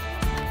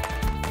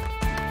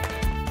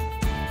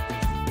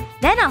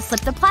 Then I'll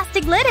slip the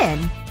plastic lid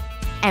in.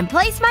 And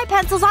place my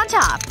pencils on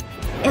top.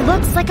 It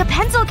looks like a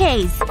pencil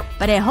case,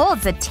 but it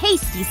holds a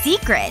tasty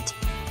secret.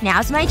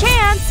 Now's my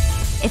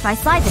chance. If I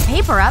slide the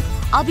paper up,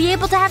 I'll be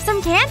able to have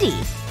some candy.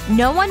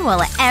 No one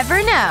will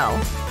ever know.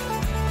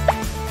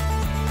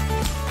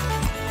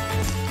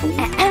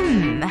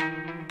 Ahem.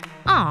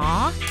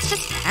 Aw, it's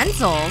just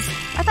pencils.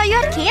 I thought you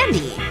had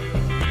candy.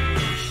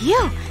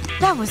 Phew,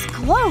 that was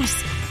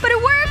close. But it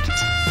worked!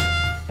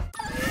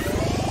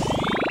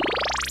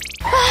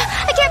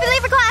 I can't be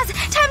late for class!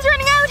 Time's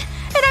running out!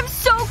 And I'm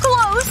so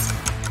close!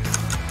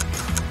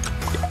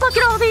 Look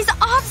at all these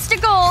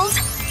obstacles!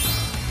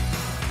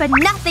 But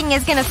nothing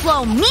is gonna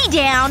slow me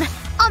down!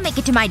 I'll make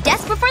it to my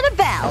desk before the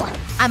bell.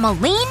 I'm a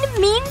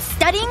lean, mean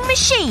studying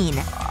machine.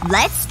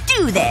 Let's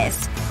do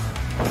this.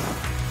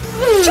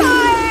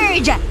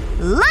 Charge!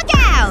 Look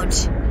out!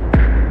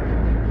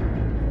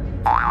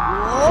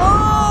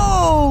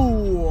 Whoa!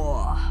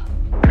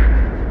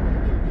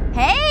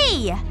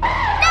 Hey!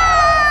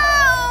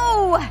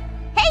 No!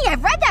 Hey,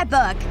 I've read that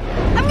book!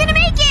 I'm gonna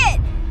make it!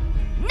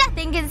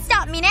 Nothing can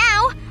stop me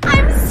now!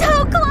 I'm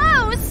so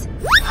close!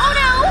 Oh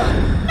no!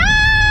 No!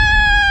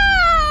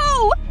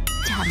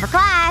 Time for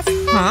class.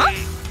 Huh?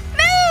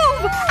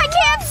 Move! I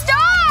can't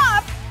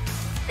stop!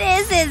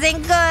 This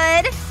isn't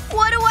good.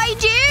 What do I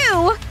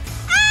do?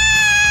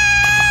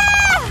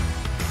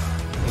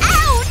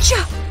 Ouch!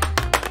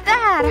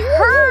 That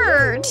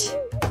hurt.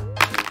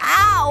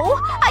 Ow!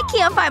 I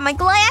can't find my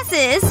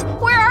glasses.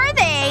 Where are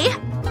they?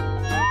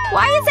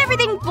 Why is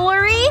everything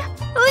blurry?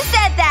 Who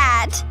said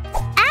that?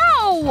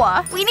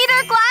 Ow! We need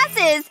our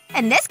glasses!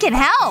 And this can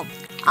help.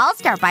 I'll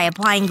start by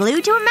applying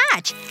glue to a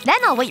match.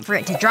 Then I'll wait for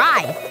it to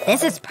dry.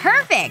 This is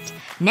perfect!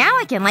 Now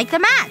I can light the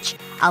match.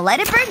 I'll let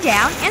it burn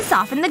down and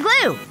soften the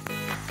glue.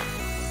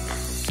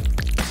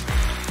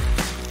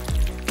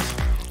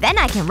 Then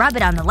I can rub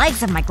it on the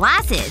legs of my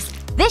glasses.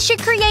 This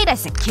should create a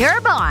secure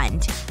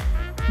bond.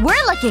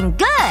 We're looking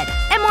good!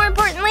 And more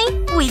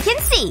importantly, we can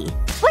see.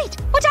 Wait,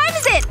 what time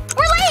is it?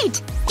 We're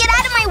late! Get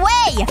out of my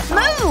way!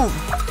 Move!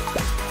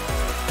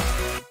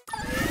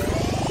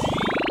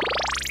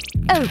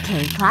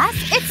 Okay, class.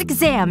 It's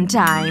exam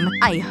time.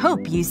 I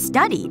hope you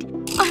studied.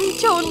 I'm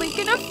totally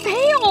gonna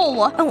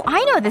fail! Oh,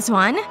 I know this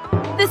one.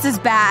 This is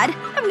bad.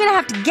 I'm gonna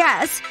have to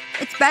guess.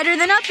 It's better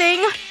than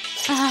nothing.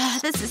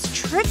 This is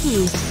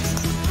tricky.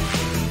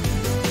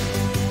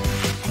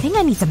 I think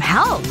I need some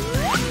help.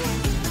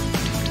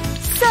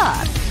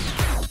 Sup?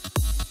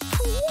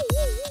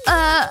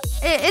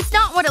 It's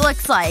not what it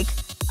looks like.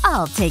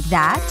 I'll take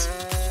that.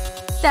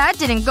 That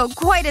didn't go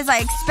quite as I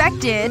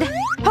expected.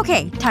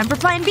 Okay, time for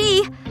plan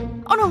B.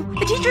 Oh no,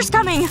 the teacher's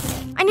coming!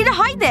 I need to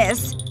hide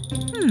this.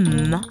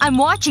 I'm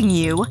watching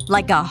you.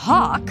 Like a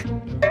hawk.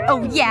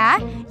 Oh yeah?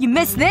 You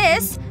missed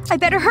this. I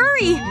better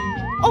hurry.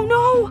 Oh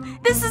no!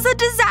 This is a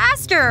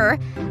disaster!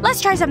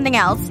 Let's try something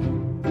else.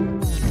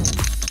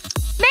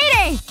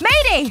 Mayday!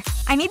 Mayday!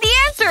 I need the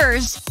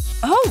answers!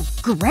 Oh,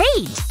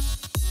 great!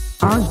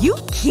 Are you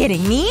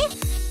kidding me?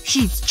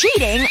 She's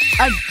cheating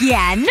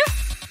again?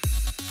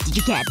 Did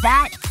you get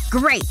that?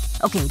 Great.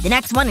 Okay, the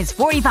next one is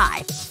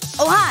 45.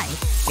 Oh hi.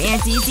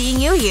 Fancy seeing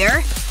you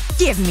here.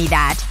 Give me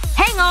that.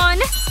 Hang on.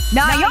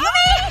 Naomi!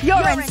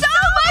 You're in so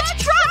much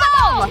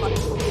trouble!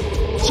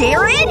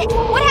 Jared?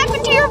 What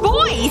happened to your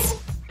voice?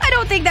 I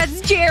don't think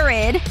that's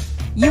Jared.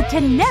 You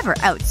can never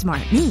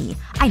outsmart me.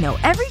 I know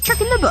every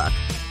trick in the book.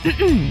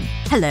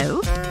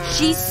 Hello?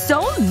 She's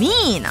so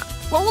mean.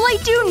 What will I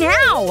do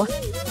now?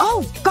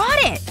 Oh, got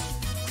it!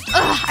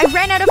 Ugh, I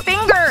ran out of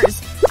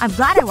fingers! I'm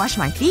glad I washed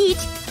my feet.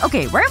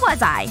 Okay, where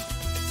was I?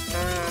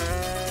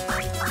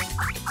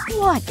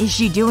 What is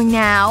she doing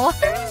now?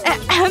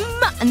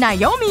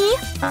 Naomi?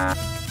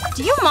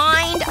 Do you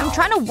mind? I'm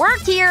trying to work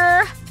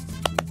here.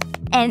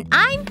 And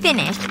I'm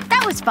finished.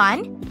 That was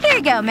fun. Here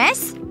you go,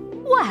 miss.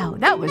 Wow,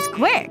 that was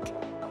quick.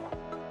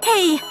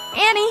 Hey,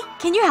 Annie,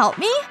 can you help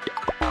me?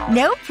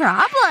 No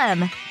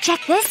problem.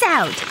 Check this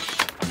out.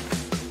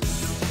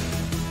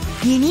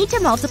 You need to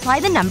multiply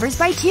the numbers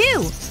by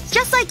 2.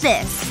 Just like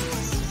this.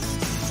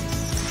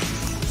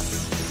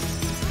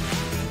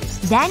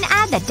 Then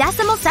add the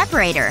decimal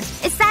separator.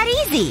 It's that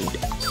easy.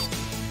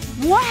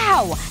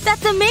 Wow!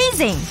 That's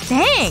amazing!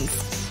 Thanks!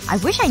 I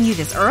wish I knew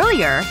this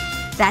earlier.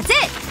 That's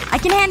it! I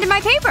can hand in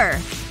my paper.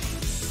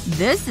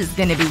 This is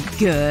gonna be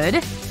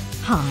good.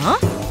 Huh?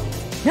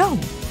 No.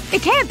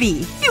 It can't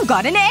be. You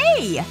got an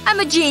A! I'm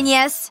a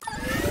genius.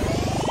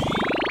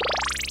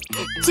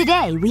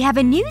 Today, we have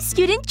a new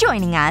student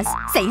joining us.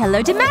 Say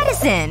hello to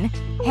Madison.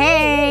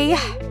 Hey.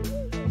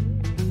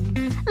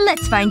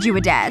 Let's find you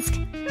a desk.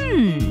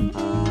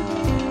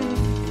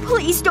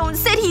 Please don't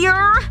sit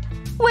here.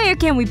 Where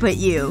can we put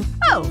you?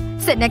 Oh,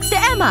 sit next to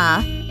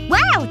Emma.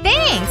 Wow,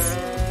 thanks.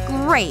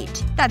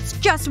 Great. That's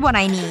just what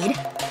I need.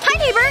 Hi,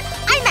 neighbor.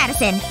 I'm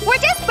Madison. We're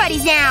desk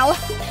buddies now.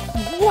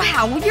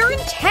 Wow, you're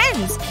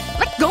intense.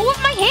 Let go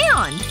of my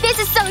hand! This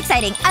is so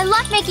exciting. I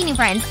love making new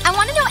friends. I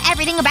want to know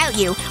everything about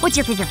you. What's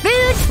your favorite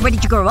food? Where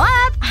did you grow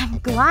up? I'm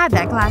glad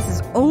that class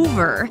is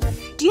over.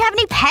 Do you have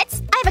any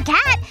pets? I have a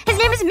cat. His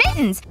name is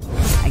Mittens.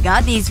 I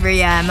got these for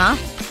you, Emma.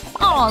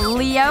 Aw,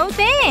 Leo,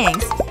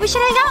 thanks. We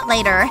should hang out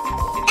later.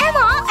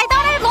 Emma, I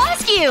thought I had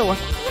lost you.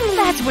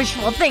 That's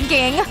wishful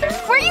thinking.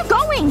 Where are you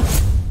going?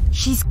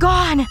 She's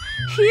gone.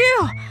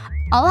 Phew.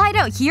 I'll hide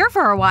out here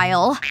for a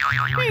while.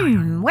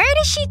 Where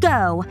does she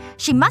go?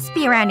 She must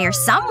be around here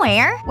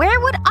somewhere. Where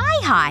would I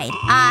hide?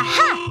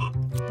 Aha!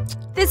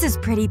 This is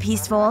pretty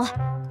peaceful.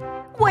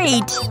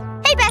 Wait.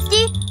 Hey,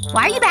 bestie.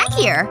 Why are you back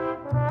here?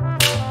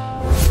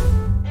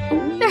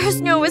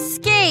 There's no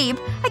escape.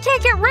 I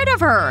can't get rid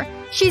of her.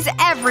 She's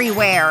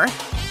everywhere.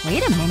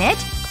 Wait a minute.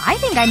 I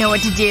think I know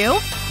what to do.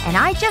 And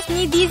I just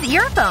need these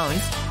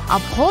earphones. I'll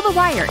pull the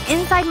wire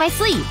inside my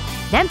sleeve.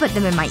 Then put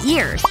them in my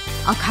ears.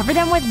 I'll cover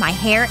them with my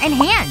hair and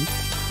hands.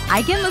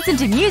 I can listen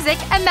to music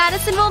and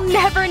Madison will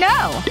never know.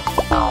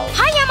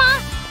 Hi, Emma!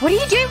 What are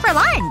you doing for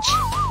lunch?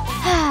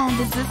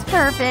 This is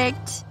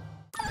perfect.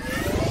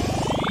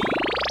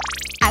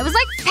 I was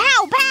like,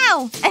 pow,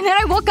 pow! And then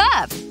I woke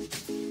up.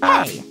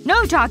 Hey,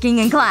 no talking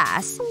in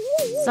class.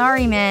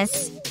 Sorry,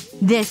 miss.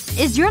 This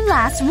is your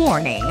last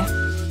warning.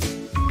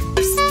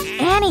 Psst,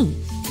 Annie.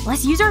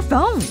 Let's use our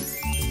phones.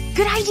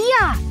 Good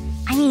idea.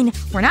 I mean,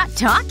 we're not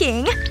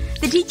talking.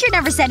 The teacher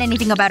never said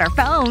anything about our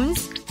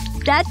phones.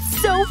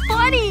 That's so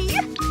funny!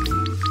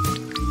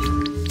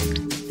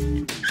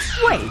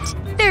 Wait.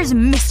 There's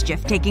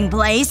mischief taking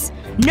place.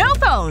 No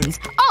phones!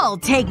 I'll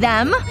take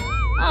them!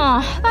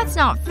 Oh, that's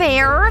not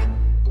fair.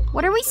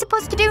 What are we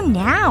supposed to do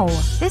now?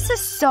 This is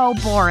so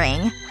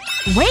boring.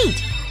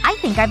 Wait! I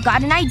think I've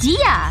got an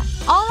idea!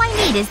 All I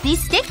need is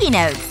these sticky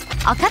notes.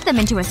 I'll cut them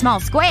into a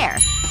small square.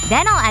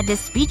 Then I'll add this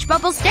speech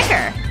bubble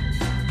sticker.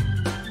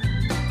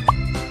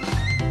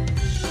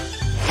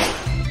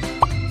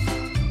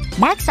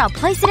 Next, I'll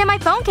place it in my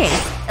phone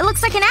case. It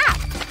looks like an app.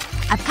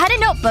 I've cut a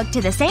notebook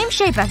to the same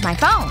shape as my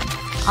phone.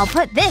 I'll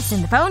put this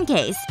in the phone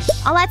case.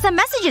 I'll add some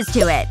messages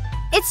to it.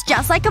 It's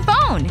just like a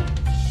phone.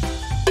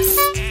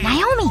 Psst,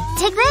 Naomi,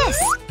 take this.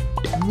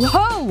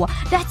 Whoa!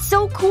 That's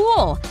so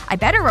cool. I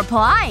better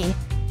reply.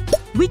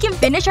 We can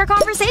finish our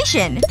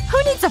conversation.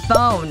 Who needs a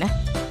phone?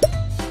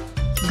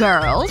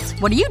 Girls,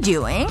 what are you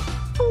doing?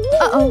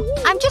 Uh-oh.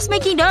 I'm just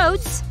making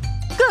notes.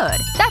 Good.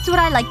 That's what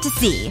I like to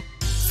see.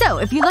 So,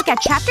 if you look at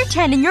chapter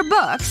 10 in your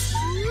books…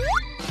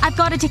 I've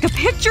gotta take a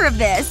picture of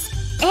this.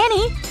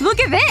 Annie, look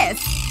at this.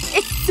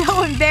 It's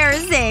so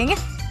embarrassing.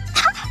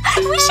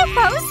 We should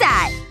post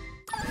that.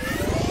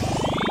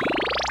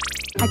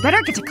 I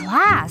better get to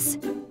class.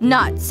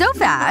 Not so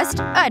fast.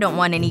 I don't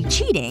want any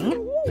cheating.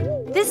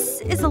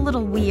 This is a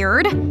little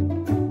weird.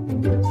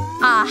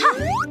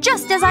 Aha!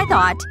 Just as I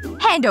thought.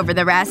 Hand over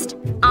the rest.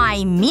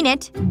 I mean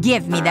it.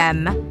 Give me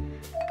them.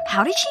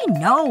 How did she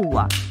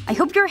know? I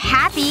hope you're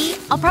happy.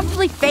 I'll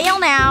probably fail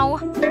now.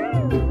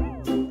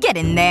 Get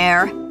in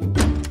there.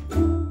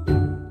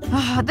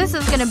 Ugh, this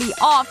is gonna be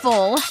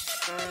awful.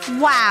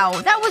 Wow,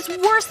 that was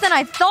worse than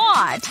I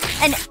thought.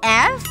 An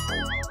F?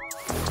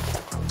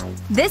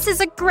 This is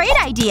a great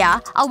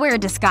idea. I'll wear a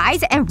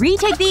disguise and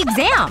retake the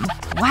exam.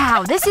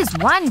 Wow, this is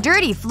one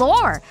dirty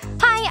floor.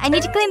 Hi, I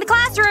need to clean the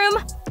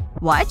classroom.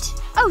 What?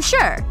 Oh,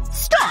 sure.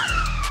 Stop.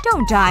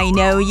 Don't I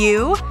know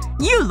you?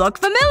 You look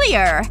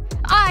familiar.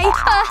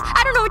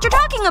 I don't know what you're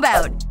talking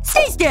about.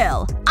 Stay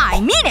still. I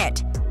mean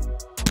it.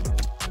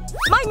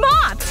 My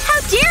mop! How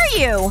dare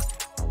you!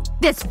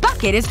 This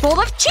bucket is full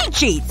of cheat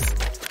sheets.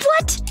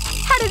 What?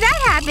 How did that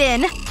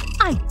happen?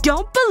 I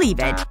don't believe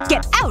it.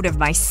 Get out of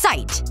my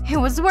sight. It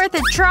was worth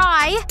a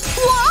try.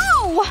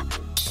 Whoa!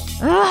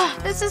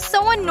 Ugh, this is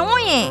so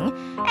annoying.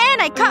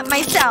 And I cut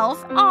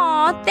myself.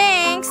 Aw,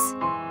 thanks.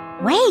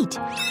 Wait.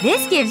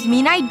 This gives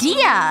me an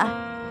idea.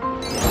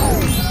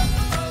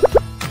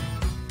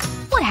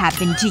 What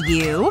happened to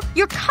you?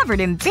 You're covered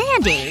in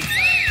band-aids.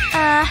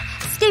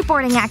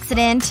 Skateboarding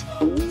accident.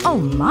 Oh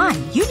my,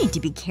 you need to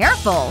be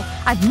careful.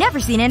 I've never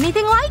seen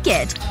anything like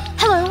it.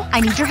 Hello,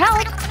 I need your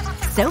help.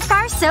 So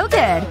far, so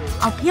good.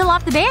 I'll peel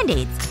off the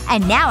band-aids.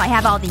 And now I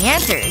have all the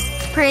answers.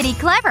 Pretty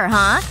clever,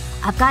 huh?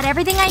 I've got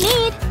everything I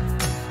need.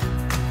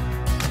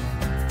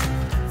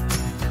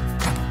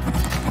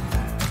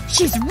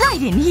 She's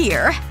right in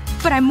here.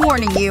 But I'm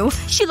warning you,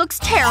 she looks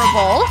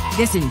terrible.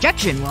 This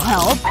injection will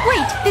help.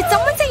 Wait, did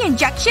someone say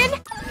injection?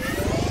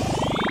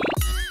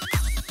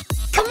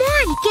 Come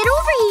on, get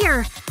over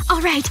here.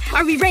 Alright,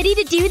 are we ready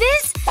to do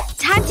this?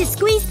 Time to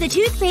squeeze the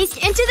toothpaste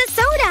into the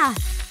soda.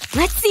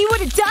 Let's see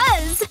what it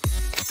does.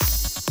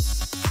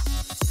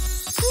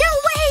 No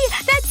way!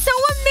 That's so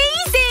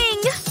amazing!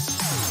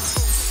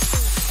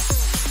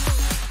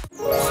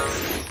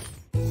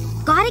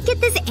 Gotta get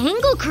this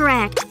angle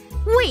correct.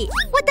 Wait,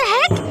 what the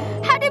heck?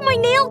 How did my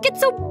nail get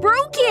so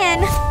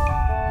broken?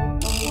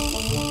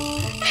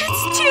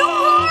 It's too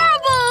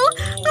horrible!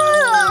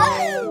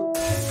 Ugh.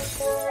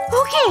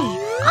 Okay,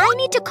 I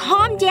need to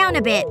calm down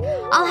a bit.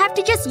 I'll have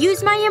to just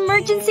use my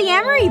emergency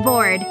emery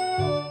board.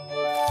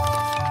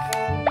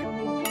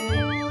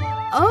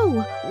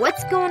 Oh,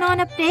 what's going on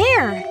up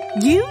there?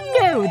 You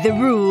know the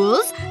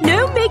rules.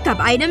 No makeup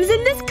items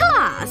in this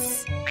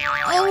class.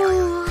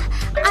 Oh,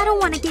 I don't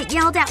want to get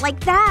yelled at like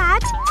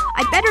that.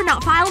 I better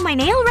not file my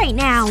nail right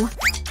now.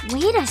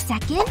 Wait a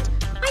second.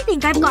 I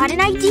think I've got an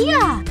idea.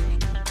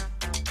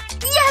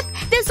 Yep!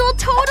 This will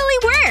totally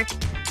work!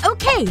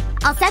 Okay,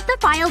 I'll set the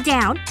file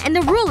down and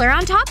the ruler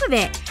on top of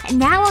it. And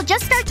now I'll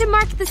just start to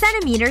mark the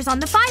centimeters on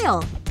the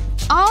file.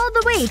 All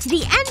the way to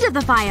the end of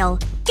the file.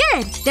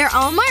 Good! They're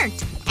all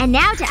marked. And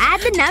now to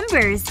add the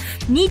numbers.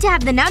 Need to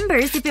have the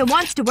numbers if it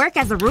wants to work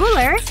as a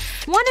ruler.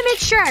 Want to make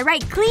sure I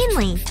write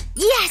cleanly.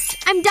 Yes!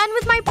 I'm done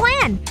with my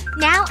plan.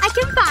 Now I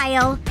can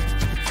file.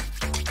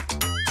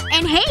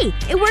 And hey!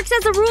 It works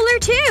as a ruler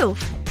too!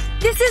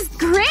 This is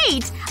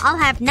great! I'll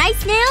have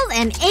nice nails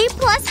and A+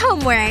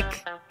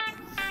 homework.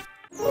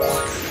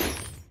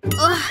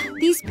 Ugh,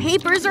 these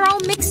papers are all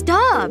mixed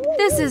up.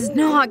 This is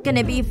not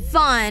gonna be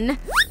fun.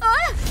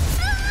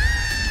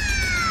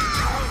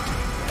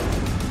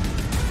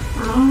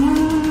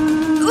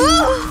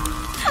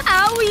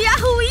 Owie,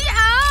 owie,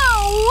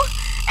 ow!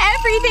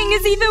 Everything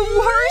is even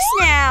worse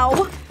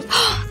now.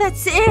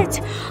 That's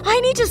it. I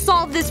need to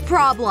solve this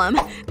problem.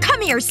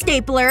 Come here,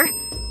 stapler.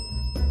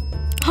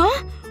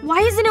 Huh? Why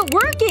isn't it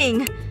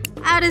working?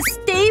 Out of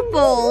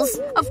staples.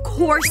 Of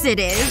course it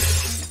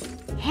is.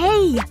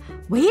 Hey,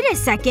 wait a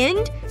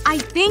second. I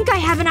think I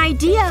have an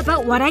idea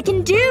about what I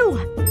can do.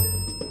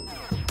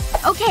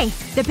 Okay,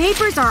 the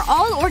papers are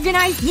all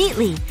organized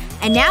neatly.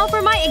 And now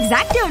for my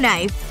X-Acto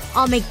knife.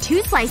 I'll make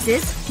 2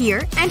 slices,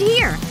 here and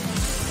here.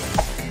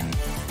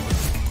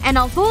 And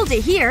I'll fold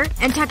it here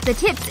and tuck the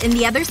tips in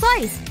the other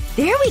slice.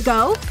 There we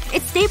go!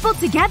 It's stapled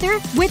together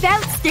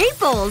without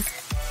staples!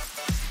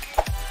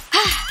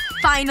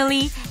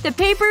 Finally, the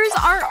papers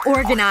are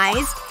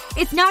organized.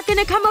 It's not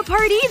gonna come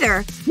apart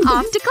either.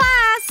 Off to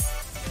class!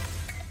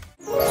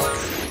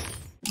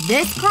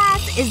 This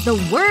class is the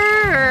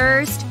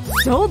worst.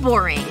 So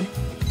boring.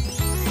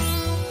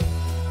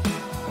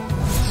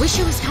 Wish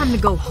it was time to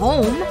go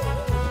home.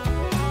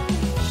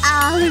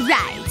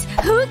 Alright.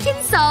 Who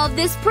can solve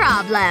this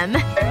problem?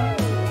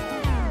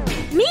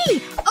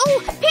 Me!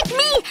 Oh! Pick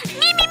me!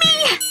 Me!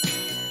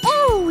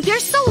 Oh, you're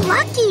so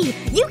lucky!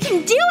 You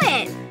can do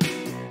it!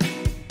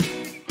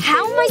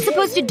 How am I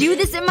supposed to do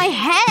this in my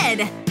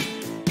head?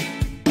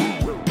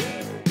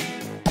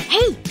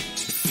 Hey!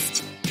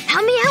 Psst.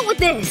 Help me out with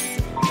this!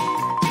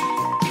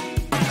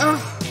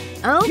 Ugh.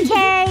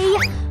 Okay.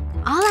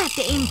 I'll have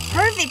to aim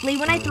perfectly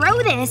when I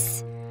throw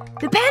this.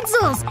 The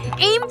pencils!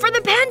 Aim for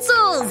the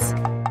pencils!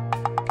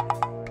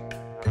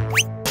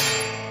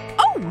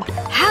 Oh!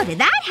 How did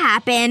that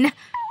happen?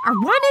 Are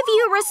one of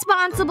you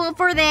responsible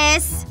for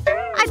this?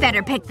 I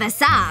better pick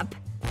this up.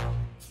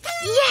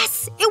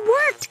 Yes! It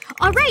worked!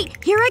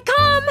 Alright, here I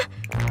come!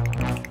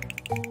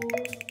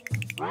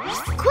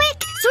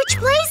 Quick! Switch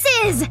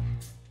places!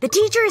 The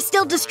teacher is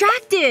still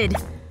distracted.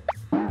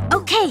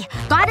 Okay,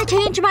 gotta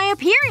change my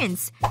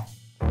appearance.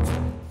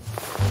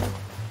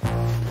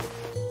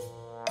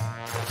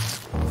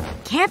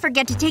 Can't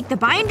forget to take the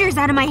binders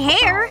out of my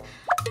hair.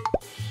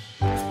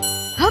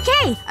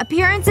 Okay,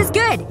 appearance is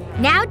good.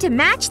 Now to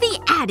match the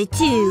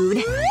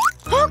attitude.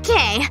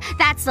 Okay,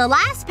 that's the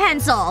last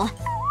pencil.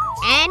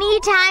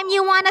 Anytime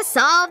you want to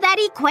solve that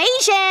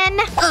equation.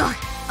 Ugh.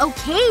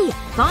 Okay,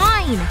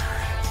 fine.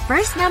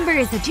 First number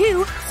is a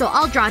 2, so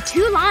I'll draw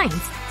 2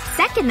 lines.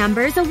 Second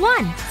number is a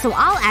 1, so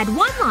I'll add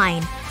 1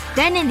 line.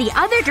 Then in the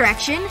other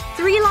direction,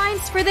 3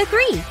 lines for the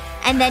 3.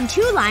 And then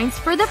 2 lines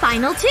for the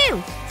final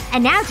 2.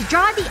 And now to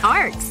draw the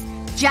arcs.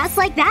 Just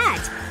like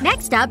that.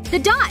 Next up, the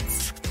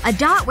dots. A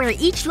dot where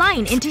each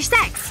line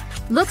intersects.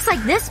 Looks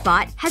like this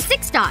spot has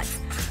 6 dots.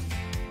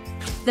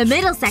 The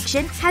middle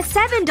section has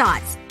 7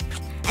 dots.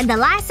 And the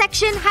last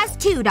section has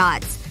 2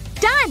 dots.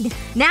 Done!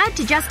 Now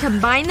to just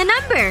combine the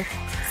number.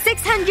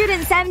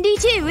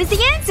 672 is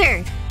the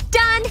answer.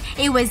 Done!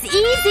 It was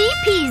easy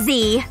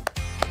peasy.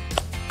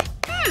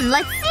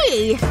 Let's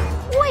see.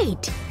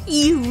 Wait.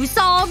 You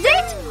solved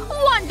it?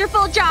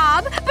 Wonderful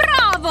job!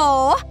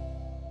 Bravo!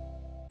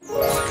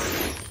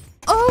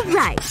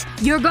 Alright.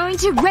 You're going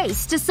to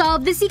race to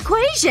solve this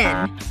equation.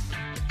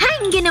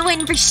 I'm gonna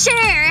win for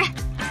sure.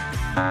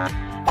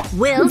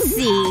 We'll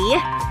see.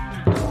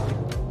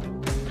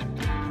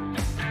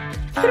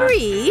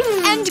 3,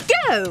 and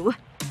go!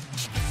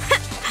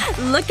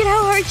 Look at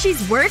how hard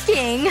she's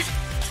working.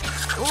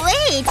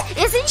 Wait,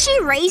 isn't she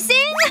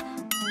racing?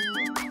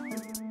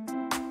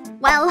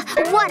 Well,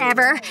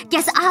 whatever.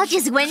 Guess I'll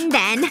just win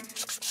then.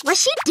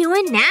 What's she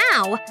doing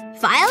now?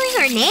 Filing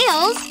her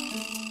nails?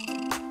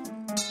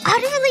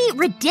 Utterly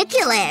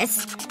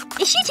ridiculous.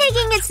 Is she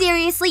taking it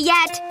seriously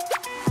yet?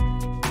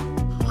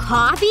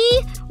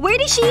 Coffee? Where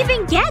did she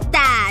even get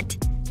that?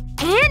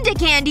 And a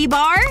candy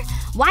bar?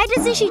 Why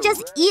doesn't she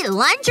just eat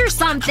lunch or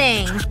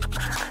something?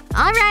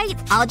 Alright,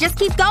 I'll just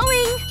keep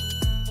going.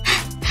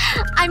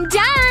 I'm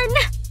done!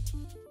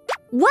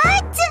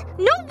 What?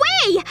 No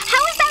way!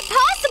 How is that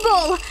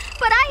possible?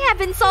 But I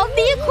haven't solved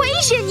the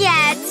equation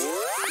yet!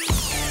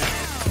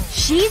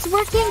 She's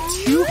working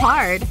too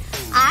hard.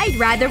 I'd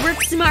rather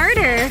work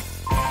smarter.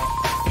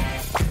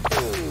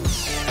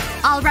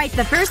 I'll write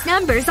the first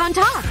numbers on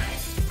top.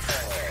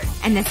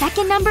 And the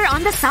second number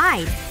on the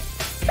side.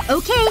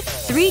 Okay,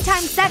 3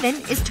 times 7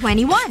 is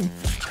 21.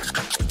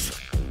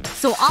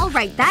 So I'll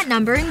write that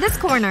number in this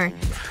corner.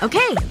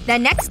 Okay,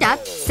 then next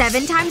up,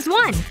 7 times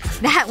 1.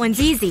 That one's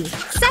easy.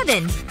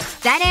 7.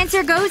 That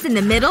answer goes in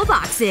the middle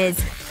boxes.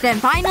 Then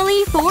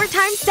finally, 4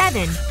 times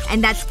 7.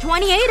 And that's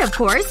 28, of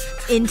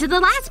course, into the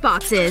last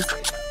boxes.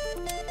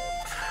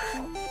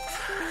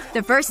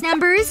 The first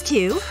number is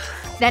 2.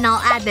 Then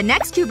I'll add the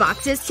next 2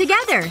 boxes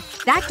together.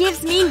 That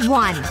gives me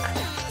 1.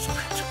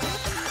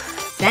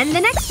 Then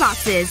the next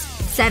boxes.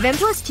 7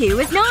 plus 2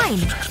 is 9.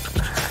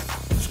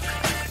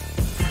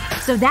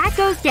 So that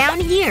goes down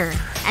here.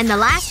 And the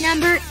last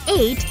number,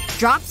 8,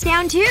 drops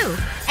down too.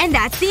 And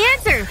that's the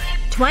answer.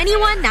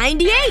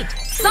 2198.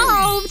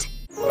 Solved!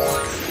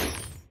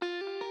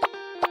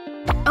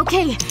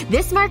 Okay,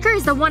 this marker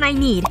is the one I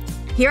need.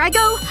 Here I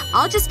go.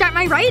 I'll just start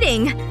my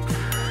writing.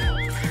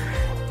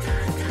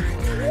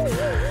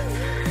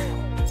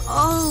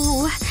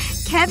 Oh,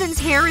 Kevin's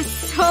hair is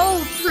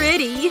so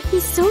pretty.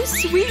 He's so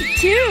sweet,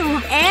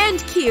 too.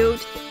 And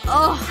cute.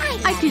 Oh,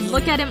 I could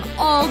look at him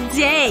all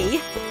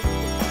day.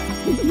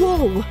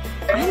 Whoa.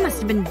 I must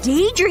have been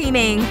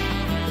daydreaming.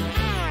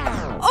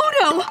 Oh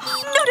no!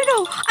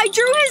 No. I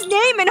drew his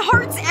name in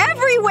hearts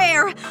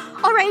everywhere!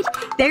 Alright,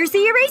 there's the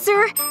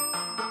eraser.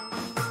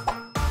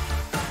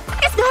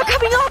 It's not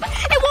coming up!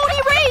 It won't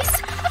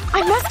erase!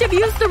 I must have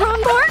used the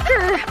wrong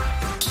marker.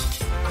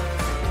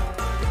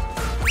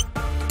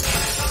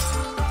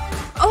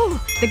 Oh,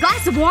 the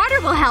glass of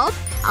water will help.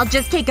 I'll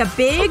just take a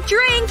big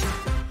drink.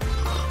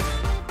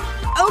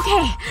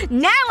 Okay,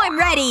 now I'm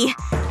ready.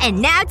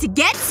 And now to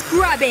get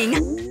scrubbing.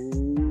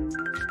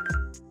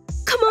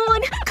 Come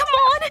on!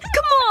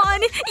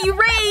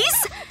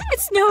 Erase!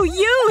 It's no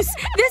use!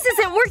 This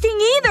isn't working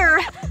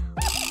either!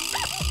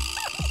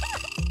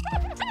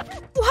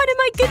 What am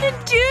I gonna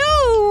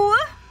do?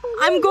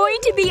 I'm going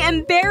to be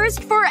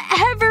embarrassed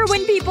forever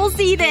when people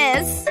see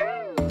this.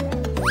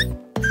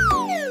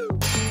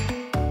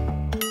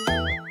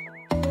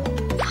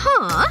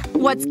 Huh?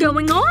 What's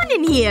going on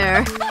in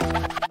here?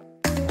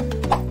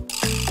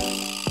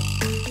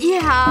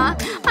 Yeah,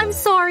 I'm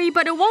sorry,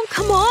 but it won't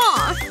come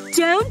off.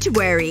 Don't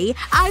worry.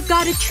 I've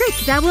got a trick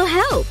that will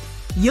help.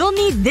 You'll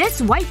need this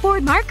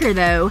whiteboard marker,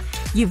 though.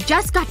 You've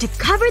just got to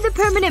cover the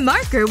permanent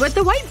marker with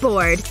the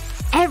whiteboard.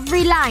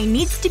 Every line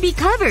needs to be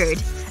covered.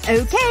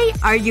 Okay,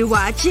 are you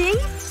watching?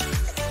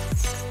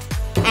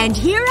 And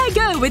here I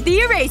go with the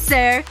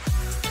eraser.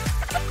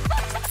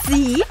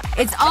 See?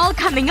 It's all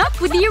coming up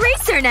with the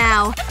eraser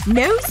now.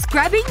 No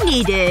scrubbing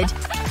needed.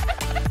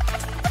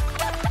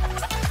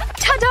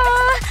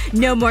 Ta-da!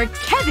 No more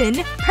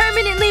Kevin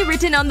permanently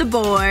written on the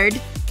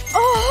board.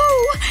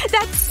 Oh!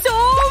 That's so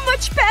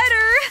much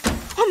better!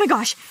 Oh my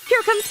gosh.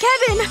 Here comes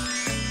Kevin.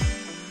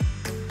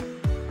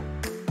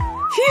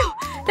 Phew.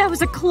 That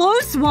was a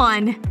close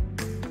one.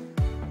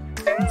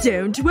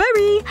 Don't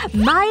worry.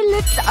 My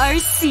lips are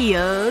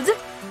sealed.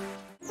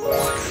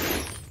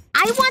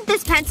 I want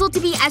this pencil to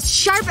be as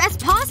sharp as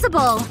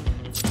possible.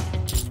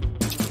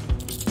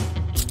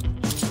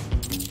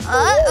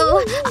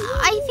 Uh-oh.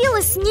 I feel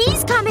a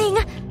sneeze coming.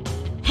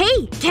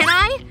 Hey, can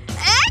I?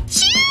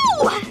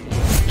 Achoo!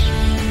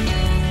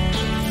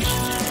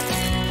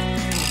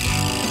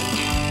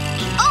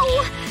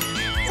 Oh!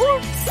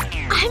 Oops.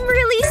 I'm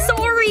really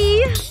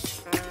sorry.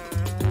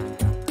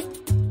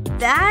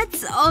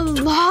 That's a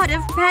lot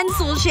of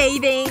pencil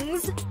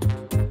shavings.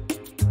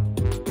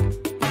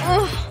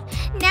 Ugh.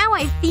 Now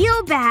I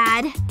feel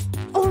bad.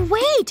 Oh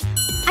wait!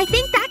 I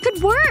think that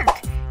could work.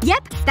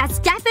 Yep, that's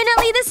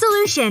definitely the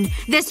solution.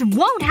 This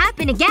won't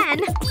happen again.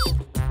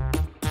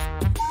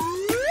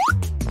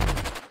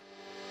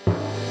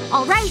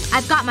 Alright,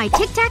 I've got my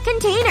Tic Tac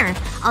container.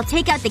 I'll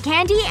take out the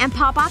candy and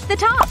pop off the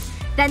top.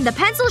 Then the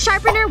pencil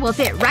sharpener will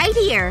fit right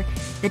here.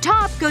 The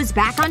top goes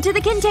back onto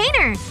the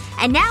container.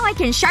 And now I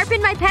can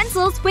sharpen my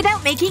pencils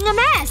without making a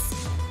mess.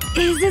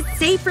 Is it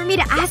safe for me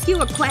to ask you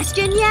a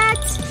question yet?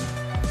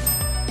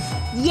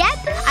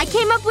 Yep, I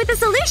came up with a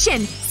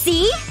solution.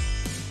 See?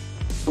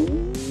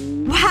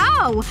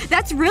 Wow,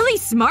 that's really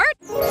smart.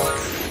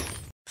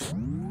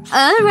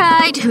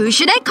 Alright, who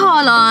should I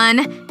call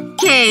on?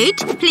 Kate,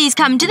 please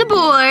come to the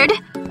board.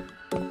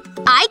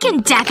 I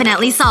can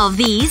definitely solve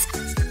these.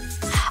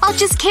 I'll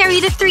just carry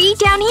the 3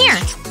 down here.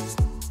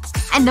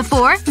 And the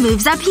 4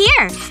 moves up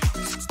here.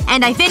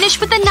 And I finish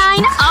with the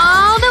 9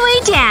 all the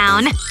way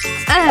down.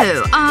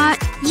 Oh,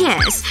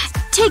 yes.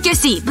 Take your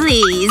seat,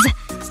 please.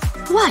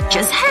 What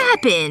just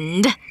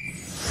happened?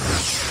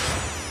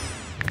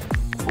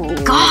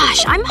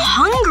 Gosh, I'm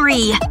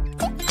hungry.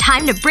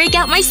 Time to break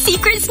out my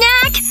secret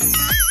snack.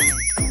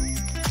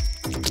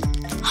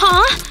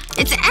 Huh?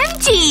 It's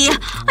empty!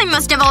 I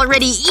must have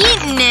already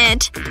eaten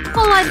it.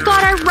 All I've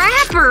got are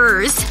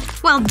wrappers.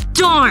 Well,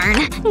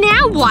 darn.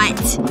 Now what?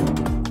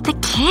 The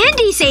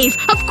candy safe!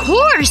 Of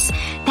course!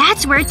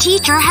 That's where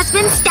teacher has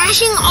been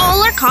stashing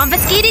all our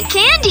confiscated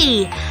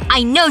candy!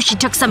 I know she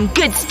took some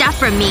good stuff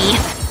from me.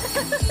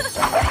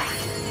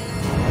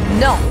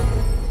 No.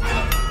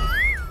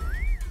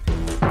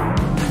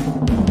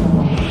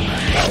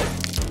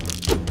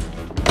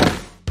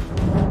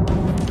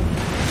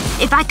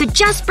 If I could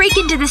just break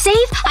into the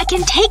safe, I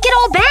can take it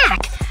all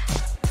back.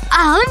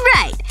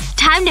 Alright.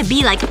 Time to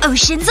be like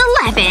Ocean's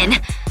 11.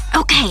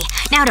 Okay,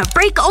 now to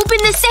break open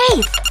the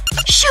safe.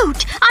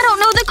 Shoot! I don't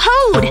know the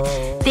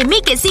code! They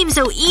make it seem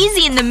so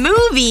easy in the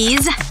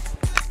movies.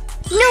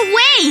 No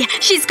way!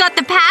 She's got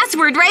the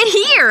password right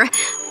here!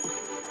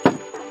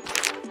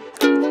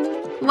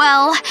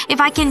 Well,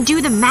 if I can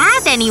do the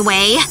math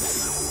anyway.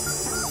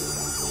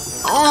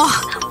 Oh,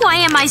 why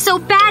am I so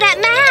bad at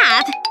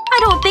math? I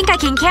don't think I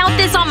can count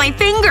this on my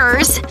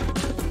fingers.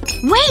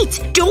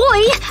 Wait! Doy!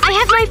 I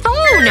have my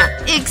phone!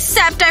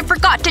 Except I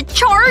forgot to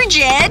charge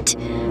it.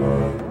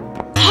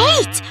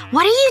 Kate!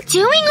 What are you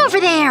doing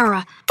over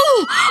there?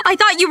 Oh! I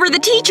thought you were the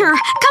teacher.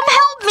 Come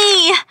help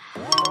me!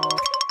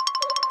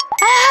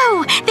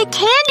 Oh! The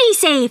candy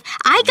safe!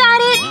 I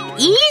got it!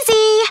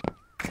 Easy!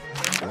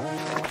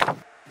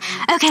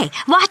 Okay,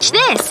 watch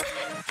this.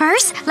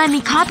 First, let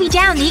me copy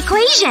down the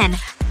equation.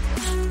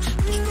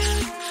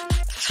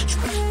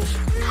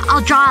 I'll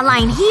draw a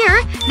line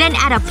here, then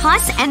add a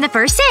plus and the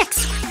first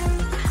 6.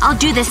 I'll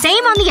do the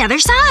same on the other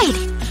side.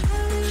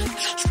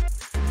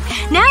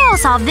 Now I'll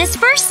solve this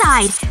first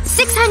side,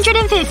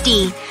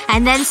 650.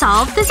 And then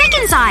solve the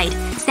second side.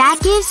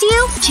 That gives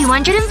you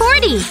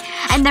 240.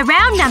 And the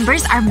round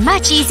numbers are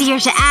much easier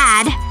to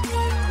add.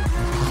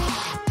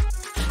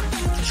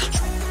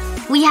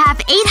 We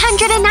have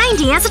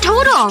 890 as a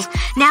total.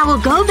 Now we'll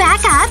go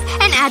back up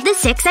and add the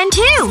 6 and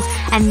 2.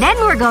 And then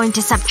we're going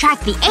to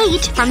subtract the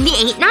 8 from the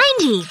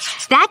 890.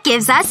 That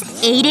gives us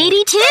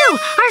 882.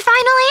 Our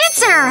final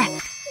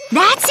answer!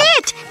 That's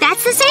it!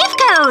 That's the safe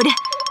code!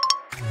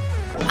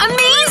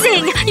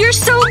 Amazing! You're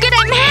so good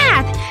at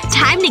math!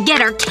 Time to get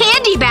our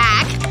candy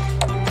back!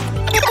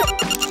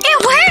 It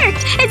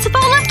worked! It's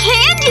full of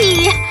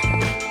candy!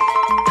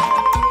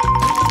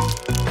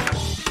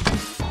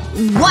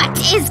 What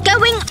is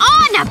going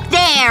on up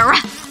there?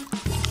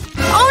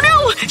 Oh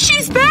no!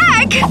 She's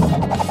back!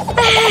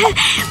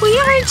 We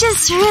were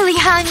just really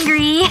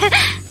hungry.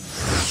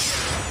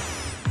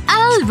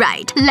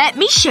 Alright, let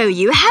me show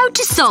you how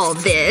to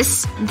solve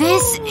this.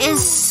 This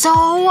is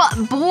so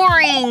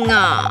boring.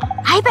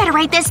 I better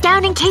write this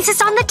down in case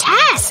it's on the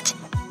test.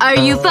 Are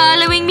you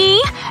following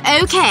me?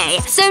 Okay,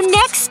 so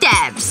next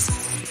steps.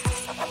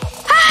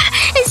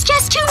 It's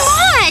just too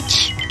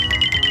much!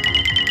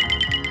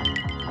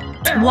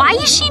 Why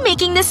is she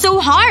making this so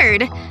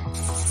hard?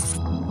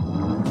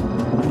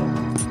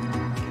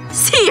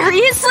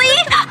 Seriously?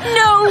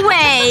 No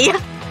way!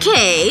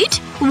 Kate?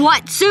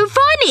 What's so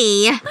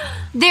funny?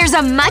 There's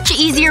a much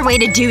easier way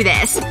to do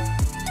this.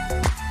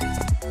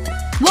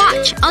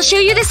 Watch, I'll show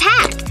you this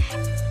hack.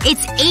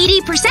 It's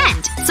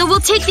 80%, so we'll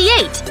take the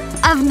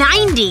 8. Of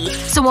 90,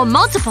 so we'll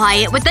multiply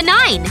it with the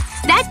 9.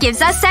 That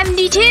gives us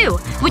 72,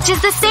 which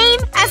is the same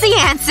as the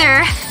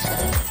answer.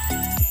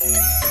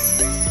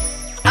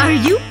 Are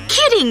you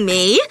kidding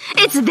me?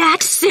 It's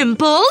that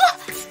simple?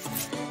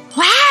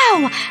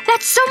 Wow!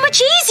 That's so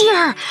much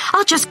easier!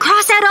 I'll just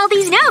cross out all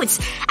these notes,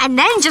 and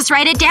then just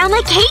write it down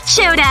like Kate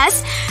showed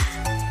us.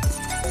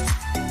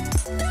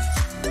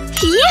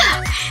 Phew!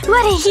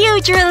 What a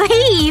huge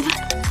relief!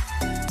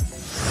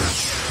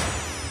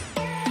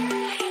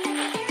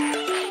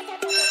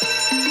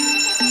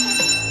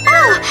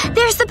 Oh!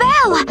 There's the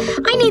bell!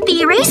 I need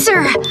the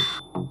eraser!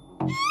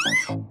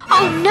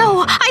 Oh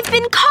no! I've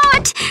been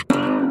caught!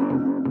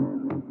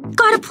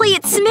 Gotta play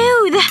it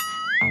smooth.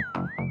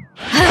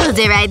 Hold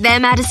it right there,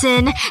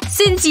 Madison.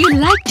 Since you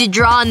like to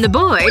draw on the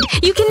board,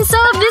 you can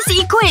solve this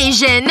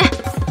equation.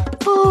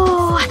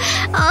 Oh,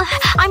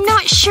 I'm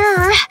not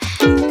sure.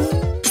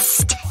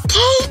 Psst!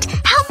 Kate!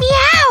 Help me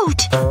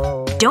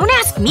out! Don't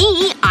ask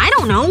me. I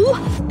don't know.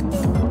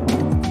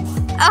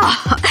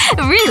 Oh,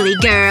 really,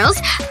 girls?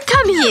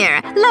 Come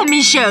here. Let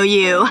me show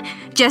you.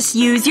 Just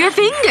use your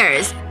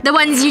fingers. The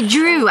ones you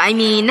drew, I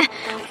mean.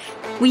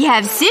 We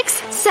have 6,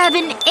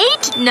 7,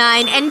 8,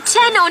 9, and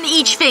 10 on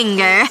each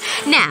finger.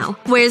 Now,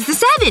 where's the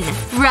 7?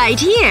 Right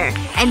here.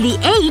 And the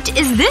 8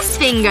 is this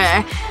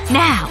finger.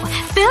 Now,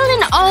 fill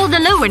in all the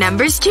lower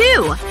numbers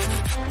too.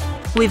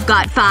 We've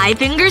got 5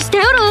 fingers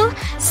total.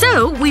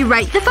 So, we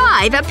write the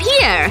 5 up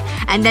here.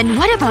 And then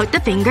what about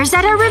the fingers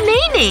that are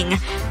remaining?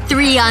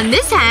 3 on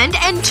this hand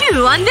and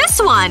 2 on this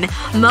one.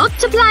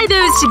 Multiply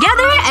those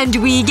together and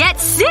we get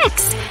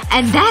 6.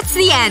 And that's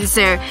the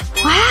answer.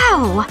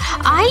 Wow!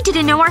 I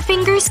didn't know our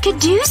fingers could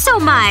do so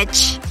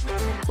much.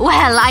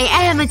 Well, I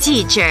am a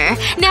teacher.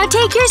 Now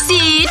take your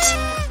seat.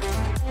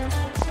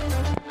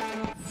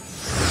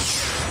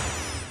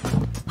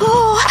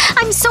 Oh,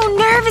 I'm so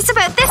nervous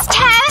about this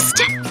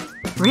test.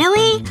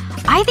 Really?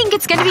 I think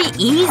it's gonna be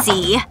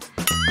easy.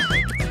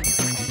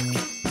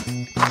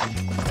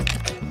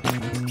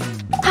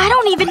 I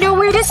don't even know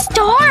where to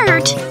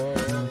start.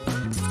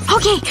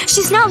 Okay,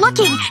 she's not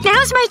looking.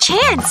 Now's my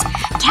chance.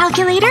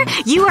 Calculator,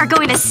 you are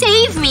going to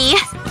save me.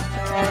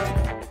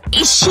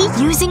 Is she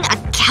using a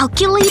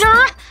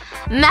calculator?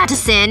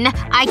 Madison,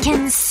 I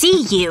can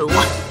see you.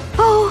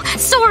 Oh,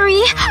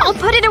 sorry. I'll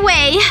put it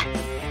away.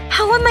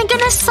 How am I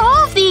gonna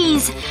solve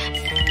these?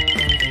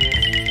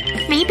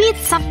 Maybe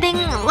it's something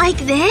like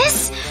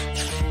this?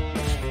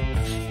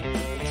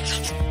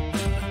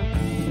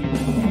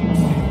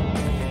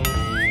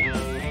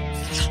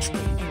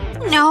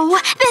 no.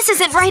 This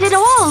isn't right at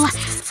all.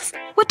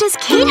 What does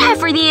Kate have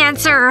for the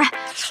answer?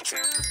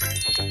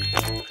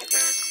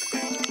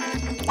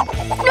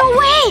 No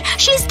way!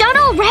 She's done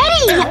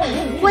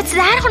already! What's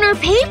that on her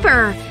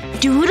paper?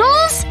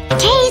 Doodles?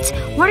 Kate,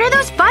 what are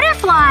those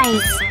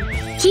butterflies?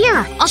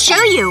 Here, I'll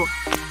show you.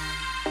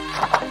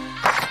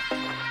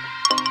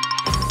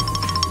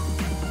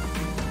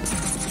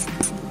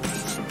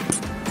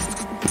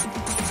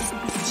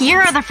 Here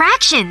are the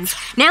fractions.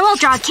 Now I'll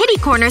draw kitty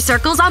corner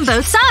circles on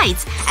both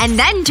sides, and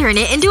then turn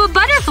it into a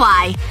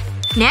butterfly.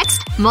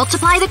 Next,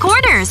 multiply the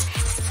corners.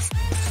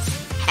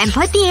 And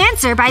put the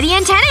answer by the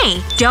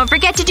antennae. Don't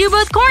forget to do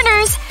both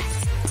corners.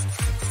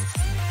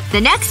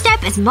 The next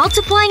step is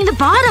multiplying the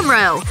bottom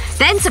row.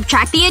 Then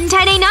subtract the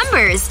antennae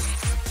numbers.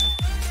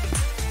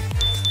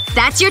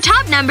 That's your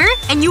top number,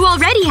 and you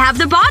already have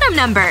the bottom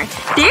number.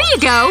 There you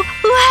go!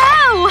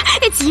 Wow!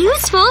 It's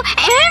useful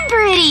and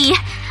pretty!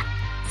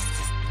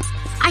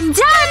 I'm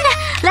done!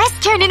 Let's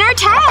turn in our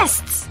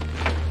tests!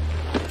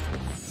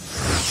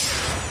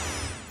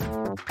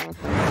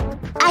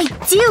 I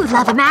do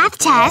love a math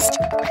test.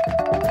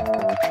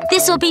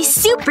 This will be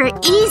super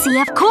easy,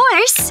 of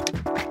course.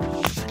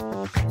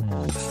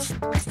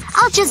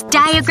 I'll just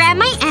diagram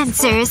my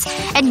answers.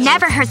 It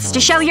never hurts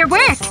to show your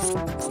work.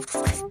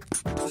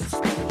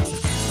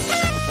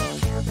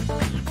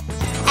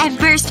 And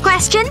first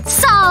question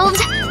solved!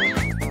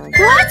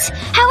 What?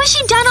 How is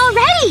she done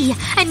already?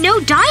 And no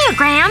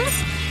diagrams?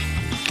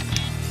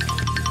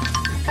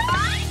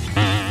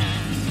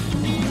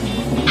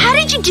 How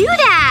did you do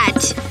that?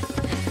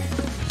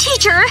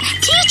 Teacher!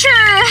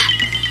 Teacher!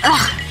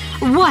 Ugh.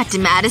 What,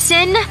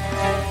 Madison?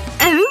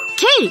 Oh,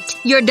 Kate.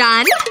 You're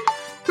done?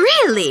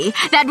 Really?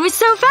 That was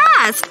so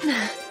fast.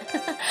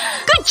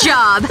 Good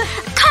job.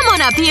 Come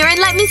on up here and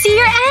let me see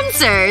your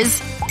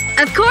answers.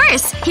 Of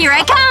course. Here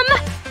I come.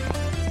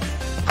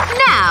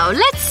 Now,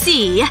 let's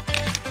see.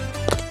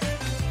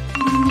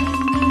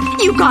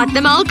 You got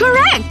them all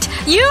correct!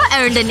 You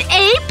earned an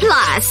A+.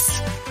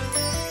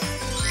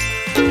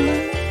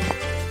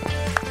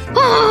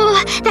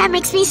 Oh, that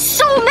makes me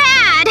so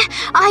mad!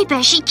 I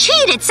bet she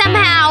cheated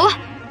somehow!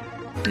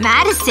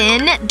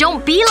 Madison,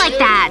 don't be like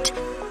that.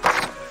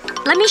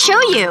 Let me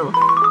show you.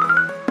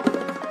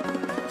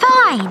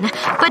 Fine.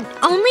 But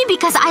only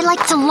because I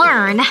like to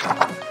learn.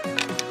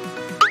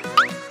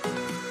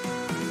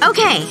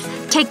 Okay.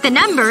 Take the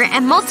number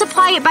and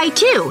multiply it by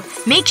 2.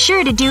 Make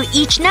sure to do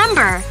each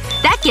number.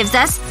 That gives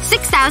us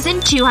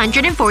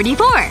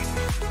 6,244.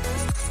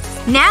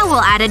 Now we'll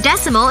add a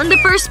decimal in the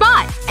first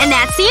spot. And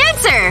that's the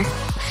answer!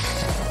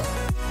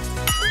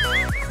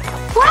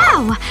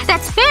 Wow!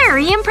 That's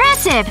very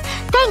impressive!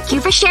 Thank you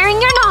for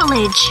sharing your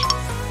knowledge.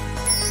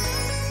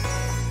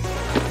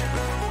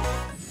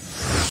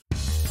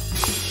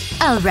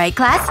 Alright,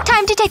 class.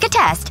 Time to take a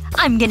test.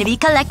 I'm gonna be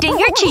collecting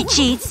your cheat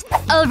sheets.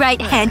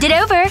 Alright, hand it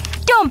over.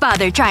 Don't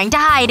bother trying to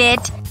hide it.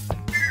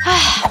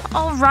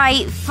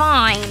 Alright,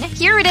 fine.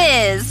 Here it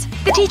is.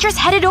 The teacher's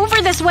headed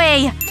over this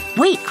way.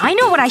 Wait, I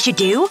know what I should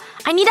do.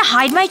 I need to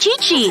hide my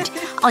cheat sheet.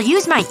 I'll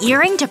use my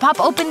earring to pop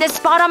open this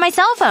spot on my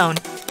cell phone.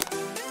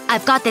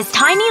 I've got this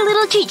tiny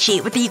little cheat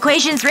sheet with the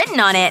equations written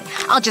on it.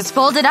 I'll just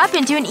fold it up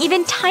into an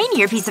even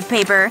tinier piece of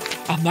paper.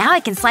 And now I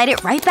can slide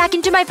it right back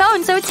into my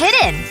phone so it's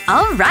hidden.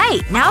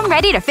 Alright, now I'm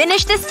ready to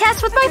finish this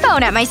test with my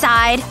phone at my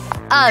side.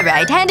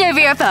 Alright, hand over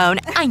your phone.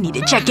 I need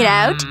to check it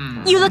out.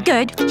 You look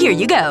good. Here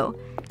you go.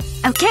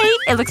 Okay,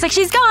 it looks like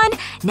she's gone.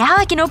 Now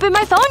I can open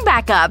my phone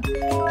back up.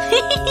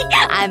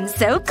 I'm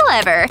so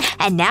clever.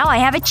 And now I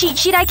have a cheat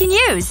sheet I can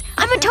use.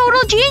 I'm a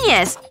total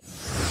genius.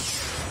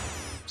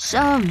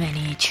 So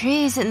many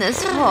trees in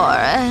this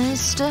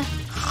forest.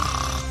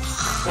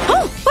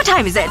 Oh! What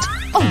time is it?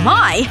 Oh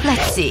my!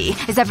 Let's see.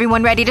 Is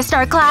everyone ready to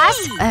start class?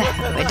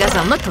 It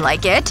doesn't look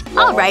like it.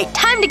 Alright,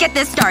 time to get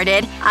this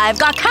started. I've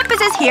got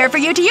compasses here for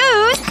you to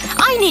use.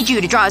 I need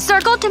you to draw a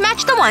circle to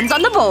match the ones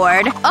on the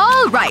board.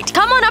 Alright,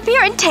 come on up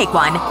here and take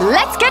one.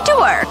 Let's get to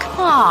work.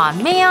 Aw,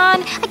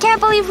 man. I can't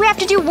believe we have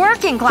to do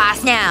work in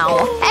class now.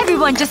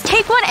 Everyone just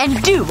take one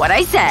and do what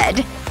I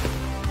said.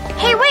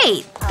 Hey,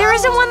 wait. There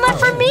isn't one left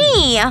for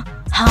me.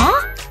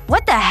 Huh?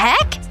 What the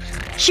heck?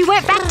 She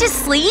went back to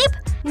sleep?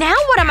 Now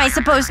what am I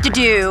supposed to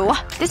do?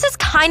 This is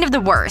kind of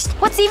the worst.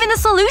 What's even the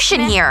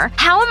solution here?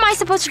 How am I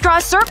supposed to draw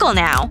a circle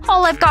now?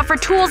 All I've got for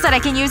tools that I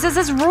can use is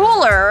this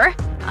ruler.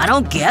 I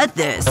don't get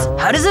this.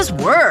 How does this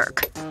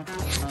work?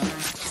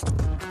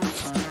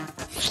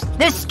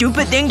 This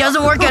stupid thing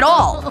doesn't work at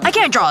all. I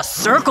can't draw a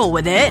circle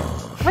with it.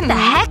 What the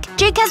heck?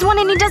 Jake has one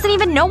and he doesn't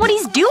even know what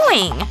he's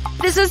doing.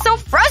 This is so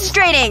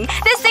frustrating!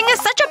 This thing is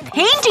such a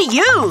pain to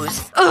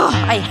use! Ugh,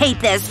 I hate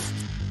this.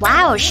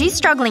 Wow, she's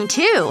struggling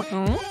too.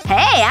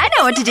 Hey, I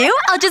know what to do.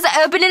 I'll just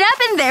open it up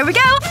and there we go.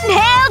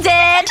 Nailed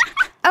it!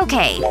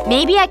 Okay,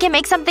 maybe I can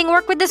make something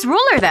work with this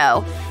ruler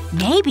though.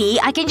 Maybe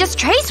I can just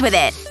trace with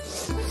it.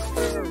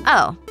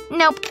 Oh.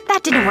 Nope.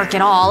 That didn't work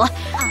at all.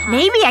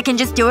 Maybe I can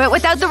just do it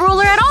without the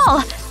ruler at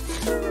all.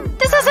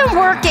 This isn't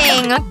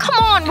working!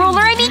 Come on,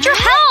 ruler, I need your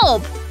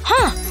help!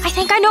 Huh. I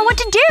think I know what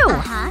to do.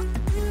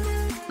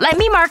 Let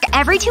me mark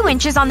every 2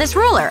 inches on this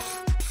ruler.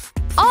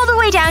 all the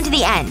way down to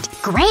the end.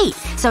 Great!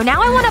 So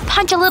now I want to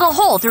punch a little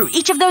hole through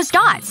each of those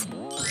dots.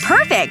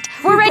 Perfect!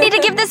 We're ready to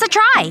give this a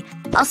try!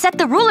 I'll set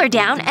the ruler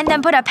down and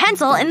then put a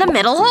pencil in the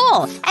middle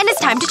hole. And it's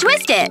time to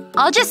twist it.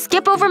 I'll just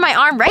skip over my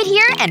arm right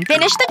here and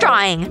finish the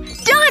drawing.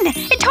 Done!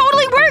 It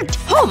totally worked!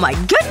 Oh my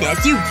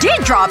goodness, you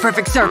did draw a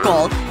perfect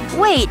circle!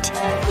 Wait.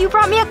 You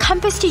brought me a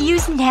compass to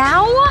use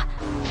now?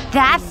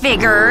 That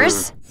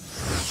figures.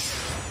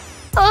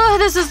 Ugh,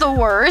 this is the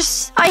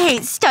worst. I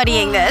hate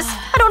studying this.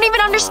 I don't even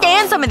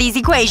understand some of these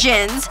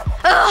equations.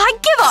 Ugh, I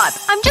give up.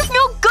 I'm just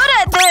no good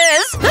at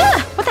this.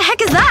 Ugh, what the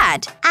heck is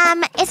that?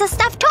 It's a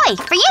stuffed toy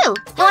for you.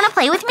 You wanna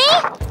play with me?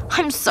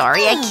 I'm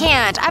sorry, I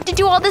can't. I have to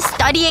do all this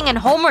studying and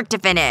homework to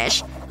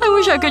finish. I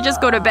wish I could just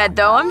go to bed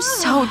though. I'm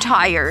so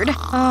tired.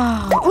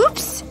 Oh,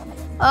 oops.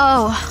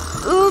 Oh,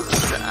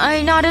 oops.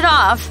 I nodded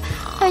off.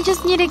 I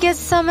just need to get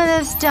some of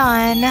this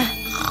done.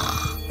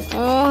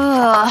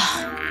 Ugh.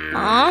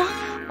 Huh?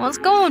 What's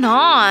going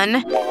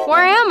on?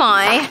 Where am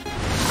I?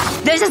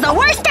 This is the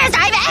worst test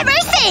I've ever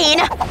seen!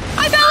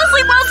 I fell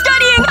asleep while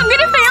studying! I'm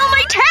gonna fail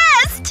my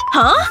test!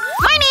 Huh?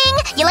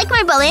 Morning! You like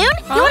my balloon?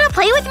 Huh? You wanna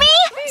play with me?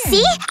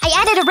 See? I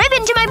added a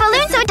ribbon to my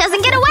balloon so it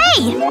doesn't get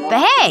away!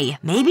 But hey,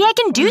 maybe I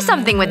can do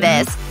something with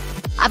this.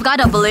 I've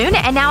got a balloon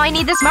and now I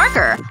need this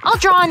marker. I'll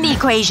draw in the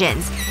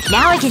equations.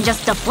 Now I can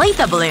just deflate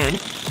the balloon.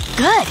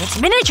 Good, it's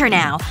miniature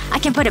now. I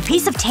can put a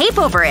piece of tape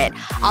over it.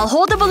 I'll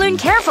hold the balloon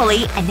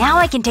carefully, and now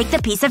I can take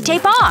the piece of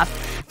tape off.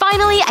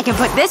 Finally, I can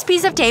put this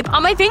piece of tape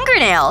on my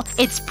fingernail.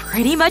 It's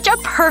pretty much a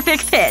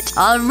perfect fit.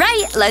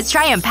 Alright, let's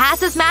try and pass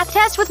this math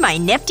test with my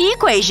nifty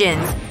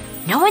equations.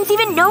 No one's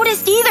even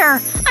noticed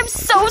either. I'm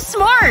so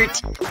smart.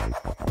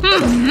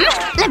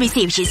 Let me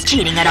see if she's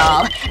cheating at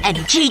all.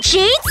 Any cheat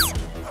sheets?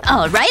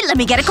 Alright, let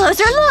me get a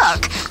closer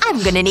look.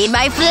 I'm gonna need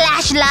my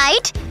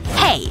flashlight.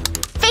 Hey.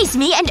 Face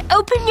me and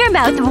open your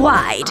mouth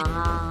wide.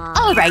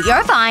 Alright,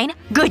 you're fine.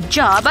 Good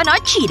job on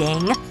not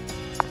cheating.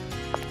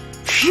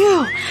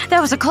 Phew. That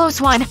was a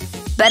close one.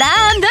 But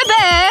I'm the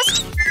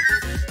best!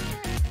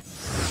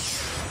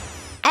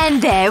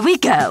 And there we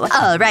go.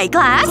 Alright,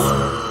 class.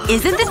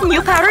 Isn't this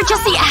new powder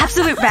just the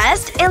absolute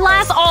best? It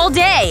lasts all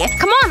day.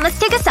 Come on, let's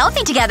take a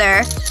selfie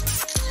together.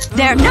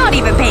 They're not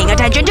even paying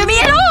attention to me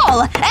at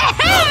all!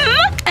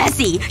 Ahem!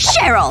 Essie,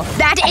 Cheryl,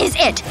 that is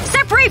it!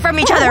 Separate from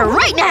each other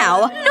right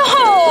now! No!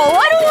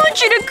 I don't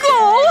want you to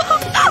go!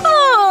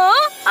 Aww,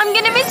 I'm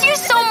gonna miss you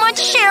so much,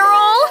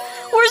 Cheryl!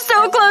 We're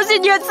so close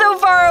and yet so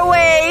far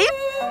away!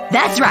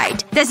 That's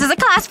right. This is a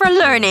class for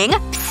learning.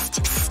 Psst,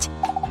 psst.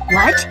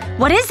 What?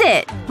 What is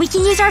it? We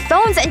can use our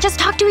phones and just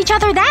talk to each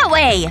other that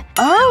way.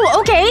 Oh,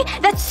 okay.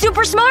 That's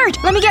super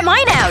smart. Let me get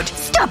mine out.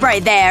 Stop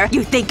right there.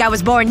 You think I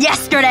was born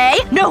yesterday?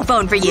 No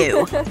phone for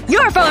you.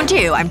 Your phone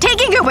too. I'm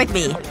taking it with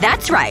me.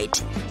 That's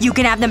right. You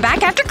can have them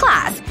back after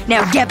class.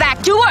 Now get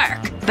back to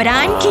work. But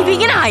I'm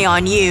keeping an eye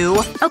on you.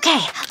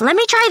 Okay, let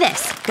me try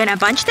this. Gonna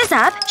bunch this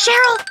up.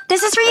 Cheryl,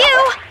 this is for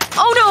you!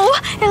 Oh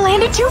no! It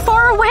landed too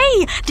far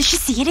away! Did she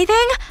see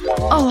anything?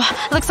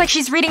 Oh, looks like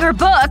she's reading her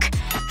book.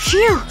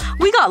 Phew,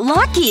 we got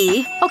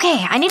lucky.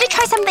 Okay, I need to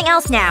try something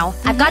else now.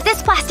 I've got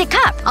this plastic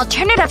cup. I'll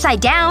turn it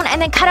upside down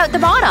and then cut out the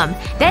bottom.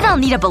 Then I'll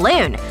need a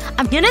balloon.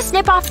 I'm gonna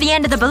snip off the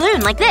end of the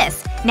balloon like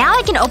this. Now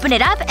I can open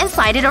it up and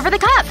slide it over the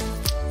cup.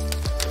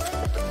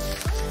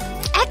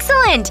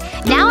 Excellent!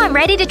 Now I'm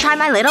ready to try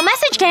my little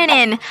message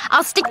cannon.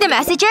 I'll stick the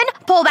message in,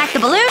 pull back the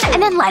balloon,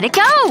 and then let it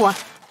go.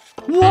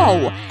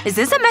 Whoa. Is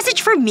this a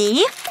message for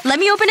me? Let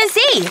me open and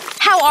see.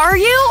 How are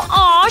you?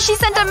 Aw, she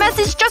sent a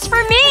message just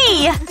for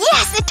me!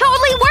 Yes, it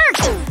totally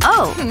worked!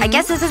 Oh, I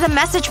guess this is a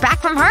message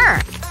back from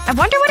her. I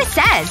wonder what it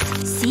says.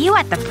 See you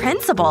at the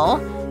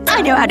principal.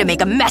 I know how to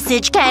make a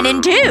message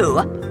cannon too!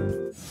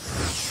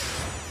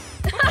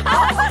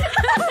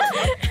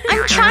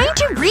 I'm trying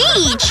to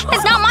reach!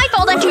 It's not my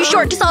fault I'm too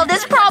short to solve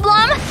this problem!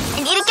 I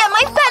need to get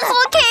my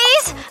pencil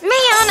case!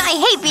 Man,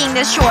 I hate being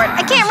this short.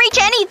 I can't reach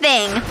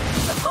anything.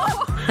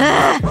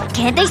 Ugh,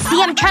 can't they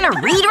see I'm trying to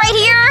read right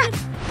here?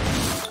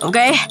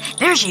 Okay,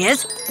 there she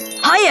is.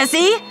 Hi,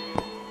 Essie!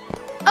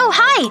 Oh,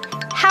 hi!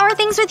 How are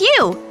things with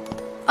you?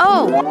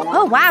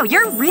 Oh wow,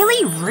 you're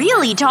really,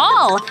 really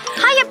tall.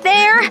 Hi up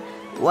there!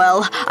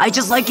 Well, I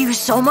just like you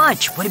so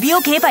much. Would it be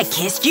okay if I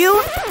kissed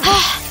you?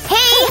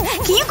 Hey!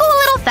 Can you go a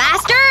little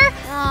faster?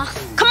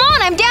 Come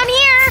on, I'm down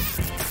here!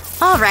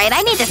 Alright,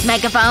 I need this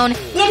megaphone.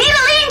 You need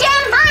to lean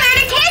down further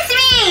to kiss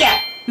me!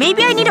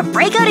 Maybe I need to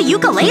break out a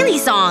ukulele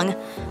song.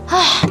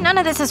 None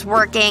of this is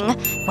working.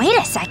 Wait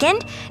a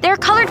second. There are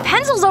colored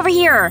pencils over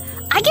here.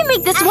 I can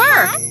make this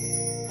work.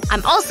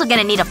 I'm also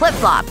gonna need a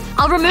flip-flop.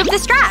 I'll remove the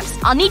straps.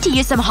 I'll need to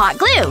use some hot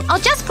glue. I'll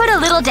just put a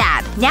little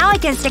dab. Now I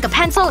can stick a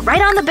pencil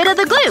right on the bit of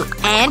the glue.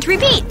 And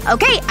repeat.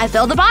 Okay, I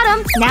filled the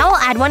bottom. Now I'll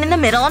add one in the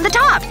middle on the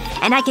top.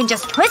 And I can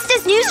just twist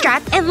this new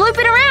strap and loop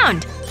it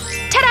around.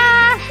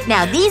 Ta-da!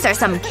 Now these are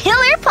some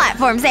killer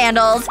platform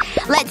sandals.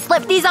 Let's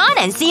slip these on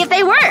and see if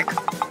they work.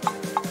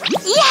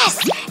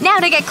 Yes! Now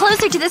to get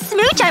closer to the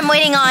smooch I'm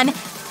waiting on.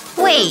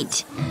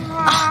 Wait.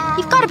 Ugh,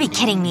 you've gotta be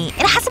kidding me.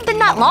 It hasn't been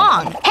that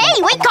long.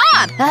 Hey, wake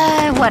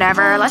up!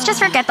 Whatever. Let's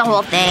just forget the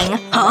whole thing.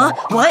 Huh?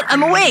 What?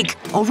 I'm awake.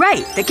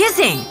 Alright, the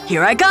kissing.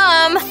 Here I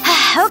come.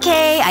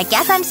 Okay, I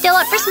guess I'm still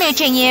up for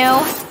smooching you.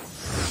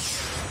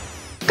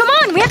 Come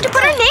on, we have to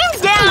put our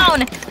names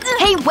down!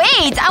 Hey,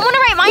 wait! I want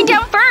to write mine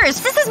down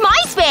first! This is my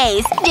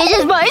space! This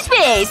is my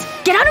space!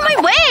 Get out of my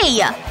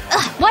way!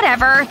 Ugh,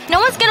 whatever. No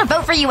one's gonna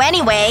vote for you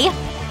anyway.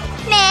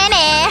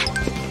 Nah.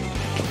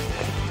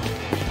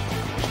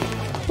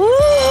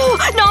 Ooh!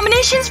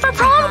 Nominations for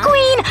prom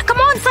queen! Come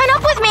on, sign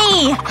up with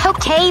me!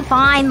 Okay,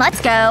 fine.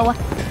 Let's go.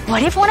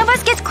 What if one of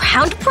us gets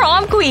crowned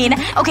prom queen?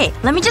 Okay,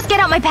 let me just get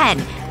out my pen.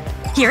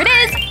 Here it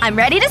is! I'm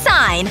ready to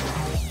sign.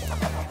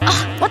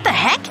 Ugh, what the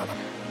heck?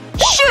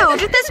 Shoot!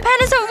 This pen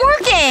isn't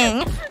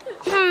working!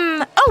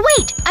 Oh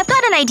wait! I've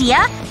got an idea!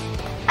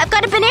 I've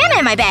got a banana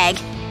in my bag.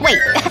 Wait,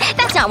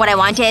 that's not what I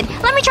wanted.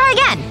 Let me try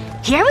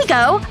again. Here we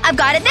go. I've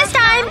got it this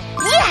time!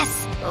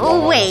 Yes!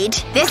 Oh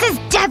wait. This is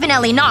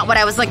definitely not what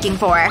I was looking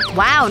for.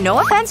 Wow, no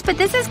offense, but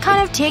this is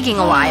kind of taking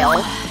a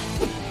while.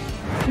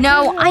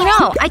 No, I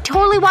know. I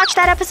totally watched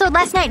that episode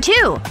last night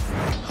too.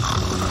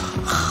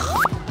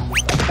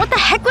 What the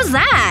heck was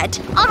that?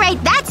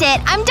 Alright, that's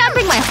it. I'm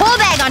dumping my whole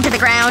bag onto the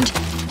ground.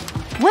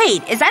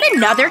 Wait, is that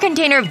another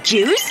container of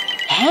juice?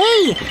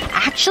 Hey!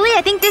 Actually,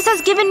 I think this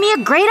has given me a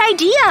great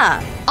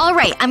idea!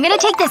 Alright, I'm gonna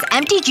take this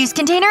empty juice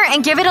container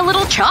and give it a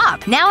little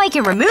chop. Now I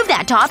can remove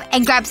that top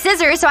and grab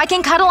scissors so I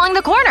can cut along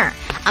the corner.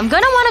 I'm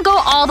gonna want to go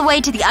all the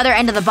way to the other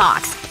end of the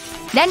box.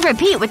 Then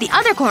repeat with the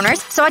other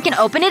corners so I can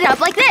open it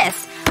up like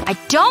this. I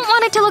don't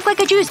want it to look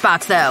like a juice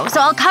box though, so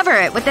I'll cover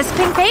it with this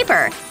pink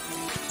paper.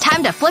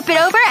 Time to flip it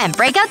over and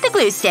break out the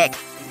glue stick.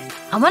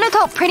 I want to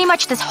coat pretty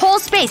much this whole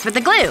space with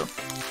the glue.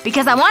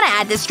 Because I want to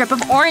add this strip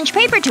of orange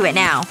paper to it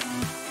now.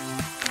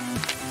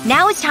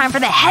 Now it's time for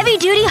the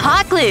heavy-duty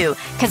hot glue.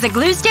 Cause the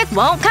glue stick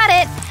won't cut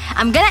it.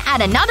 I'm gonna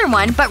add another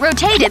one, but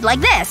rotated like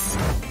this.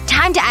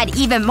 Time to add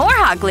even more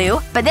hot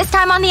glue, but this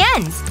time on the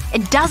ends.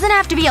 It doesn't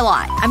have to be a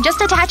lot. I'm just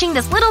attaching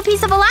this little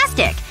piece of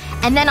elastic.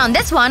 And then on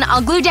this one,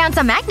 I'll glue down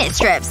some magnet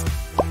strips.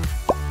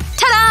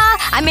 Ta-da!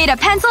 I made a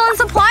pencil and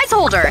supplies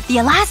holder. The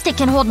elastic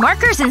can hold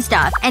markers and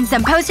stuff. And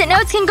some post-it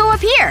notes can go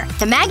up here.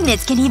 The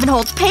magnets can even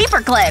hold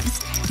paper clips.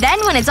 Then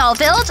when it's all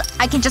filled,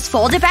 I can just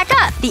fold it back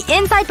up. The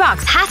inside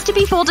box has to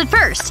be folded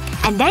first.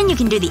 And then you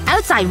can do the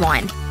outside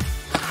one.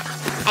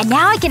 And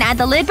now I can add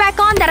the lid back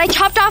on that I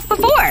chopped off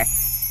before.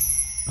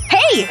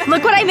 Hey!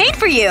 Look what I made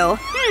for you!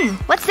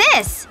 What's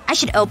this? I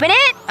should open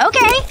it?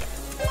 Okay.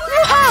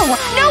 Whoa!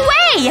 No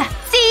way!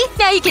 See?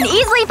 Now you can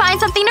easily find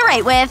something to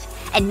write with.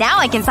 And now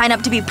I can sign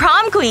up to be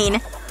prom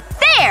queen.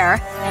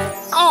 There!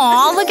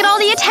 Aw, look at all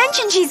the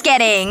attention she's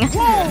getting.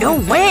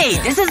 No way!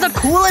 This is the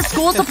coolest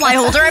school supply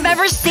holder I've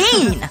ever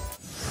seen!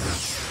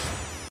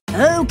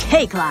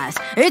 Okay, class.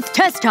 It's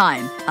test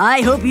time.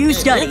 I hope you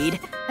studied.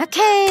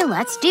 Okay,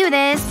 let's do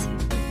this.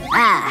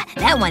 Ah,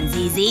 that one's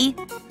easy.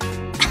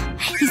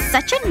 He's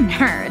such a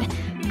nerd.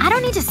 I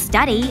don't need to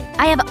study.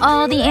 I have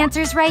all the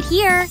answers right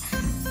here.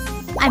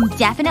 I'm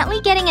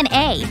definitely getting an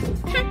A.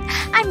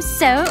 I'm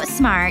so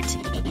smart.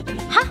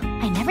 Huh,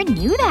 I never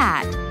knew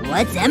that.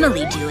 What's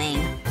Emily doing?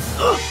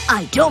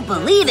 I don't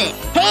believe it!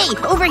 Hey!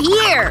 Over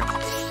here!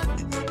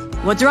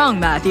 What's wrong,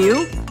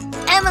 Matthew?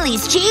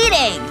 Emily's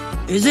cheating!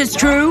 Is this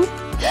true?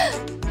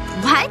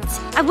 What?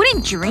 I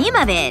wouldn't dream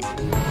of it.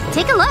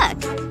 Take a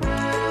look.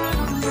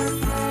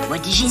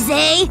 What did she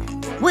say?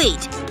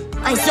 Wait.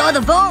 I saw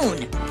the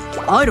phone.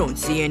 I don't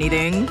see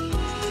anything.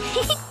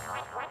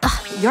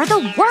 Ugh, you're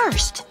the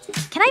worst.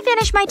 Can I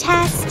finish my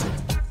test?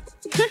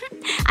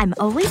 I'm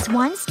always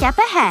one step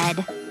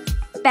ahead.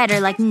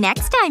 Better luck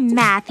next time,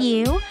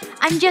 Matthew.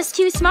 I'm just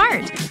too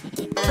smart.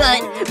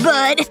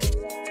 But…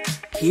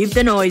 Keep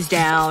the noise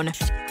down.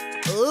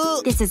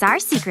 This is our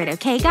secret,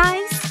 okay,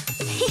 guys?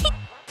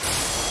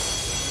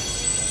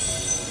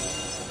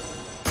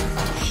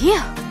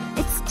 Phew.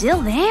 It's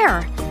still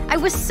there. I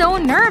was so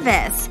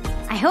nervous.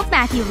 I hope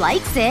Matthew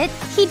likes it.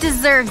 He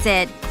deserves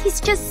it. He's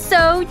just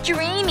so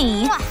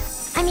dreamy.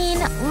 I mean,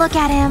 look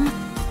at him.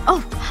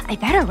 Oh, I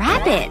better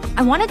wrap it.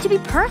 I want it to be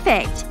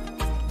perfect.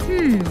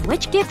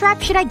 Which gift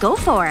wrap should I go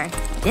for?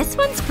 This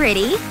one's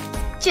pretty.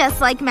 Just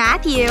like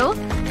Matthew.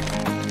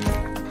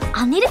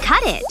 I'll need to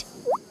cut it.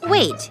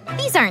 Wait,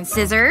 these aren't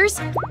scissors.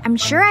 I'm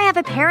sure I have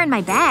a pair in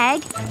my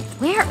bag.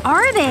 Where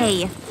are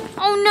they?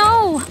 Oh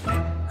no.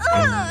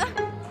 Ugh.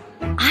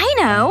 I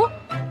know.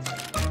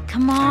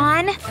 Come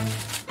on.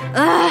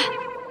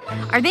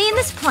 Ugh. Are they in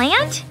this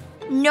plant?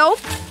 Nope.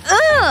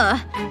 Ugh.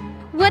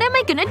 What am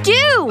I gonna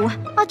do?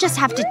 I'll just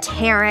have to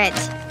tear it.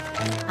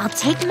 I'll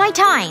take my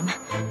time.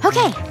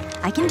 Okay,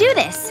 I can do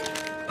this.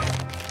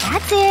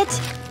 That's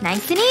it.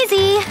 Nice and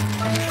easy.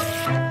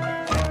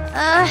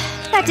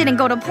 That didn't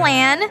go to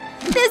plan.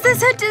 This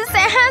is a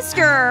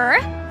disaster.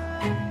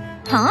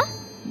 Huh?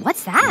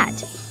 What's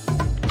that?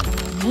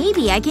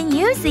 Maybe I can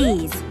use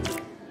these.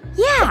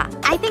 Yeah,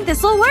 I think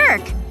this'll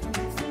work.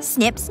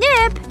 Snip,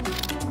 snip.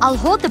 I'll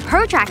hold the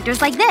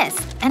protractors like this,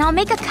 and I'll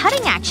make a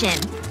cutting action.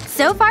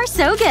 So far,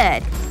 so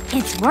good.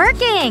 It's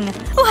working!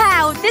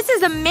 Wow, this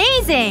is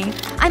amazing!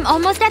 I'm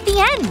almost at the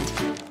end!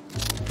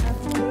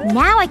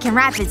 Now I can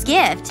wrap his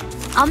gift.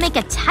 I'll make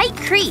a tight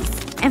crease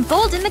and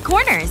fold in the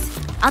corners.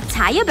 I'll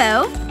tie a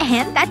bow,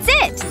 and that's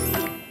it!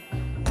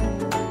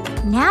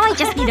 Now I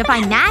just need to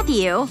find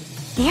Matthew.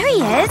 There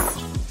he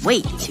is.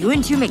 Wait, 2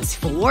 and 2 makes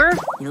 4?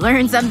 You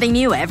learn something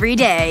new every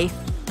day.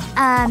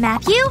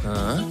 Matthew?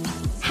 Huh?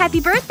 Happy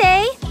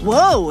birthday!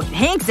 Whoa!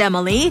 Thanks,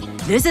 Emily!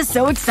 This is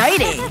so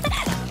exciting!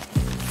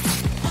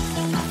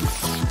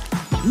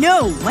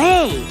 No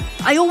way!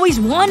 I always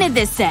wanted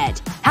this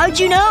set! How'd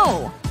you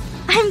know?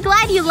 I'm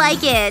glad you like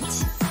it.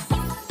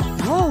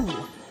 Whoa.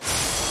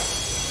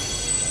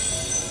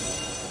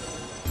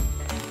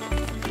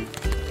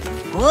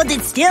 Hold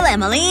it still,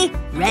 Emily.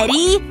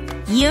 Ready?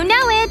 You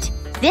know it!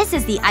 This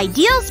is the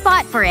ideal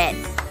spot for it.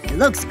 It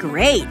looks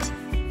great.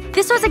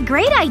 This was a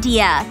great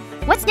idea.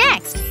 What's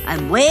next?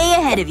 I'm way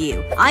ahead of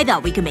you. I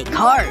thought we could make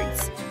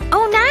cards.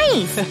 Oh,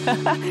 nice!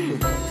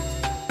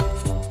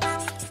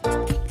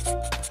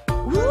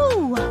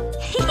 Ooh.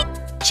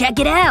 Check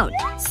it out.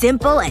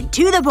 Simple and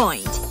to the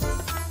point.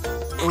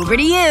 Over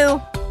to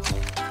you.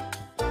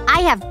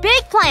 I have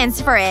big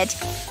plans for it.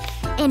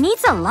 It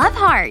needs a love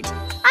heart.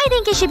 I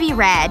think it should be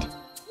red.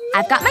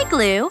 I've got my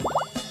glue.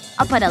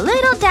 I'll put a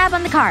little dab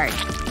on the card.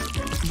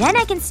 Then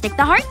I can stick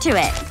the heart to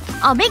it.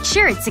 I'll make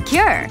sure it's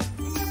secure.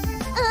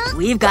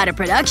 We've got a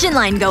production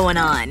line going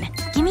on.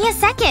 Give me a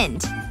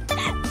second.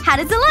 How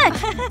does it look?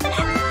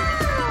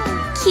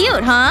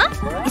 Cute, huh?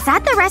 Is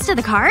that the rest of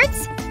the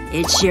cards?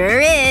 It sure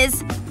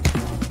is.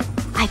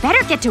 I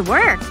better get to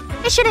work.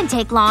 It shouldn't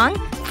take long.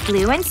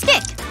 Glue and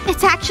stick.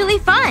 It's actually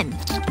fun.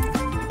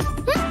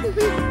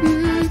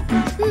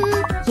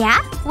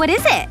 Yeah? What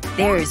is it?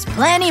 There's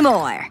plenty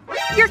more.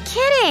 You're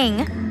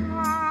kidding!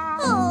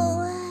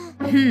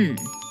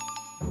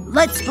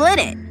 Let's split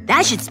it.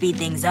 That should speed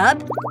things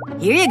up.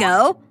 Here you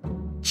go.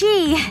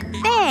 Gee,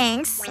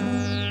 thanks.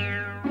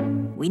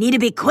 We need to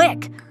be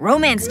quick.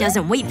 Romance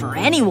doesn't wait for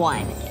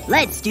anyone.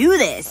 Let's do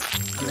this.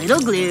 A little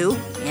glue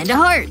and a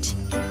heart.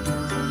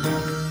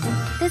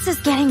 This is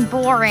getting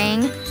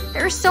boring.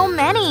 There's so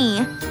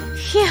many.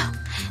 Phew.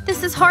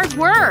 This is hard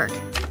work.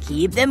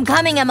 Keep them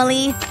coming,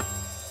 Emily.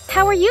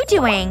 How are you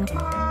doing?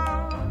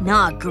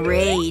 Not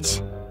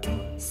great.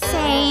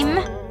 Same.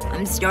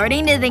 I'm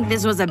starting to think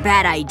this was a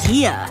bad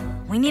idea.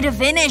 We need to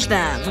finish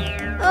them.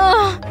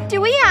 Ugh. Do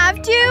we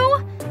have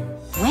to?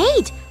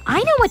 Wait. I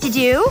know what to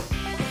do.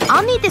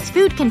 I'll need this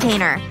food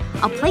container.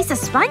 I'll place a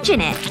sponge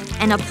in it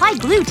and apply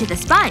glue to the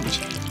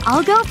sponge.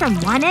 I'll go from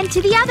one end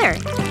to the other.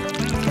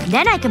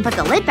 Then I can put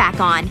the lid back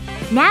on.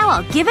 Now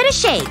I'll give it a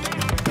shake.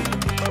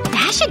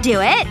 That should do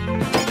it.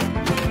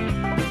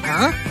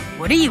 Huh?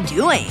 What are you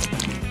doing?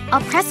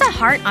 I'll press a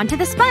heart onto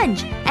the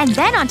sponge and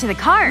then onto the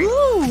card.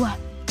 Ooh!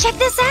 Check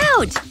this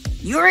out!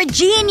 You're a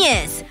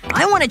genius!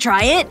 I want to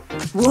try it.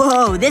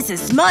 Whoa, this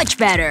is much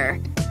better.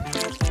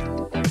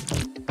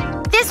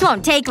 This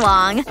won't take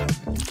long.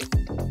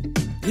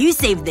 You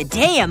saved the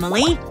day,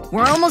 Emily.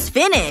 We're almost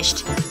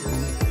finished.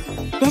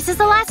 This is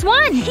the last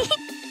one!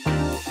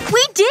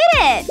 We did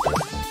it!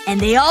 And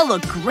they all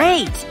look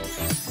great.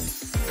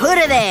 Put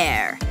her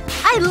there.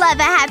 I love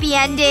a happy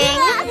ending!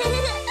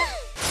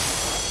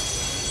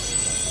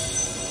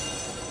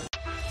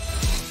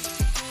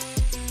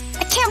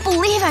 I can't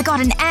believe I got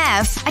an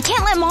F. I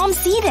can't let Mom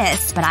see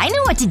this. But I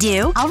know what to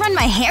do. I'll run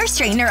my hair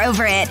straightener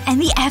over it, and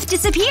the F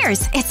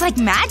disappears. It's like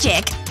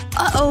magic.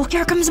 Uh-oh,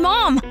 here comes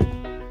Mom.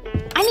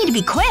 I need to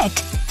be quick.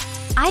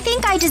 I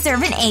think I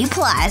deserve an A+.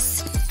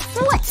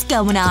 What's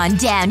going on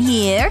down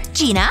here?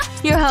 Gina,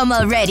 you're home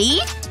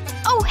already?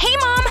 Oh, hey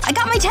Mom! I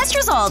got my test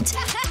result!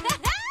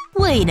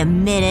 Wait a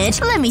minute.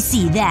 Let me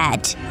see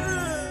that.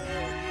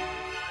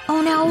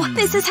 Oh no.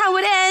 This is how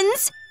it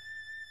ends.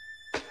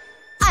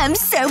 I'm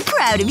so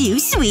proud of you,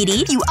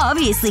 sweetie. You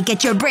obviously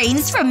get your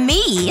brains from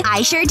me.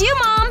 I sure do,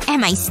 Mom.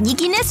 And my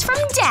sneakiness from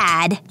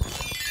Dad.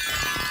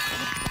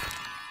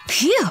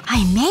 Phew.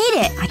 I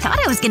made it. I thought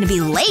I was gonna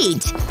be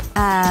late.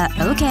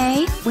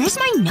 Okay. Where's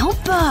my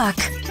notebook?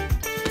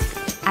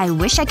 I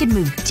wish I could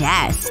move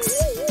desks.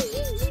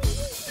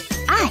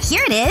 Ah,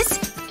 here it is.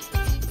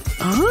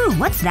 Ooh,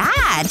 what's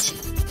that?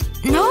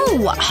 No!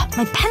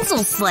 My pencil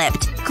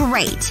slipped.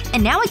 Great.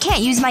 And now I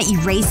can't use my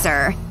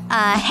eraser.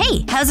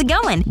 Hey, how's it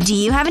going? Do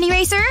you have an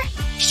eraser?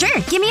 Sure,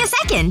 give me a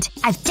second.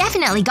 I've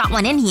definitely got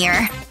one in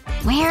here.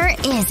 Where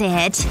is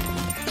it?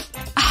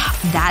 Ah,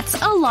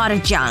 that's a lot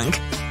of junk.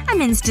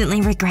 I'm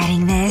instantly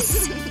regretting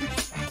this.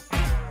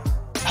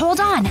 Hold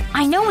on.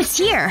 I know it's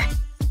here.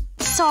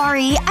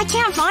 Sorry, I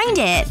can't find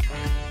it.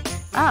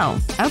 Oh,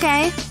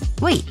 okay.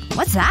 Wait,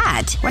 what's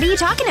that? What are you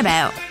talking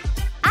about?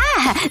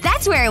 Ah,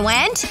 that's where it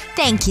went.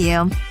 Thank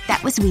you.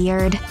 That was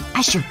weird.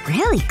 I should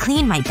really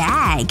clean my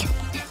bag.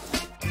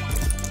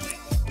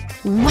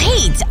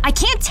 Wait! I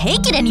can't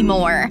take it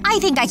anymore! I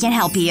think I can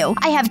help you.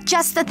 I have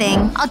just the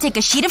thing. I'll take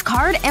a sheet of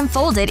card and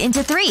fold it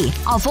into 3.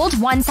 I'll fold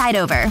one side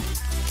over.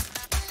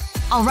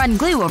 I'll run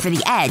glue over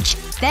the edge.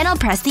 Then I'll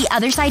press the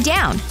other side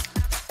down.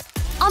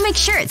 I'll make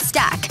sure it's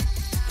stuck.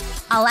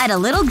 I'll add a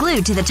little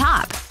glue to the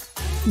top.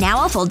 Now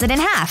I'll fold it in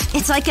half.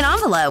 It's like an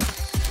envelope.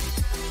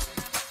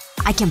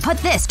 I can put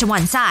this to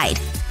one side.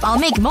 I'll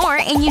make more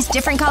and use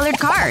different colored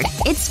card.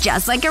 It's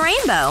just like a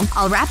rainbow.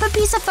 I'll wrap a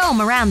piece of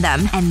foam around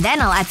them, and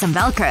then I'll add some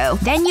Velcro.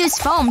 Then use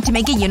foam to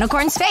make a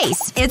unicorn's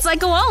face. It's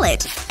like a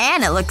wallet.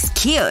 And it looks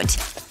cute.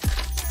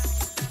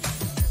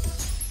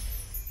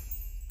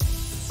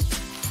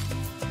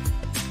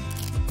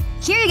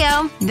 Here you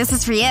go. This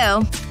is for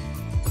you.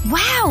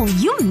 Wow,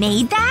 you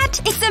made that?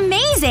 It's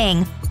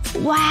amazing!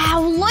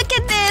 Wow, look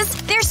at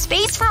this! There's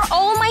space for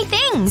all my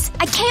things!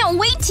 I can't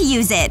wait to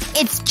use it!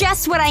 It's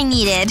just what I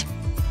needed.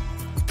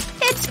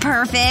 It's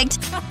perfect.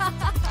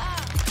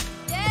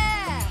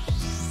 Yeah!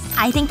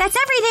 I think that's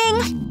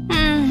everything.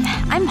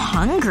 I'm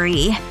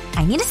hungry.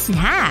 I need a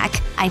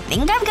snack. I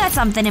think I've got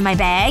something in my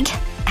bag.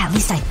 At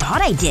least I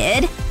thought I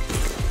did.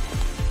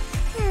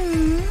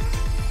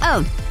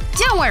 Oh,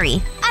 don't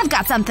worry. I've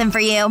got something for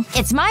you.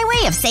 It's my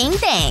way of saying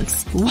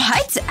thanks.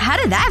 What? How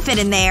did that fit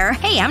in there?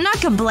 Hey, I'm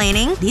not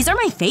complaining. These are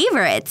my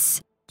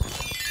favorites.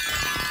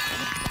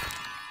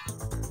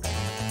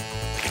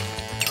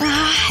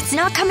 It's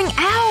not coming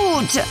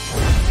out.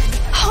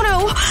 Oh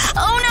no.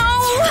 Oh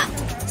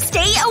no!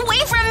 Stay away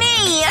from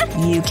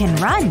me! You can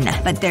run,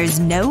 but there's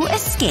no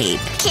escape.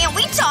 Can't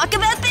we talk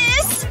about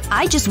this?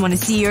 I just want to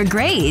see your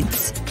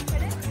grades.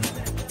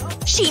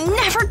 She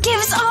never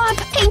gives up!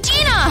 Hey,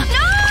 Gina!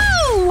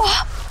 No!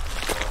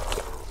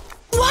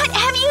 What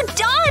have you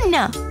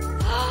done?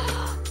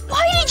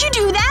 Why did you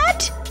do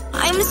that?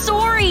 I'm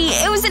sorry.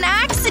 It was an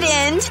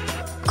accident.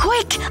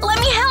 Quick, let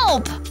me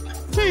help.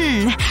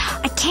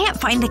 I can't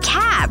find the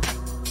cap.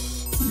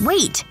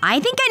 Wait, I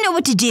think I know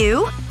what to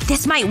do.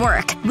 This might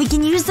work. We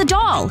can use the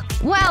doll.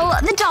 Well,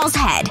 the doll's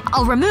head.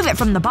 I'll remove it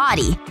from the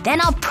body.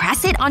 Then I'll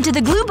press it onto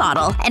the glue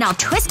bottle, and I'll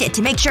twist it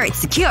to make sure it's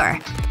secure.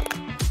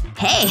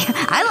 Hey,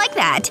 I like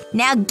that.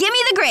 Now give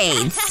me the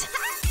grades.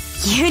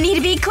 You need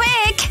to be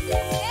quick.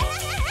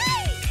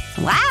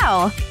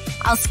 Wow.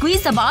 I'll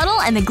squeeze the bottle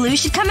and the glue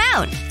should come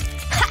out.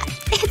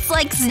 It's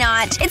like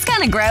snot. It's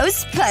kinda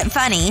gross, but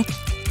funny.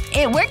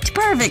 It worked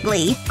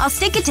perfectly. I'll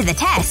stick it to the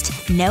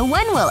test. No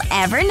one will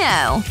ever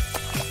know.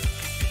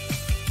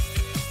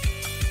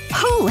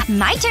 Whew,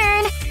 my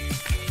turn.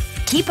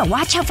 Keep a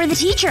watch out for the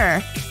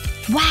teacher.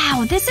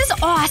 Wow, this is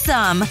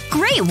awesome.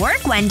 Great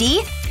work,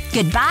 Wendy.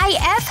 Goodbye,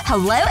 F.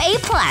 Hello, A+.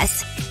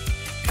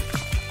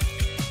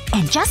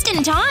 And just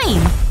in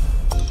time.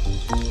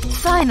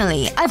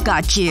 Finally, I've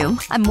got you.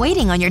 I'm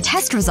waiting on your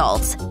test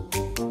results.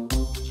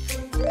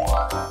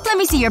 Let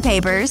me see your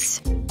papers.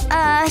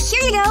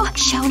 Here you go.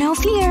 Show no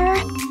fear.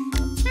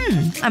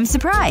 I'm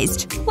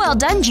surprised. Well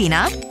done,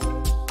 Gina.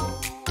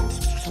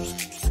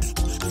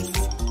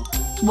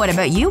 What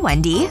about you,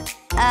 Wendy?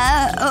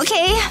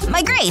 Okay.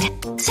 My grade.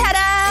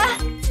 Ta-da!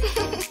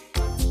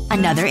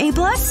 Another A+?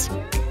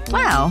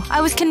 Wow,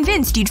 I was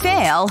convinced you'd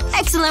fail.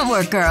 Excellent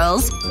work,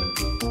 girls.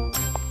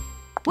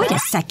 Wait a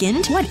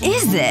second. What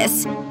is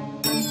this?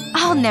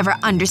 I'll never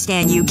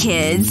understand you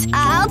kids.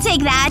 I'll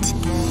take that.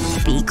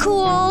 Be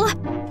cool.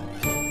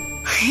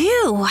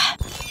 Phew.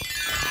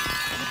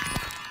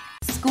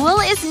 School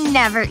is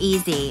never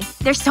easy.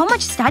 There's so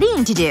much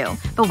studying to do.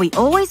 But we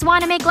always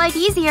want to make life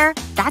easier.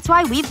 That's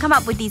why we've come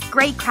up with these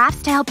great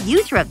crafts to help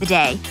you throughout the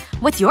day.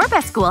 What's your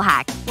best school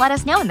hack? Let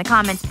us know in the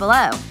comments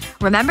below.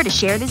 Remember to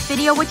share this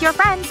video with your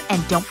friends,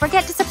 and don't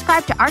forget to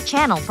subscribe to our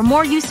channel for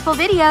more useful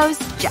videos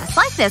just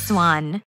like this one.